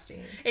so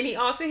nasty. And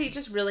he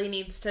just really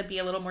needs to be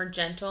a little more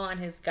gentle on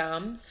his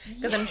gums.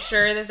 Because I'm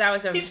sure that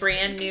was a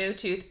brand new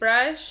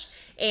toothbrush.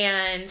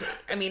 And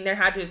I mean, there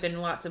had to have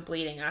been lots of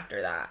bleeding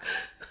after that.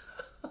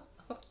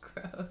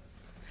 Gross.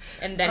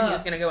 And then he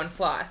was going to go and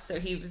floss. So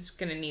he was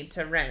going to need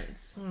to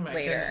rinse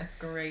later. Goodness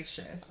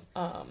gracious.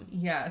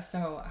 Yeah,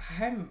 so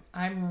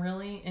I'm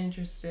really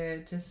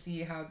interested to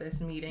see how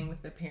this meeting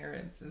with the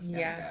parents is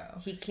going to go.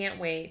 He can't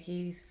wait.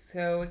 He's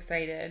so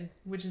excited.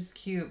 Which is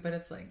cute, but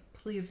it's like,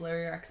 please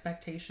lower your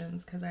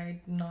expectations because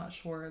I'm not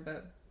sure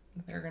that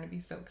they're going to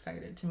be so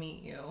excited to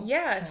meet you.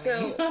 Yeah,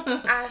 so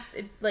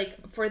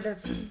for the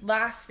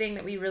last thing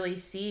that we really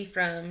see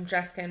from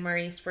Jessica and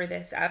Maurice for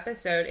this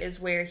episode is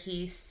where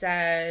he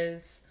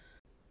says...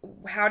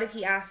 How did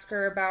he ask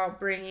her about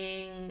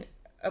bringing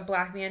a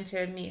black man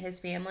to meet his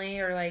family?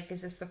 Or, like,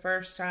 is this the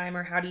first time?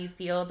 Or how do you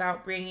feel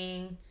about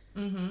bringing...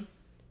 Mm-hmm.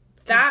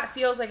 That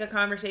feels like a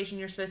conversation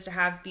you're supposed to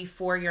have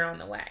before you're on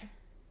the way.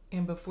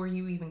 And before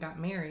you even got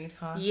married,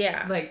 huh?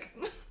 Yeah. Like...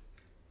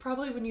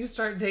 Probably when you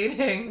start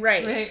dating.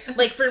 Right.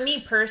 Like, for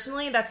me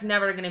personally, that's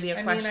never going to be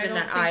a question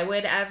I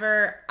would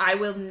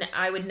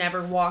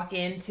never walk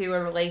into a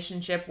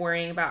relationship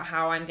worrying about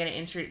how I'm going to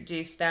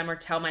introduce them or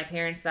tell my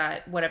parents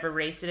that whatever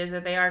race it is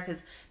that they are,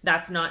 because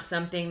that's not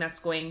something that's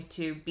going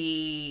to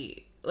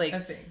be, like,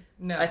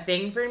 a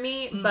thing for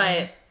me. Mm-hmm.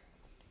 But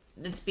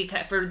it's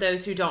because, for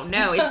those who don't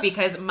know, it's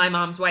because my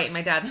mom's white and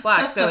my dad's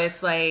black. So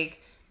it's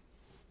like,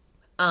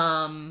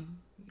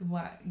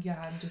 What? Yeah,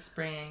 I'm just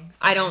bringing.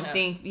 I don't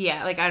think,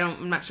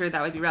 I'm not sure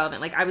that would be relevant.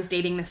 Like, I was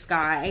dating this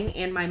guy,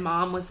 and my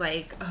mom was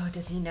like, oh,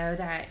 does he know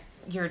that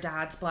your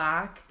dad's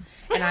black?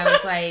 And I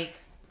was like,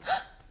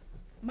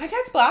 my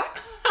dad's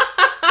black?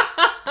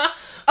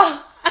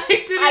 Oh, I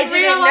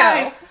didn't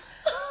know.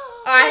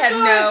 I had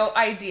no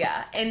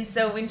idea. And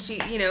so when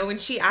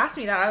she asked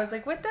me that, I was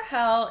like, what the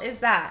hell is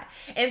that?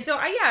 And so,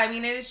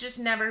 it was just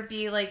never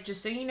be like,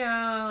 just so you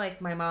know,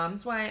 like, my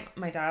mom's white,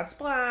 my dad's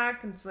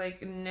black. And it's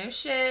like, no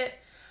shit.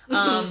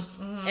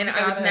 And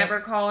I would never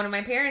call one of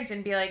my parents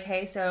and be like,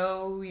 hey,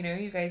 so,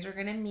 you guys are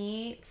going to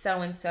meet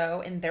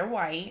so-and-so, and they're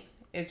white.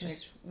 It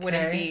just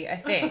wouldn't be a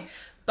thing.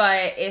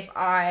 But if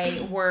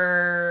I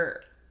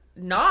were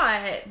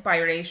not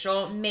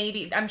biracial,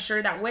 maybe, I'm sure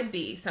that would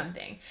be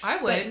something. I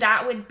would. But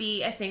that would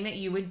be a thing that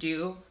you would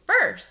do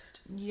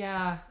first.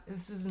 Yeah,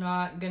 this is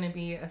not going to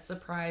be a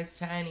surprise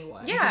to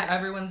anyone. Yeah.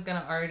 Everyone's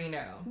going to already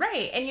know.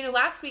 Right. And,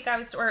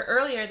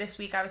 earlier this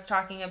week, I was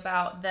talking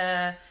about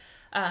the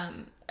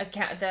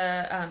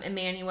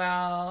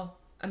Emmanuel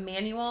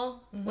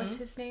Emmanuel. What's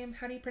his name?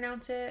 How do you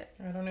pronounce it?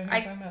 I don't know who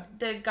you're talking about.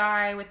 The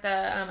guy with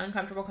the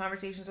uncomfortable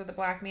conversations with the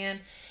black man.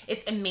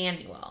 It's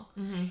Emmanuel.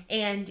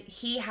 And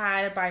he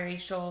had two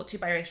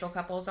biracial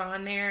couples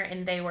on there,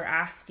 and they were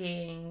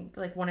asking,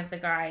 like, one of the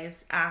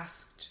guys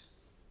asked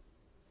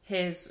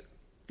his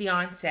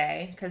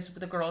fiance, because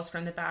the girl is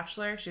from The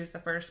Bachelor. She was the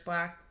first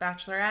black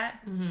bachelorette.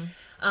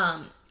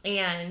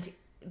 And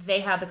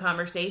they had the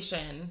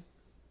conversation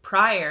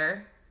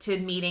prior to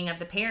meeting of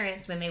the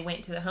parents when they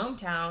went to the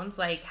hometowns,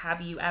 like,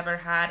 have you ever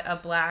had a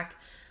black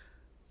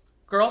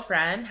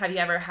girlfriend? Have you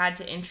ever had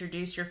to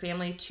introduce your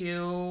family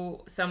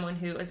to someone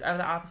who is of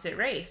the opposite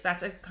race?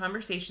 That's a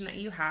conversation that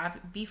you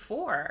have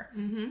before.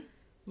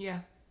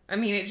 Yeah. I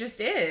mean, it just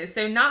is.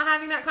 So not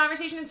having that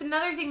conversation, it's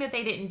another thing that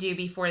they didn't do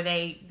before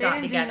they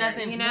got together. Do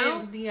nothing, you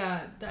know?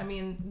 Yeah. I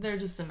mean, they're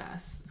just a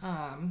mess.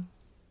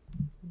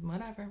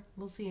 Whatever.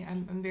 We'll see.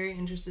 I'm very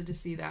interested to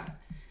see that.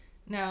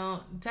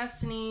 Now,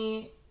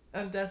 Destiny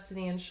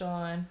and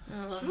Sean.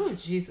 Oh,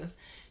 Jesus.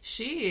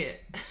 She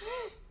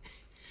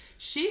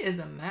is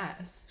a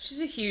mess.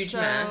 She's a huge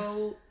mess.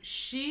 So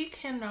she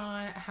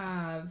cannot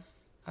have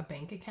a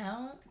bank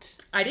account.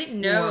 I didn't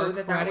know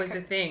that was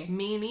a thing.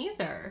 Me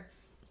neither.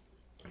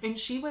 And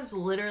she was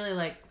literally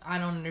like, I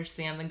don't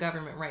understand. The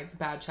government writes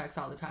bad checks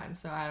all the time,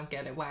 so I don't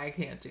get it. Why I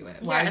can't do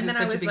it? Why is this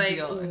such a big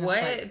deal? And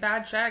what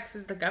bad checks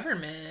is the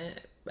government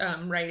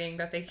writing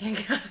that they can't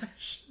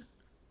cash?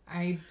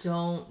 I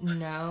don't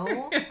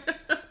know.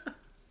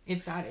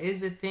 If that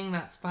is a thing,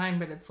 that's fine,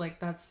 but it's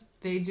like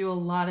they do a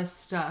lot of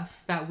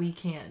stuff that we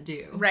can't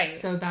do. Right.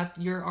 So that's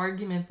your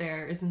argument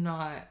there is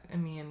not, I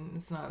mean,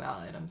 it's not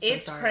valid. I'm so sorry.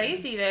 It's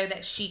crazy though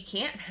that she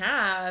can't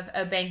have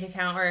a bank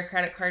account or a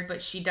credit card,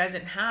 but she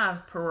doesn't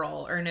have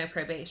parole or no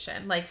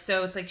probation. Like,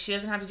 so it's like she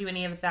doesn't have to do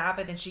any of that,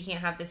 but then she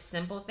can't have the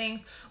simple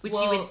things, which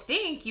you would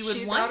think you would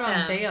she's want out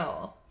them. On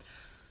bail.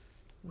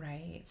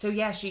 Right. So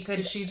yeah, she could.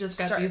 So she just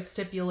got these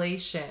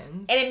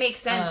stipulations, and it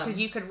makes sense because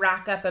you could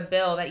rack up a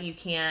bill that you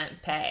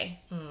can't pay,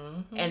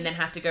 and then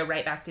have to go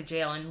right back to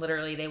jail, and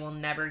literally they will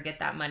never get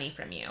that money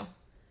from you.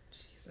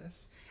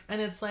 Jesus.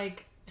 And it's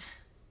like,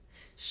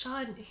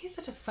 Sean, he's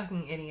such a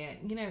fucking idiot.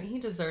 You know, he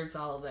deserves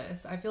all of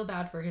this. I feel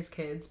bad for his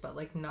kids, but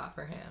like not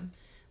for him.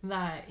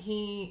 That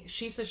she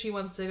said she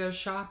wants to go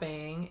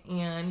shopping,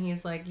 and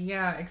he's like,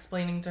 yeah,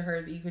 explaining to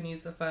her that you can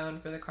use the phone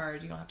for the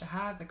card. You don't have to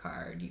have the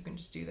card. You can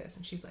just do this.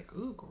 And she's like,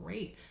 ooh,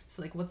 great.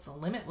 So like, what's the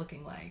limit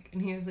looking like?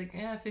 And he was like,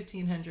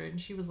 $1,500.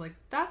 And she was like,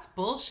 that's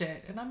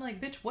bullshit. And I'm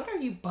like, bitch, what are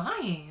you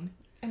buying?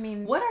 I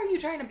mean, what are you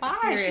trying to buy?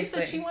 Seriously. She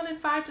said she wanted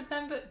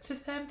 5,000 to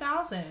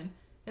 10,000.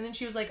 And then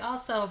she was like, I'll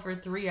settle for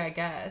 3, I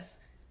guess.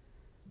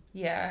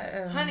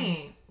 Yeah.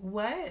 Honey,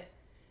 what?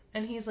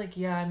 And he's like,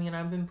 yeah, I mean,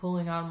 I've been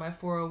pulling out of my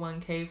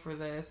 401k for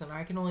this, and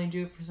I can only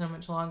do it for so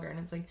much longer. And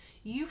it's like,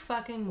 you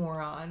fucking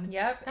moron.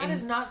 Yep. That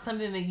is not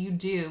something that you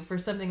do for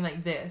something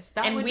like this.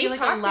 That would be like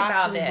a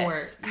last resort.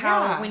 This,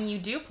 how when you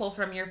do pull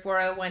from your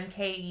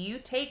 401k, you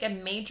take a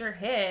major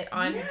hit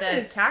on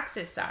the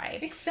taxes side.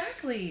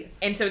 Exactly.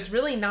 And so it's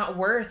really not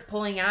worth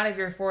pulling out of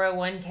your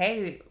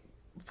 401k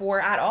for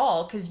at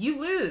all, because you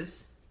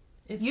lose.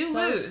 You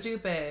lose.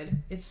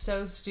 Stupid. It's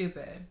so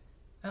stupid.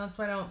 And that's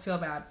why I don't feel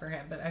bad for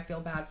him, but I feel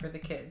bad for the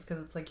kids,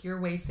 because it's like, you're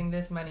wasting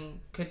this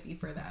money. Could be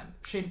for them.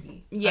 Should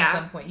be. Yeah. At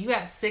some point. You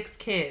got 6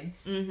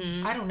 kids.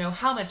 Mm-hmm. I don't know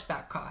how much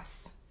that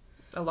costs.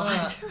 A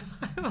lot.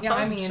 Yeah,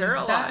 I mean,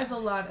 that is a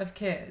lot of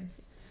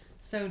kids.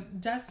 So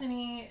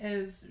Destiny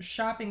is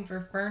shopping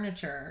for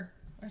furniture,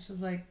 which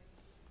is like,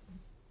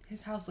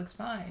 his house looks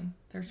fine.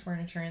 There's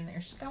furniture in there.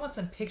 She's, I want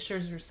some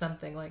pictures or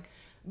something. Like,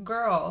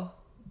 girl,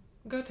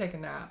 go take a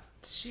nap.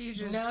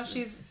 Now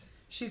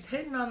she's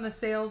hitting on the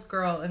sales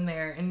girl in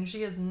there, and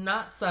she is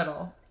not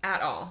subtle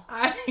at all.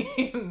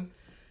 I'm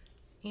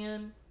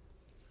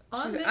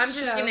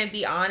just gonna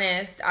be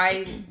honest.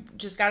 I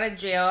just got out of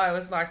jail. I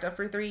was locked up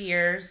for 3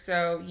 years,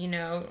 so you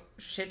know,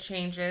 shit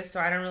changes. So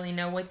I don't really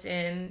know what's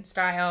in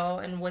style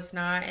and what's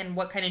not, and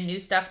what kind of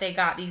new stuff they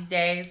got these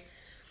days.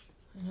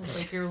 It's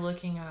like you're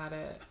looking at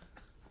it.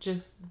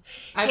 Just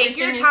take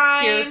your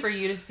time. Is here for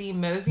you to see,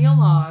 mosey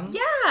along,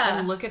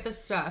 and look at the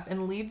stuff,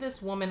 and leave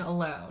this woman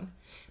alone.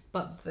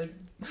 But the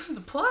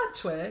plot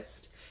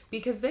twist,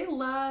 because they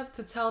love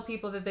to tell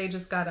people that they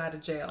just got out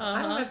of jail.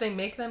 I don't know if they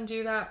make them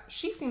do that.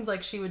 She seems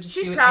like she would just do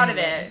it. She's proud of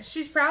it.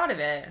 She's proud of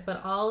it.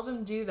 But all of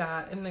them do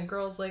that. And the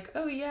girl's like,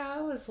 oh yeah,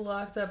 I was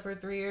locked up for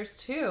 3 years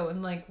too.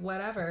 And like,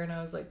 whatever. And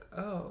I was like,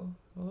 oh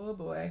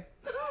boy.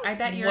 I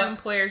bet your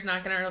employer's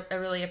not going to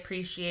really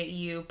appreciate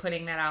you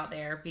putting that out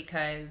there,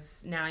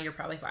 because now you're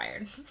probably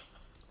fired.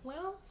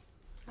 Well,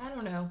 I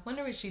don't know.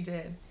 Wonder what she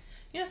did.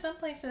 You know, some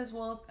places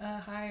will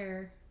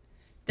hire...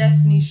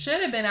 Destiny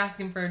should have been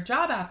asking for a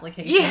job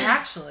application,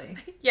 actually.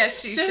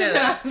 Yes, she should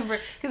have.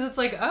 Because it's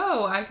like,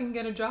 oh, I can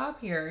get a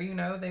job here. You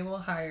know, they will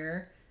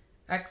hire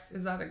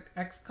is that an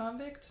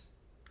ex-convict?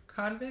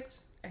 Convict?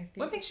 I think.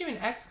 What makes you an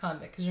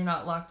ex-convict? Because you're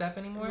not locked up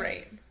anymore?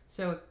 Right.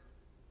 So,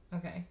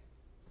 okay.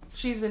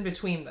 She's in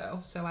between, though,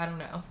 so I don't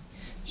know.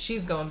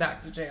 She's going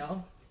back to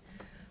jail.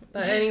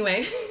 But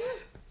anyway,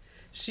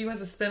 she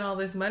wants to spend all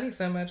this money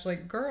so much.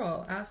 Like,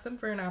 girl, ask them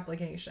for an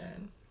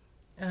application.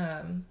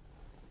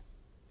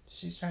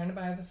 She's trying to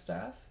buy the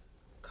stuff.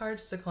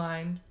 Cards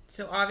declined.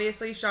 So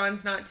obviously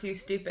Sean's not too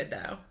stupid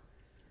though.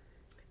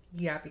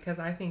 Yeah, because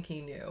I think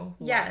he knew.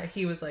 Yes.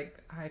 He was like,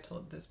 I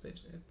told this bitch,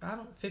 if I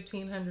don't,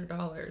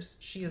 $1,500,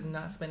 she is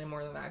not spending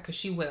more than that, because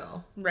she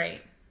will.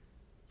 Right.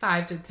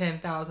 $5,000 to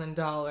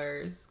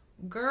 $10,000.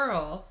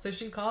 Girl. So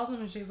she calls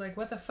him and she's like,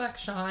 what the fuck,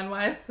 Sean?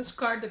 Why is this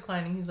card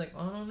declining? He's like,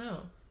 I don't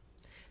know.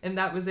 And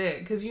that was it.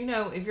 Because, you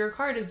know, if your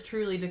card is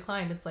truly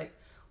declined, it's like,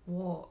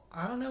 well,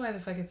 I don't know why the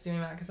fuck it's doing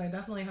that, because I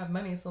definitely have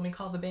money, so let me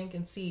call the bank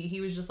and see. He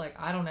was just like,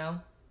 I don't know.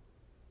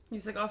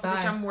 He's like, also,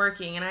 Bye. bitch, I'm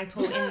working, and I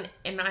told,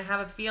 and I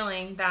have a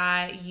feeling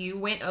that you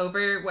went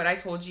over what I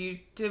told you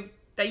to,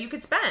 that you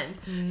could spend.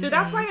 Mm-hmm. So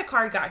that's why the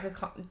card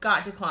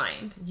got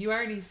declined. You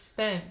already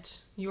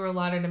spent your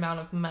allotted amount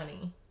of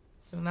money.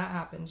 So when that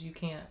happens, you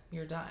can't,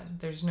 you're done.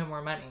 There's no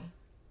more money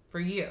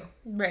for you.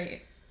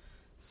 Right.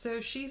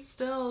 So she's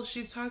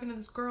talking to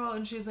this girl,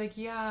 and she's like,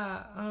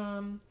 yeah,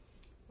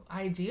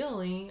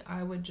 ideally,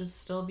 I would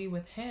just still be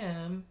with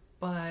him,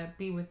 but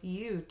be with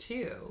you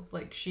too.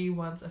 Like, she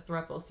wants a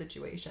throuple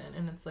situation.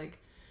 And it's like,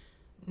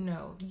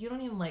 no, you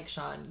don't even like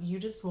Sean. You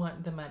just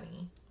want the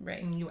money.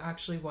 Right. And you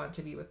actually want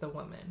to be with the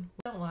woman.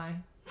 Don't lie.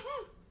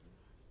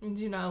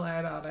 Do not lie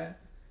about it.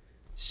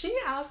 She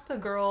asked the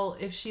girl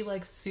if she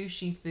likes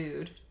sushi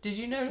food. Did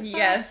you notice that?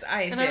 Yes,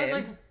 I did. And I was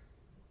like,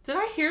 did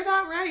I hear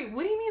that right?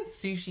 What do you mean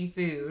sushi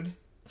food?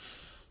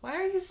 Why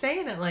are you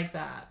saying it like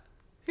that?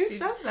 Who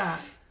says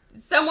that?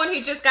 Someone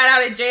who just got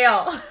out of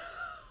jail.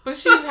 But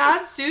she's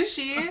had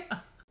sushi.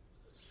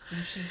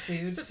 Sushi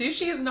food.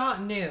 Sushi is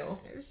not new.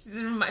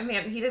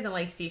 Man, he doesn't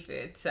like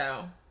seafood,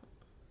 so.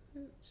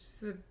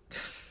 Sushi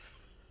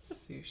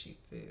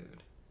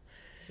food.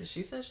 So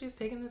she says she's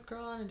taking this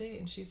girl on a date,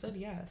 and she said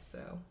yes,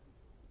 so.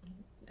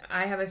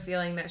 I have a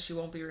feeling that she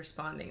won't be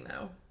responding,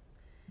 though.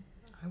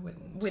 I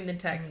wouldn't. When the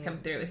texts come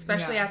through,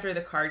 especially after the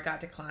card got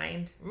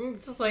declined.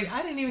 It's just like,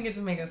 I didn't even get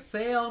to make a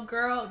sale,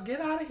 girl. Get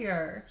out of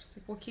here. She's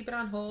like, we'll keep it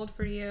on hold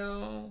for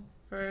you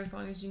for as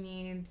long as you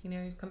need. You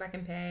know, you come back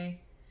and pay.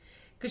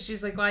 Because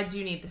she's like, well, I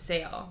do need the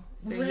sale.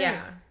 So, right.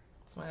 yeah.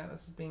 That's why I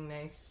was being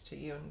nice to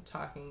you and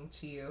talking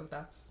to you.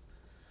 That's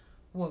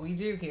what we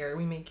do here.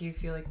 We make you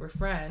feel like we're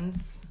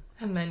friends.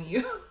 And then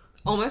you...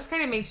 Almost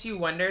kind of makes you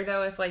wonder,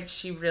 though, if, like,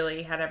 she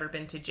really had ever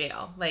been to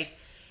jail. Like,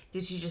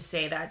 did she just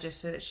say that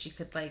just so that she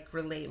could, like,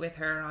 relate with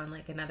her on,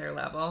 like, another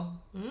level?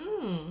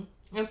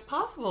 It's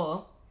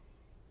possible.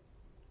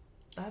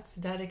 That's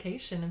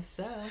dedication of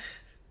self.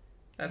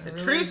 That's a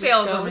really true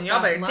saleswoman.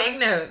 Y'all better take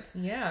notes.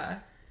 Yeah.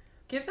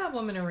 Give that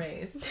woman a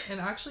raise.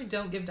 And actually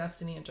don't give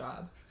Destiny a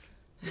job.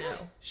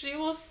 No. She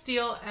will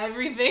steal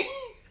everything.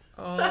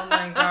 Oh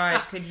my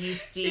God. Could you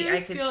see?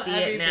 I could see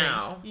it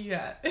now.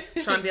 Yeah.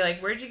 Sean be like,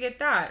 where'd you get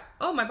that?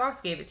 Oh, my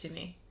boss gave it to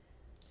me.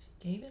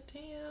 Gave it to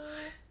you?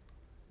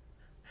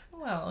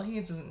 Well, he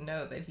doesn't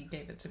know that he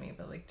gave it to me,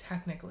 but, like,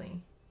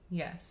 technically,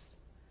 yes.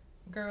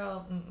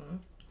 Girl,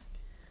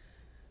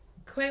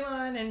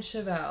 Quaylon and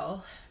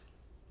Chevelle.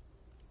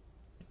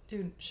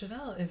 Dude,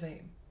 Chevelle is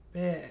a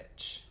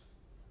bitch.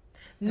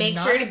 Make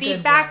sure to be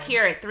back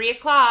here at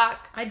 3:00.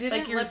 I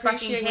didn't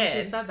appreciate when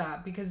she said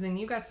that, because then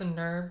you got some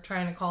nerve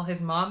trying to call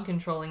his mom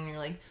controlling, and you're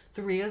like,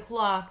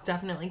 3:00,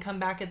 definitely come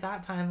back at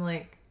that time.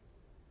 Like,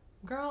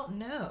 girl,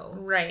 no.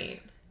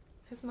 Right.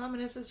 His mom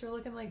and his sister are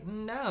looking like,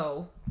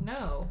 no.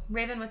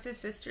 Raven, what's his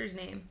sister's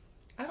name?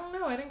 I don't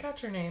know. I didn't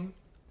catch her name.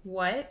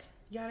 What?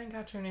 Yeah, I didn't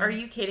catch her name. Are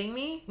you kidding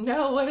me?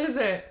 No, what is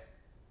it?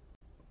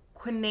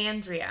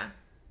 Quinandria.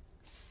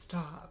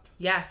 Stop.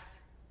 Yes.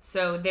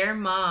 So their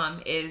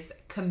mom is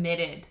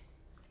committed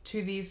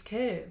to these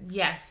kids.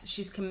 Yes,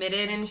 she's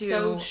committed and to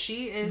so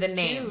she is the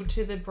name.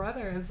 to the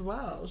brother as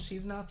well.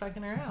 She's not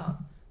fucking her out.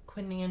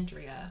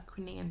 Quinandria.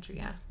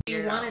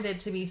 She wanted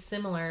it to be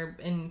similar,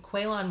 and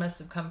Quaylon must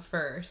have come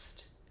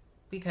first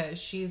because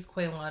she's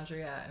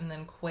Quaylandria and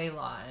then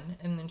Quaylon,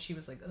 and then she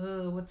was like,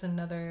 oh, what's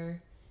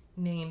another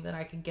name that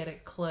I could get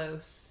it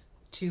close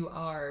to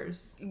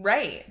ours?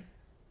 Right.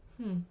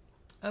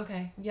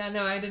 Okay. Yeah,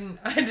 no, I didn't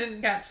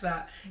catch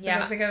that.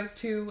 Yeah. I think I was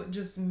too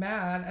just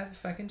mad at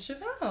fucking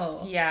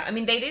Chevelle. Yeah. I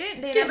mean, they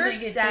never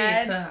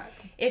said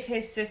if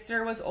his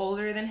sister was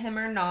older than him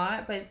or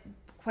not, but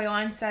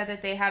Quaylon said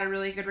that they had a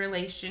really good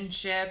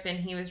relationship, and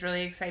he was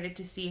really excited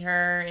to see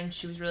her, and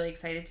she was really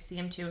excited to see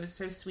him too. It was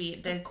so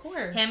sweet. Of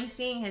course. Him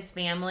seeing his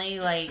family,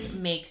 like,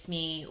 makes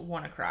me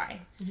want to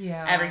cry.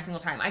 Yeah. Every single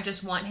time. I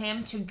just want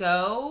him to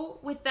go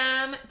with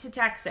them to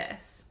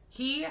Texas.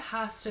 He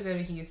has to go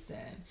to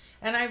Houston.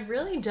 And I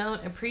really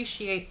don't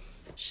appreciate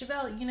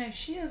Chevelle. You know,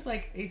 she is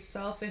like a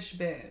selfish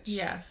bitch.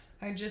 Yes.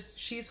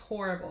 She's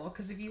horrible.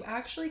 Because if you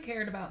actually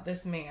cared about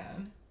this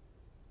man,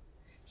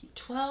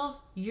 12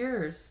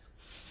 years,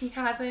 he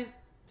hasn't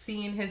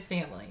seen his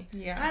family.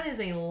 Yeah. That is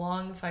a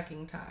long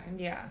fucking time.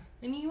 Yeah.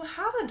 And you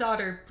have a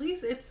daughter.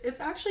 Please,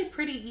 it's actually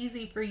pretty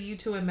easy for you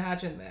to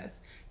imagine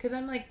this. Because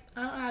I'm like,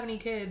 I don't have any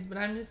kids, but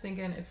I'm just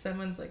thinking if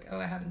someone's like, oh,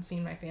 I haven't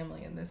seen my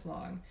family in this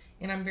long,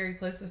 and I'm very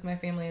close with my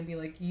family, and be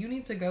like, you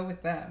need to go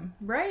with them.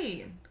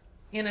 Right.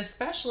 And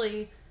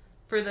especially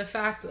for the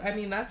fact, I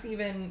mean, that's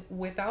even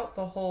without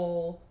the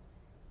whole,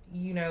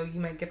 you know, you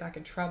might get back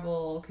in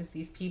trouble because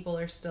these people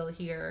are still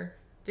here.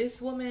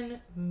 This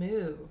woman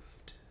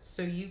moved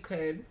so you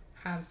could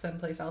have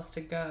someplace else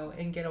to go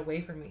and get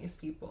away from these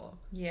people.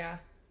 Yeah.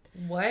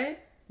 What?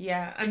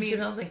 Yeah. I And mean,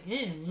 Chanel's like,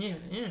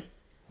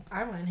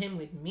 I want him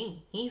with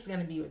me. He's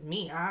gonna be with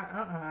me.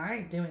 I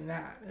ain't doing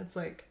that. It's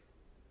like,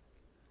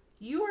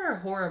 you are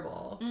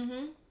horrible.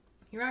 Mm-hmm.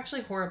 You're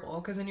actually horrible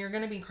because then you're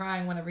gonna be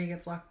crying whenever he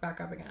gets locked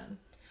back up again.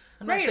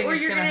 I'm not right, saying or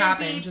it's you're gonna gonna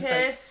happen. be Just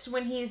pissed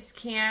when he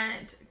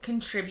can't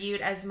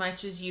contribute as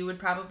much as you would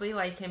probably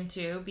like him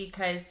to,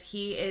 because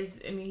he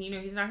is. I mean, you know,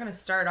 he's not gonna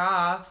start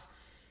off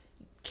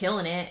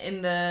killing it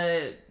in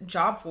the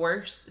job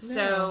force. No.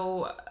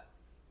 So,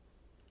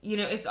 you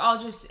know,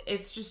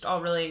 it's just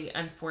all really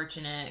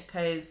unfortunate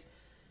because,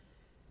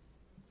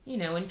 you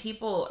know, when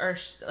people are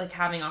like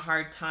having a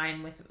hard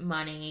time with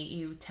money,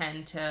 you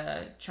tend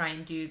to try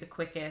and do the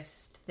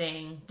quickest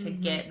thing to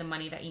get the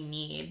money that you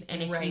need.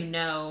 And if you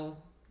know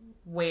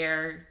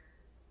where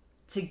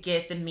to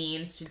get the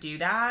means to do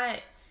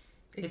that,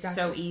 it's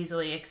so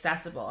easily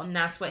accessible. And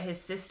that's what his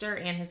sister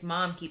and his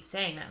mom keep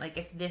saying, that like,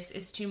 if this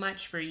is too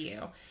much for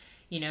you,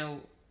 you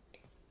know,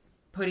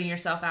 putting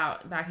yourself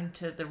out back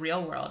into the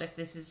real world, if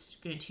this is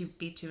going to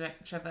be too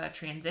much of a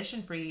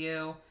transition for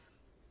you,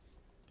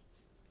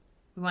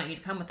 we want you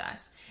to come with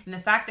us. And the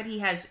fact that he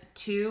has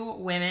 2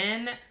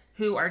 women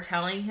who are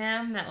telling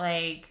him that,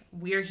 like,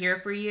 we're here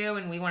for you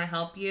and we want to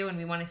help you and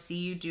we want to see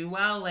you do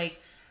well, like,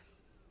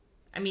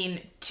 I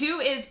mean, 2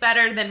 is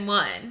better than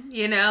 1,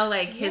 you know?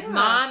 Like, his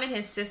mom and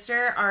his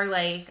sister are,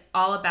 like,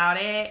 all about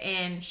it,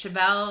 and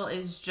Chevelle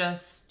is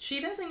just...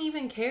 She doesn't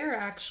even care,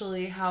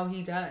 actually, how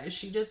he does.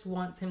 She just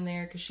wants him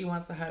there because she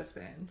wants a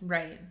husband.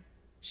 Right.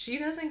 She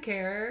doesn't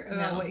care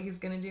about what he's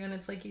going to do, and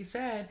it's like you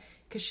said,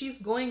 because she's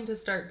going to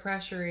start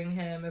pressuring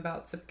him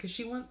about... Because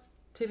she wants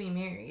to be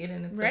married,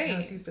 and it's like,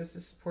 how's he supposed to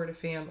support a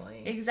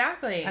family?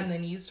 Exactly. And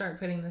then you start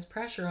putting this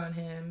pressure on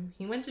him.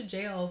 He went to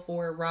jail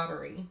for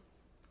robbery.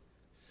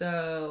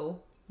 So,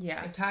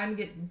 yeah, if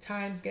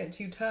times get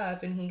too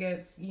tough and he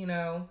gets, you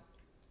know,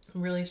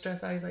 really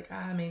stressed out, he's like,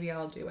 maybe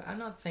I'll do it. I'm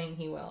not saying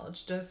he will.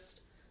 It's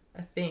just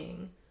a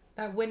thing.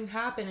 That wouldn't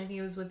happen if he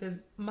was with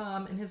his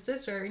mom and his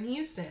sister in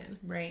Houston.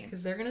 Right.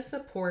 Because they're going to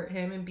support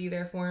him and be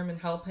there for him and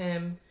help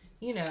him,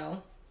 you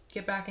know,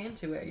 get back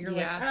into it. You're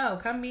like, oh,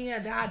 come be a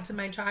dad to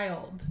my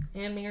child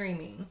and marry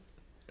me.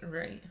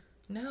 Right.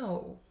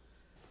 No.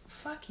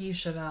 Fuck you,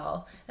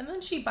 Chevelle. And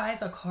then she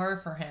buys a car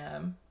for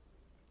him.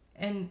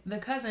 And the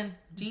cousin,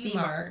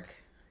 D-Mark.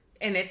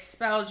 And it's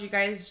spelled, you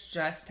guys,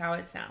 just how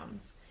it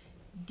sounds.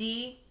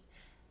 D-M-A-R-K.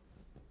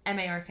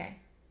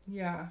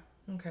 Yeah,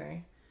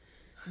 okay.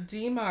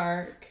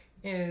 D-Mark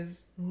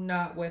is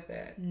not with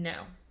it. No.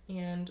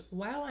 And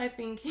while I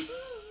think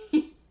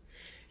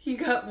he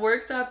got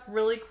worked up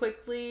really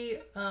quickly,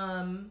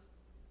 I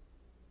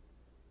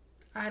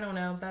don't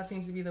know. That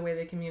seems to be the way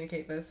they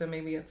communicate this, so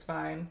maybe it's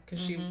fine. Because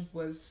she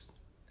was...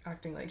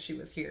 acting like she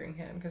was hearing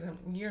him, because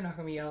you're not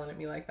gonna be yelling at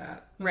me like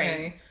that,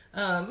 okay?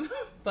 Right?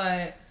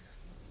 But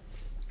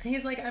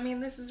he's like, I mean,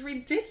 this is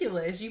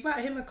ridiculous. You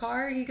bought him a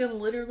car, he can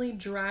literally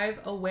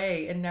drive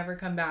away and never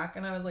come back.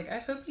 And I was like, I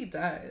hope he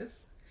does.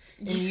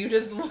 And you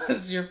just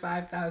lost your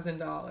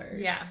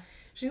 $5,000. Yeah.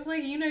 She's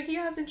like, you know, he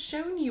hasn't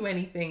shown you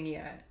anything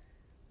yet.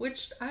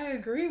 Which I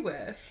agree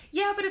with.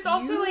 Yeah, but it's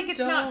also like, it's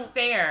not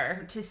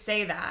fair to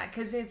say that,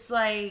 because it's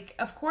like,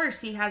 of course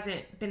he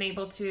hasn't been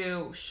able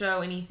to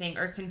show anything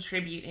or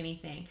contribute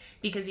anything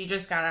because he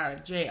just got out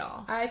of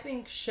jail. I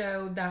think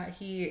showed that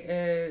he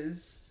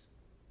is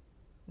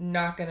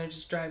not gonna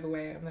just drive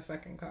away in the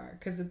fucking car,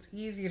 because it's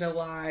easy to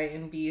lie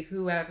and be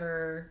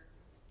whoever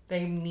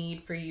they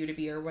need for you to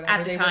be or whatever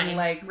at the they time, would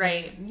like.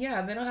 Right.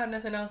 Yeah, they don't have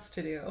nothing else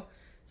to do.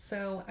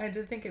 So I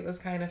did think it was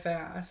kind of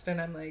fast, and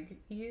I'm like,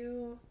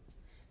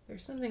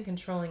 there's something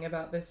controlling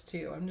about this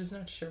too. I'm just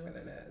not sure what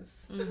it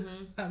is.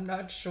 Mm-hmm. I'm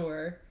not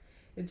sure.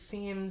 It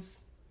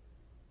seems...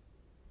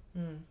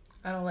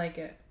 I don't like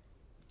it.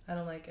 I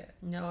don't like it.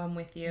 No, I'm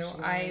with you.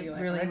 I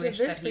like, really wish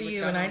did this that for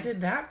you, and I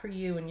did that for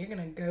you, and you're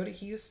gonna go to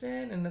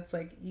Houston, and it's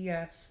like,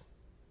 yes,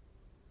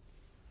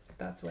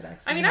 that's what I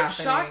see. I mean, I'm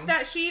shocked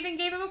that she even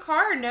gave him a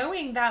car,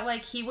 knowing that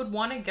like he would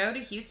want to go to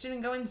Houston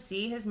and go and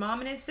see his mom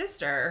and his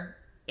sister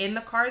in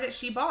the car that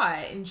she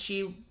bought, and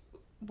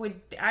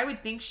I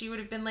would think she would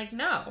have been like,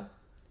 no.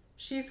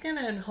 She's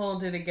gonna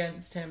hold it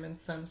against him in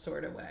some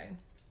sort of way.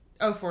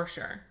 Oh, for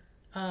sure.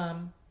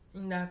 And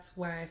that's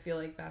why I feel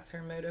like that's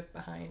her motive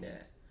behind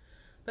it.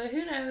 But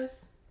who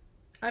knows?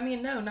 I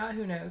mean, no, not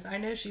who knows. I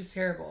know she's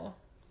terrible,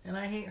 and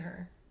I hate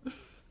her.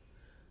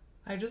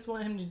 I just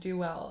want him to do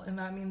well, and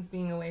that means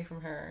being away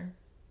from her.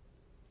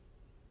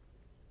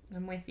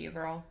 I'm with you,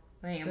 girl.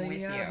 I am with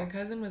you. The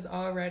cousin was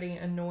already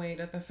annoyed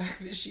at the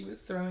fact that she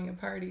was throwing a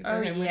party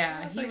for him.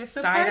 Yeah, he was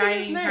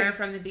side-eyeing her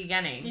from the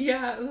beginning.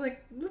 Yeah, I was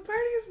like, the party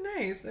is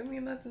nice. I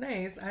mean, that's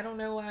nice. I don't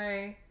know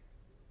why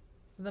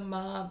the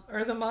mom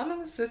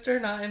and the sister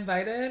not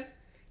invited.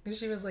 Because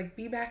she was like,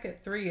 be back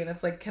at 3. And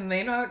it's like, can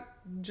they not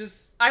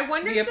just be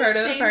a part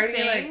of the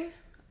party? Like,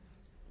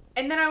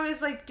 And then I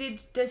was like,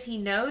 does he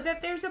know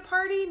that there's a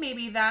party?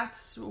 Maybe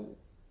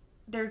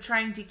they're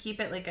trying to keep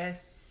it like a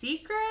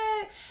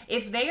secret.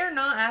 If they are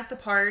not at the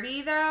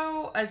party,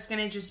 though, it's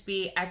gonna just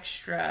be a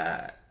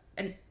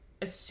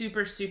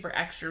super, super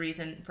extra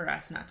reason for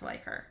us not to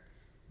like her.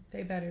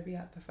 They better be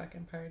at the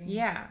fucking party.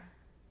 Yeah.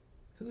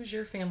 Who's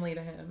your family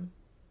to him?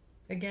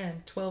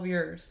 Again, 12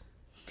 years.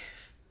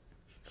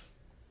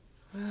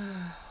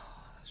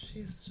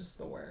 She's just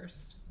the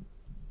worst.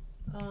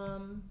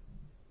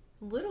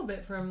 Little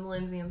bit from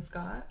Lindsay and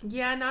Scott.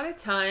 Yeah, not a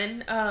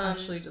ton.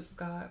 Actually, just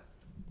Scott.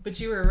 But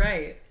you were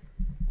right.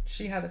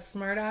 She had a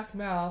smart ass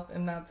mouth,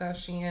 and that's how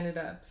she ended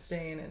up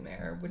staying in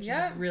there, which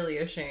is really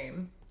a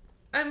shame.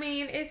 I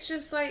mean, it's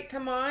just like,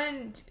 come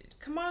on,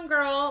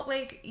 girl.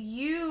 Like,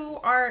 you're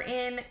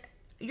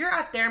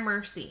at their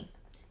mercy.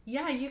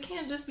 Yeah, you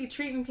can't just be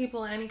treating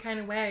people any kind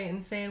of way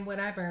and saying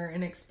whatever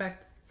and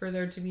expect for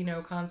there to be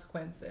no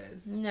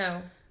consequences.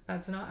 No.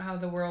 That's not how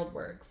the world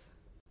works.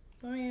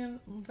 I mean,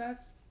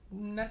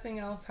 nothing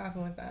else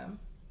happened with them.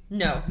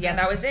 No, yeah,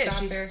 that was it.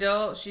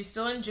 She's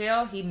still in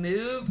jail. He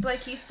moved,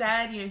 like he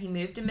said, he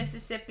moved to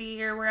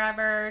Mississippi or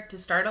wherever to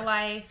start a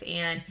life,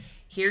 and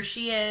here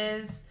she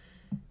is,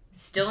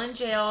 still in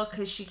jail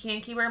because she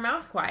can't keep her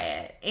mouth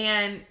quiet.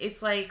 And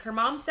it's like her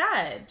mom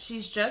said,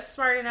 she's just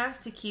smart enough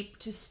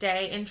to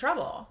stay in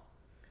trouble.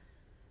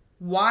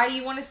 Why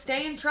you want to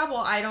stay in trouble,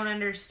 I don't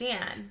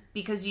understand.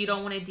 Because you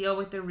don't want to deal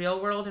with the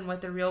real world and what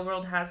the real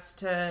world has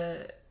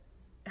to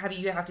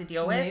have to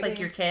deal with, Maybe. like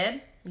your kid.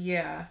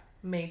 Yeah,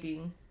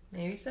 maybe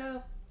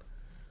so.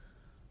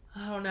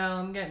 I don't know.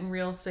 I'm getting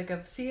real sick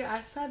of... See,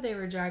 I said they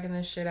were dragging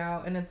this shit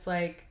out, and it's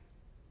like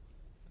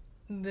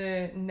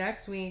the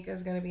next week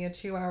is going to be a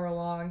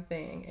 2-hour-long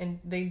thing, and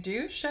they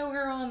do show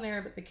her on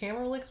there, but the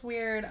camera looks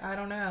weird. I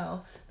don't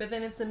know. But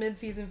then it's the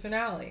mid-season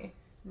finale,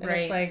 and right.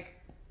 It's like,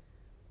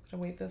 to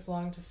wait this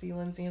long to see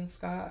Lindsay and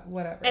Scott,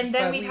 whatever. And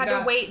then we had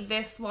to wait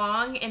this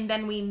long, and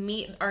then we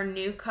meet our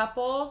new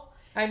couple.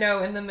 I know,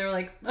 and then they're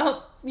like,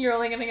 oh, you're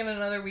only going to get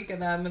another week of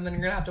them, and then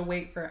you're going to have to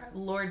wait for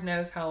Lord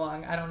knows how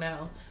long. I don't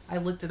know. I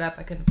looked it up.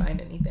 I couldn't find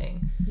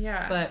anything.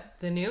 Yeah. But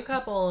the new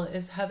couple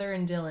is Heather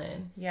and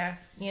Dylan.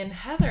 Yes. And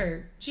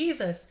Heather,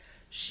 Jesus,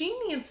 she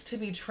needs to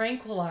be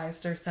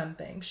tranquilized or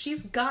something.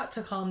 She's got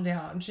to calm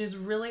down. She's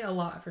really a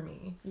lot for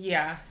me.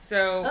 Yeah.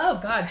 So, oh,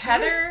 God.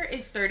 Heather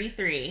is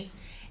 33,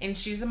 and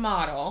she's a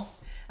model.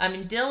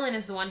 And Dylan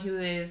is the one who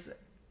is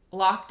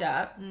locked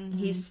up. Mm-hmm.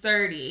 He's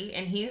 30,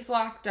 and he's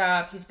locked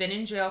up. He's been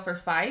in jail for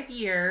 5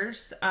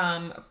 years.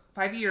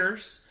 5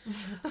 years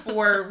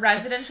for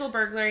residential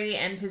burglary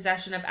and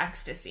possession of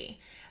ecstasy.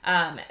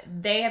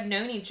 They have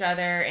known each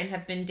other and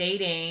have been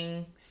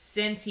dating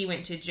since he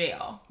went to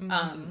jail.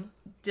 Mm-hmm.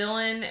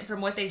 Dylan,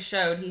 from what they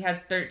showed, he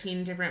had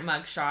 13 different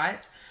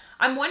mugshots.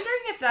 I'm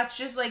wondering if that's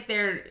just like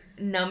their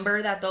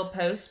number that they'll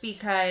post,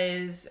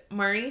 because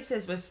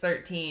Maurice's was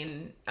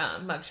 13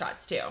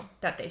 mugshots too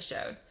that they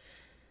showed.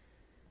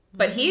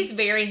 But he's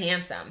very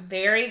handsome,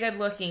 very good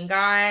looking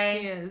guy.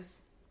 He is.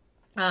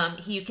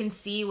 You can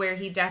see where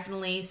he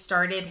definitely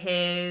started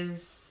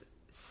his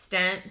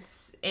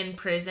stints in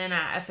prison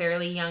at a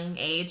fairly young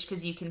age,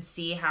 because you can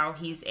see how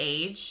he's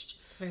aged.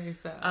 It's very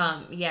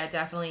sad. Yeah,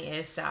 definitely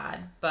is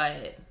sad,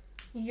 but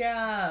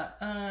yeah.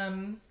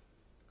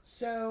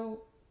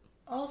 So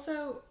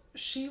also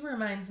she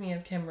reminds me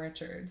of Kim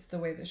Richards, the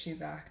way that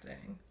she's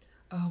acting.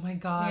 Oh my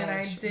gosh. And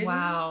I didn't.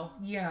 Wow.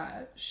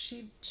 Yeah,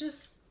 she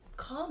just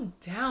calm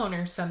down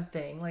or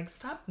something. Like,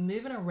 stop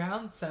moving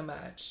around so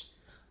much.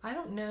 I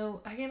don't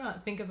know. I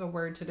cannot think of a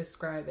word to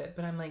describe it,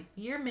 but I'm like,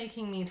 you're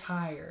making me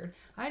tired.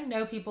 I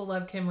know people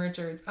love Kim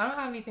Richards. I don't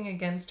have anything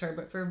against her,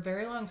 but for a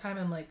very long time,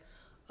 I'm like,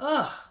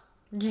 ugh,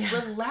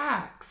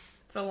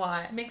 relax. It's a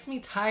lot. It makes me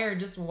tired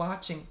just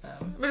watching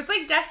them. But it's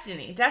like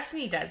Destiny.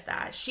 Destiny does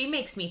that. She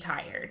makes me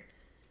tired.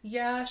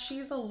 Yeah,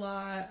 she's a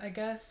lot, I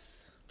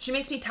guess. She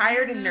makes me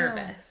tired and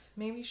nervous.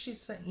 Maybe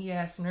she's...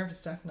 Yes,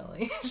 nervous,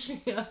 definitely.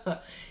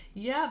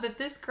 Yeah, but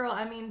this girl,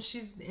 I mean,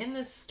 she's in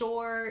this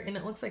store, and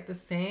it looks like the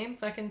same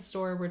fucking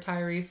store where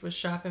Tyrese was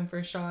shopping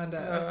for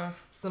Shonda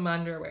some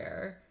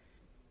underwear.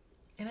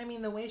 And I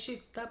mean, the way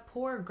that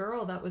poor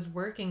girl that was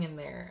working in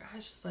there, I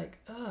was just like,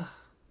 ugh,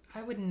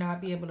 I would not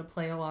be able to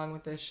play along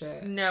with this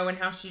shit. No, and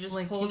how she just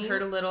like, pulled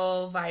her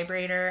little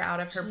vibrator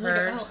out of her purse.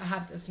 Like, oh, I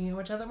have this. You know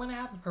which other one I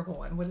have? The purple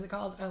one. What is it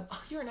called?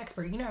 Oh, you're an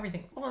expert. You know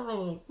everything.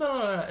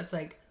 It's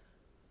like,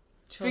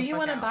 do you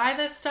want to buy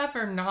this stuff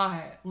or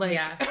not? Like,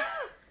 yeah.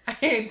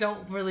 I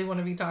don't really want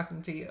to be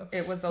talking to you.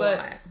 It was a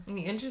lot.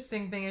 The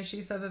interesting thing is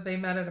she said that they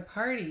met at a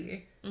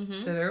party. Mm-hmm.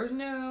 So there was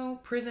no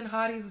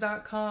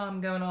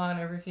prisonhotties.com going on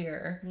over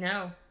here.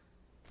 No.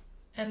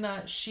 And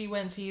that she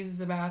went to use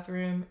the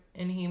bathroom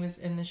and he was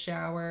in the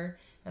shower.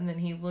 And then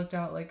he looked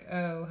out like,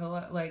 oh,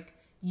 hello. Like,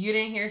 you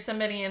didn't hear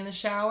somebody in the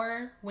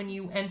shower when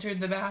you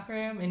entered the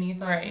bathroom and you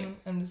thought,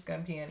 I'm just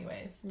going to pee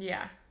anyways.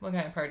 Yeah. What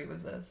kind of party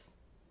was this?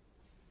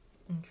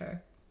 Okay.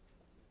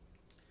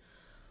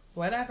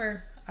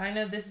 Whatever. I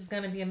know this is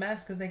going to be a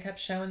mess because they kept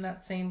showing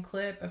that same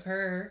clip of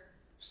her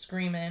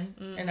screaming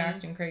and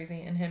acting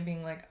crazy, and him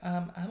being like,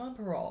 I'm on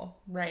parole.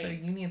 Right. So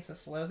you need to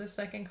slow this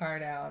fucking car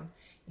down,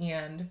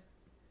 and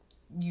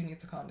you need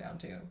to calm down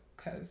too,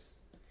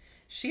 because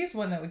she's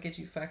one that would get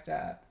you fucked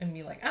up and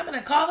be like, I'm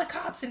gonna call the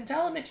cops and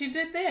tell them that you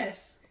did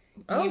this.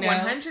 Oh,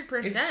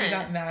 100%. If she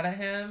got mad at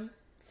him.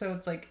 So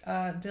it's like,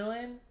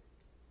 Dylan,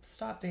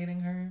 stop dating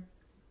her.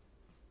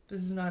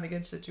 This is not a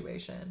good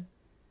situation.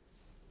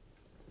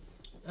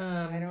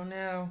 I don't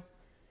know.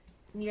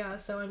 Yeah,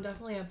 so I'm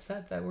definitely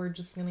upset that we're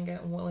just gonna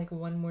get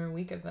one more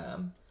week of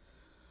them.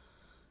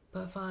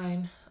 But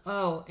fine.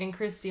 Oh, and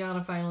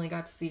Christiana finally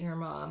got to see her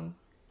mom.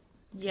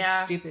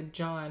 Yeah. Stupid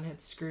John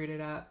had screwed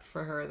it up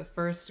for her the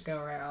first go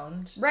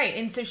round. Right,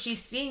 and so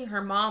she's seeing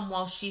her mom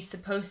while she's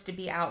supposed to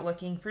be out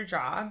looking for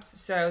jobs.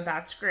 So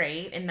that's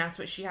great, and that's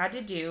what she had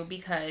to do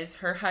because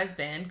her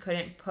husband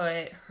couldn't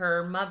put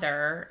her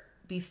mother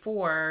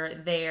before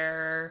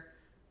their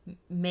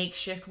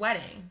makeshift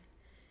wedding.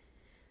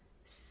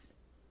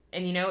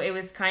 And, you know, it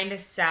was kind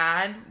of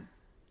sad,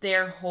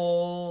 their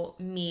whole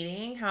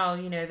meeting, how,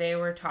 you know, they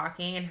were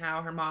talking and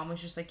how her mom was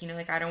just like, you know,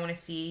 like, I don't want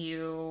to see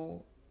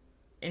you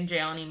in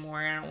jail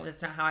anymore.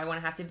 That's not how I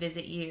want to have to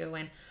visit you,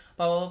 and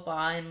blah, blah, blah,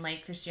 blah. And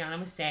like Christiana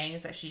was saying,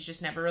 is that she's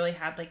just never really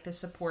had like the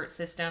support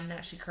system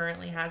that she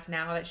currently has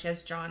now that she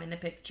has John in the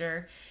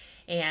picture.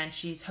 And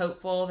she's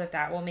hopeful that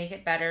that will make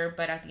it better.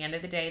 But at the end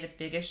of the day, the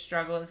biggest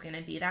struggle is going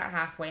to be that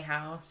halfway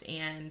house.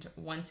 And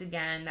once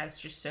again,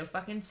 that's just so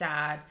fucking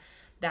sad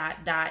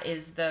that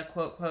is the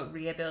quote, quote,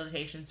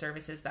 rehabilitation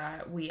services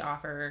that we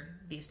offer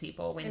these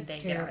people when they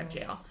get out of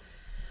jail.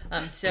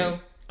 So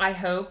I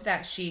hope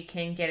that she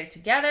can get it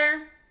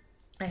together.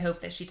 I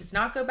hope that she does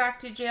not go back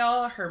to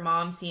jail. Her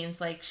mom seems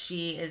like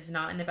she is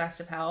not in the best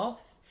of health.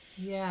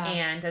 Yeah.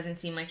 And doesn't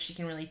seem like she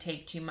can really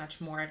take too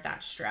much more of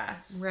that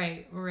stress.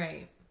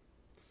 Right.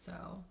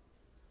 So,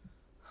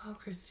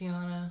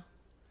 Christiana,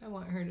 I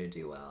want her to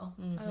do well.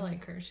 I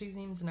like her. She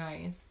seems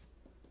nice.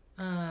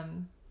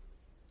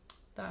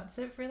 That's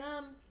it for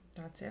them.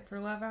 That's it for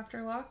Love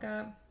After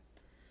Lockup.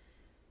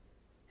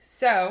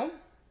 So,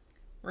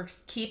 we're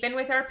keeping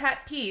with our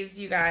pet peeves,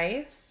 you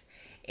guys.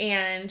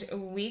 And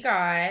we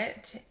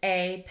got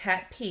a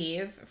pet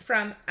peeve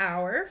from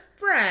our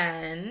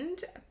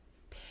friend,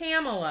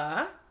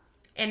 Pamela.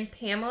 And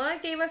Pamela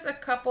gave us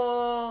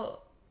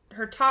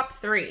her top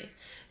 3.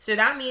 So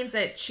that means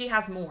that she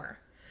has more.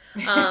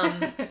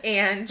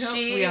 And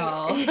she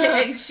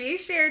and she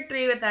shared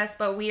 3 with us,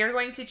 but we are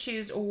going to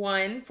choose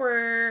one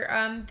for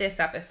this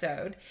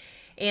episode.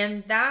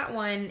 And that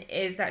one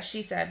is that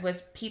she said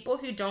was people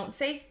who don't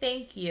say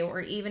thank you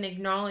or even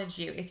acknowledge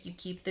you if you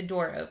keep the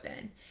door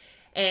open.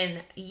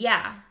 And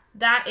yeah,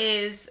 that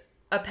is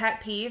a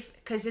pet peeve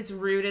because it's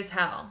rude as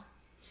hell.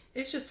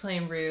 It's just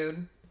plain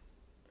rude.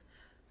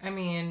 I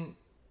mean,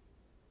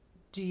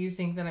 do you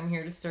think that I'm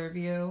here to serve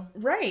you?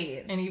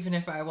 Right. And even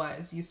if I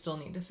was, you still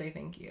need to say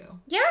thank you.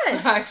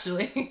 Yes.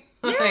 Actually.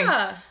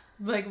 Yeah.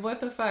 Like,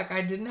 what the fuck?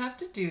 I didn't have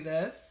to do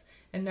this,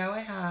 and now I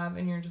have,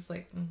 and you're just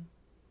like,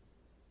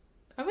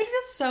 I would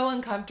feel so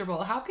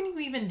uncomfortable. How can you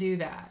even do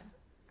that?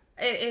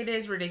 It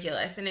is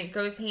ridiculous, and it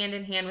goes hand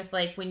in hand with,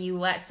 like, when you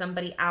let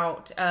somebody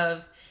out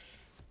of,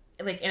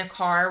 like, in a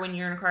car, when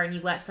you're in a car and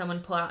you let someone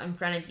pull out in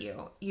front of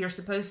you, you're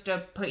supposed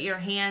to put your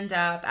hand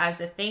up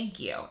as a thank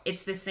you.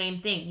 It's the same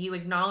thing. You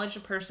acknowledge the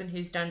person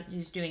who's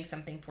doing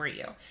something for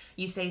you.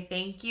 You say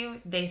thank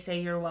you, they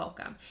say you're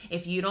welcome.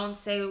 If you don't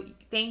say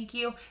thank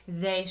you,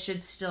 they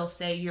should still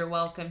say you're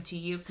welcome to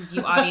you because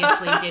you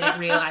obviously didn't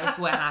realize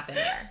what happened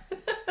there.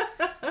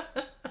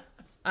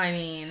 I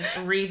mean,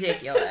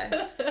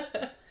 ridiculous.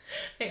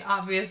 They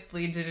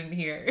obviously didn't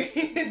hear.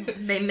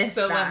 They missed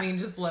so that. Let me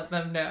just let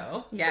them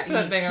know. Yeah,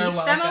 that they are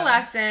teach them a welcome.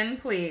 lesson,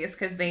 please,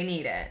 because they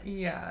need it.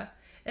 Yeah.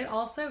 It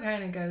also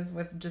kind of goes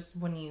with just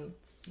when you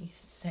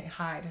say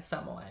hi to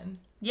someone.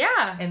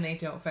 Yeah. And they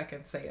don't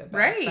fucking say it back.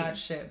 Right. That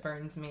shit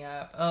burns me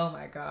up. Oh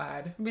my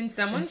God. When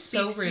someone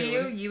speaks to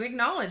you, you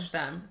acknowledge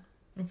them.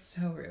 It's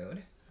so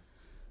rude.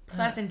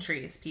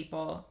 Pleasantries,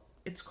 people.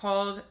 It's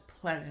called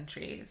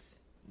pleasantries.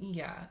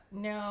 Yeah.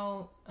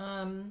 Now,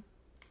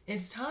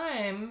 it's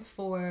time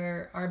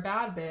for our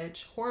bad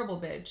bitch, horrible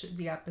bitch of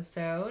the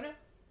episode.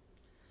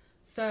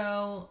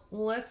 So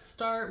let's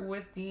start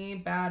with the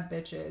bad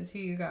bitches. Who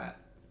you got?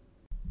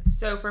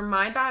 So for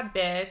my bad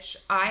bitch,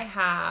 I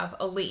have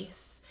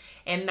Elise.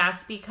 And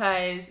that's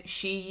because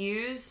she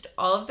used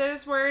all of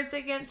those words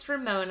against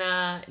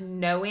Ramona,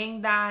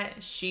 knowing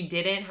that she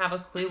didn't have a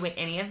clue what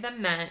any of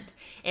them meant.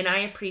 And I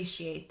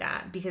appreciate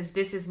that because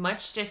this is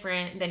much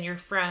different than your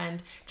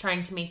friend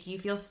trying to make you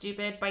feel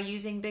stupid by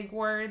using big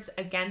words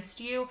against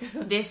you.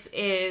 This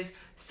is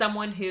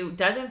someone who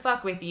doesn't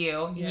fuck with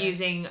you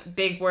using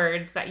big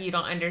words that you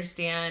don't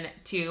understand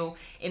to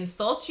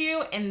insult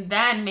you and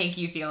then make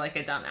you feel like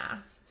a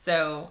dumbass.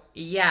 So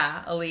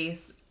yeah,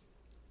 Elise,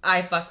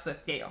 I fucks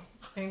with you.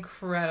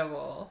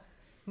 Incredible.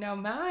 Now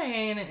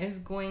mine is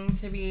going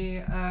to be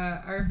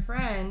our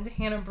friend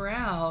Hannah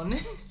Brown.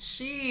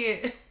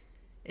 She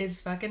is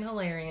fucking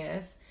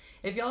hilarious.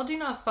 If y'all do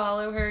not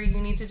follow her,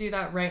 you need to do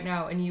that right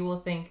now and you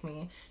will thank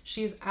me.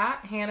 She's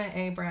at Hannah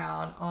A.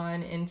 Brown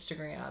on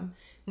Instagram.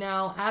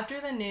 Now,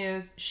 after the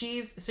news,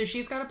 she's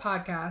got a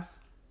podcast.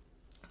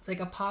 It's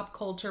like a pop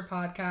culture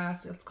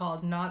podcast. It's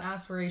called Not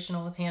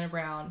Aspirational with Hannah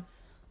Brown.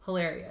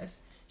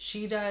 Hilarious.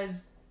 She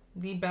does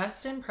the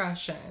best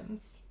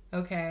impressions,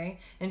 okay?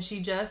 And she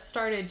just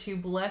started to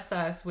bless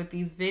us with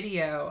these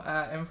video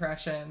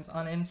impressions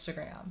on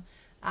Instagram.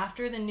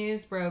 After the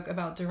news broke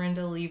about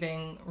Dorinda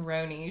leaving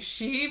Roni,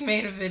 she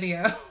made a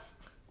video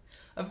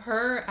of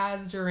her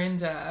as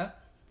Dorinda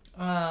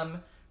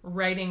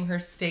writing her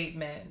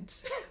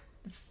statement.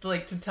 It's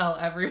like to tell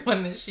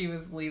everyone that she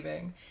was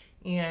leaving.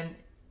 And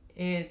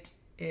it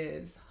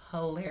is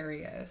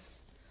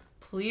hilarious.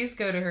 Please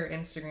go to her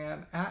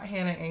Instagram at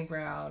Hannah A.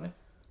 Brown.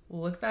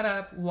 Look that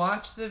up.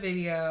 Watch the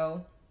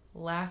video.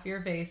 Laugh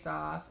your face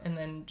off. And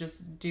then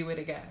just do it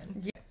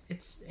again. Yeah.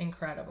 It's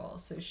incredible.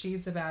 So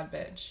she's a bad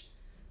bitch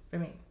for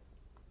me.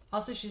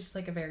 Also, she's just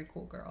like a very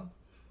cool girl.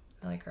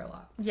 I like her a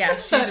lot. Yeah,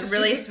 she's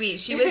really sweet.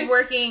 She was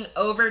working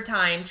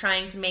overtime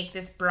trying to make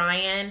this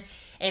Brian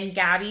and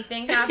Gabby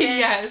thing happen.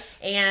 Yes.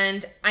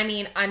 And I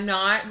mean, I'm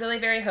not really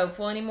very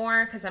hopeful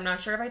anymore because I'm not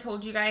sure if I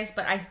told you guys,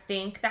 but I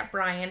think that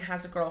Brian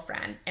has a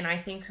girlfriend and I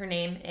think her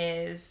name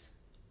is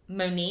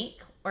Monique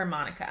or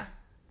Monica.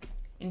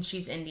 And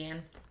she's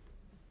Indian.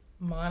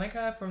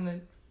 Monica from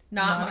the...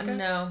 Not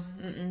Monica?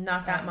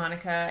 Not that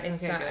Monica.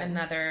 It's okay,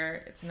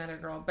 another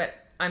girl, but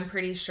I'm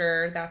pretty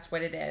sure that's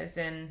what it is.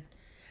 And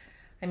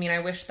I mean, I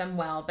wish them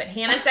well, but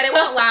Hannah said it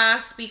won't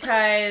last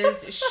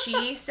because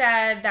she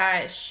said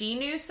that she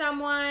knew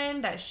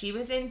someone that she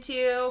was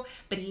into,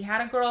 but he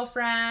had a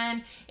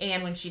girlfriend.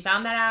 And when she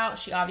found that out,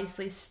 she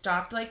obviously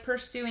stopped like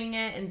pursuing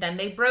it. And then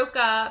they broke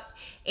up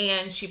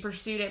and she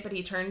pursued it, but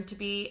he turned to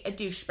be a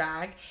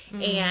douchebag.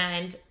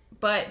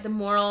 But the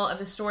moral of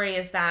the story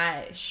is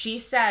that she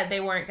said they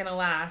weren't going to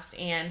last,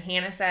 and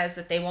Hannah says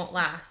that they won't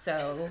last,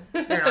 so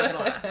they're not going to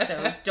last.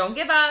 So don't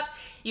give up.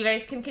 You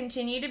guys can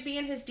continue to be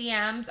in his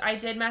DMs. I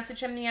did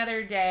message him the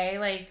other day,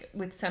 like,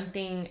 with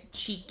something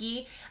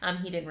cheeky.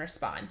 He didn't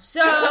respond.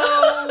 So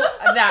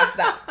that's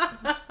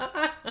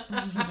that.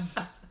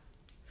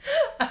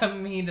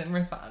 He didn't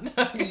respond.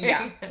 Okay.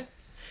 Yeah.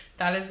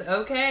 That is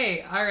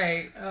okay. All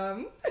right.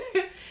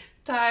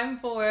 Time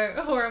for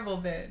horrible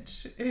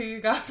bitch. Who you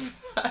got?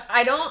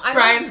 I don't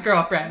Brian's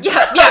girlfriend.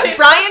 Yeah,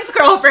 Brian's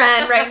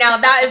girlfriend right now.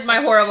 That is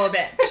my horrible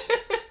bitch.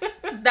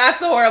 That's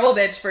the horrible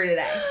bitch for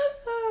today.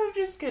 Oh, I'm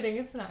just kidding.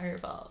 It's not her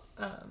fault.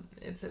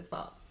 It's his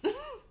fault.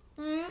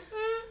 Okay,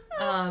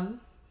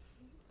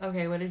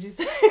 what did you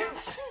say?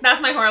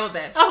 That's my horrible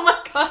bitch. Oh my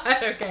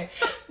god. Okay.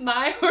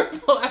 My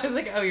horrible... I was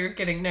like, oh, you're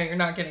kidding. No, you're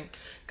not kidding.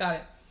 Got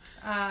it.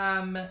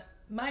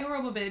 My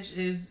horrible bitch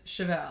is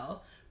Chevelle.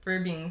 For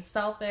being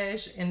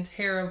selfish and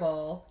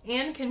terrible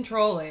and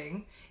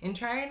controlling and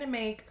trying to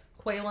make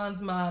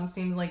Quaylon's mom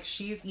seem like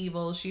she's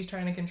evil. She's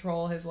trying to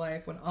control his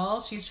life when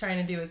all she's trying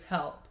to do is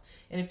help.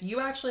 And if you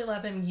actually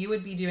love him, you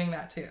would be doing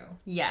that too.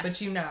 Yes. But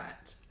you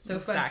not. So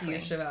exactly.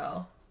 Fuck you,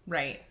 Chevelle.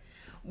 Right.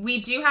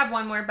 We do have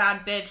one more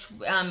bad bitch.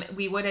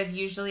 We would have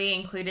usually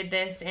included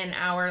this in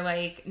our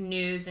like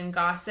news and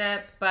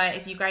gossip, but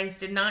if you guys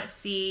did not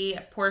see,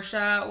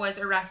 Portia was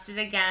arrested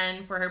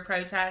again for her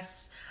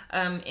protests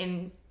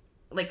in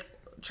like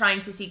trying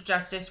to seek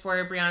justice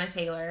for Breonna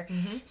Taylor.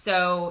 Mm-hmm.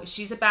 So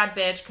she's a bad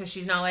bitch because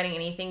she's not letting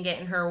anything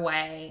get in her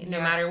way, no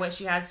matter what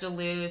she has to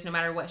lose, no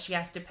matter what she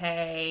has to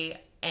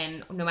pay,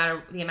 and no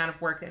matter the amount of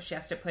work that she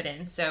has to put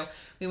in. So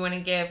we want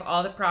to give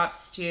all the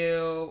props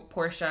to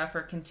Portia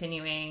for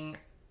continuing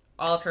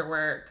all of her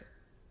work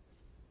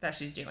that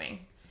she's doing.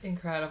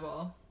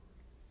 Incredible.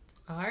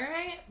 All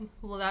right.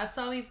 Well, that's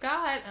all we've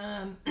got.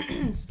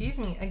 Excuse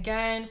me.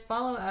 Again,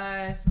 follow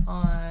us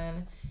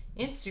on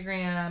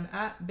Instagram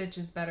at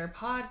Bitches Better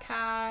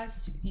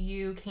Podcast.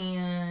 You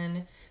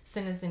can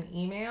send us an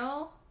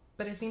email,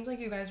 but it seems like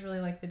you guys really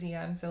like the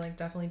DM, so like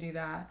definitely do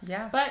that.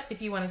 Yeah. But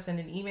if you want to send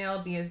an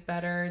email,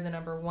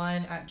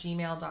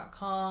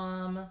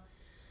 beisbetter1@gmail.com.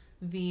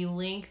 The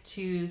link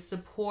to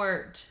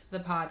support the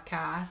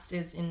podcast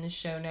is in the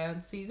show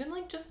notes, so you can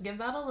like just give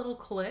that a little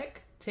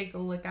click, take a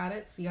look at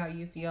it, see how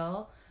you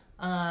feel.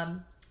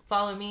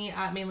 Follow me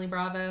at Mainly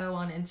Bravo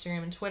on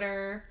Instagram and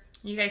Twitter.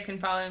 You guys can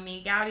follow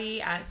me,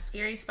 Gabby, at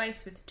Scary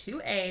Spice with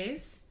 2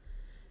 A's.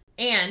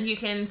 And you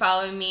can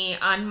follow me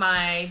on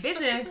my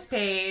business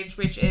page,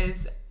 which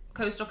is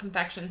Coastal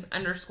Confections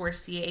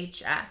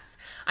 _CHS.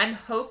 I'm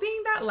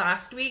hoping that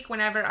last week,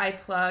 whenever I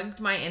plugged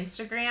my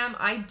Instagram,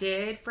 I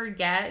did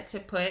forget to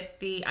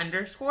put the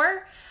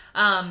underscore.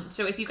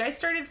 So if you guys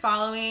started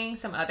following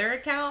some other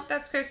account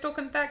that's Coastal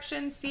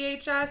Confections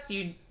CHS,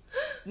 you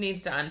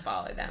need to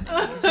unfollow them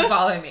and you need to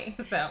follow me.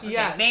 So okay,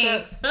 yeah,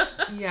 thanks.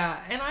 Yeah,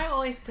 and I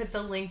always put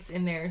the links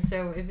in there,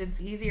 so if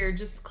it's easier,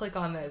 just click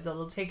on those.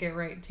 It'll take you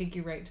right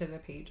to the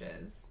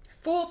pages.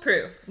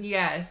 Foolproof.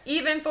 Yes.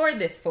 Even for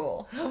this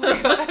fool. Oh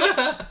my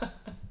god.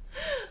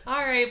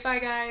 All right, bye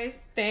guys.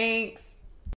 Thanks.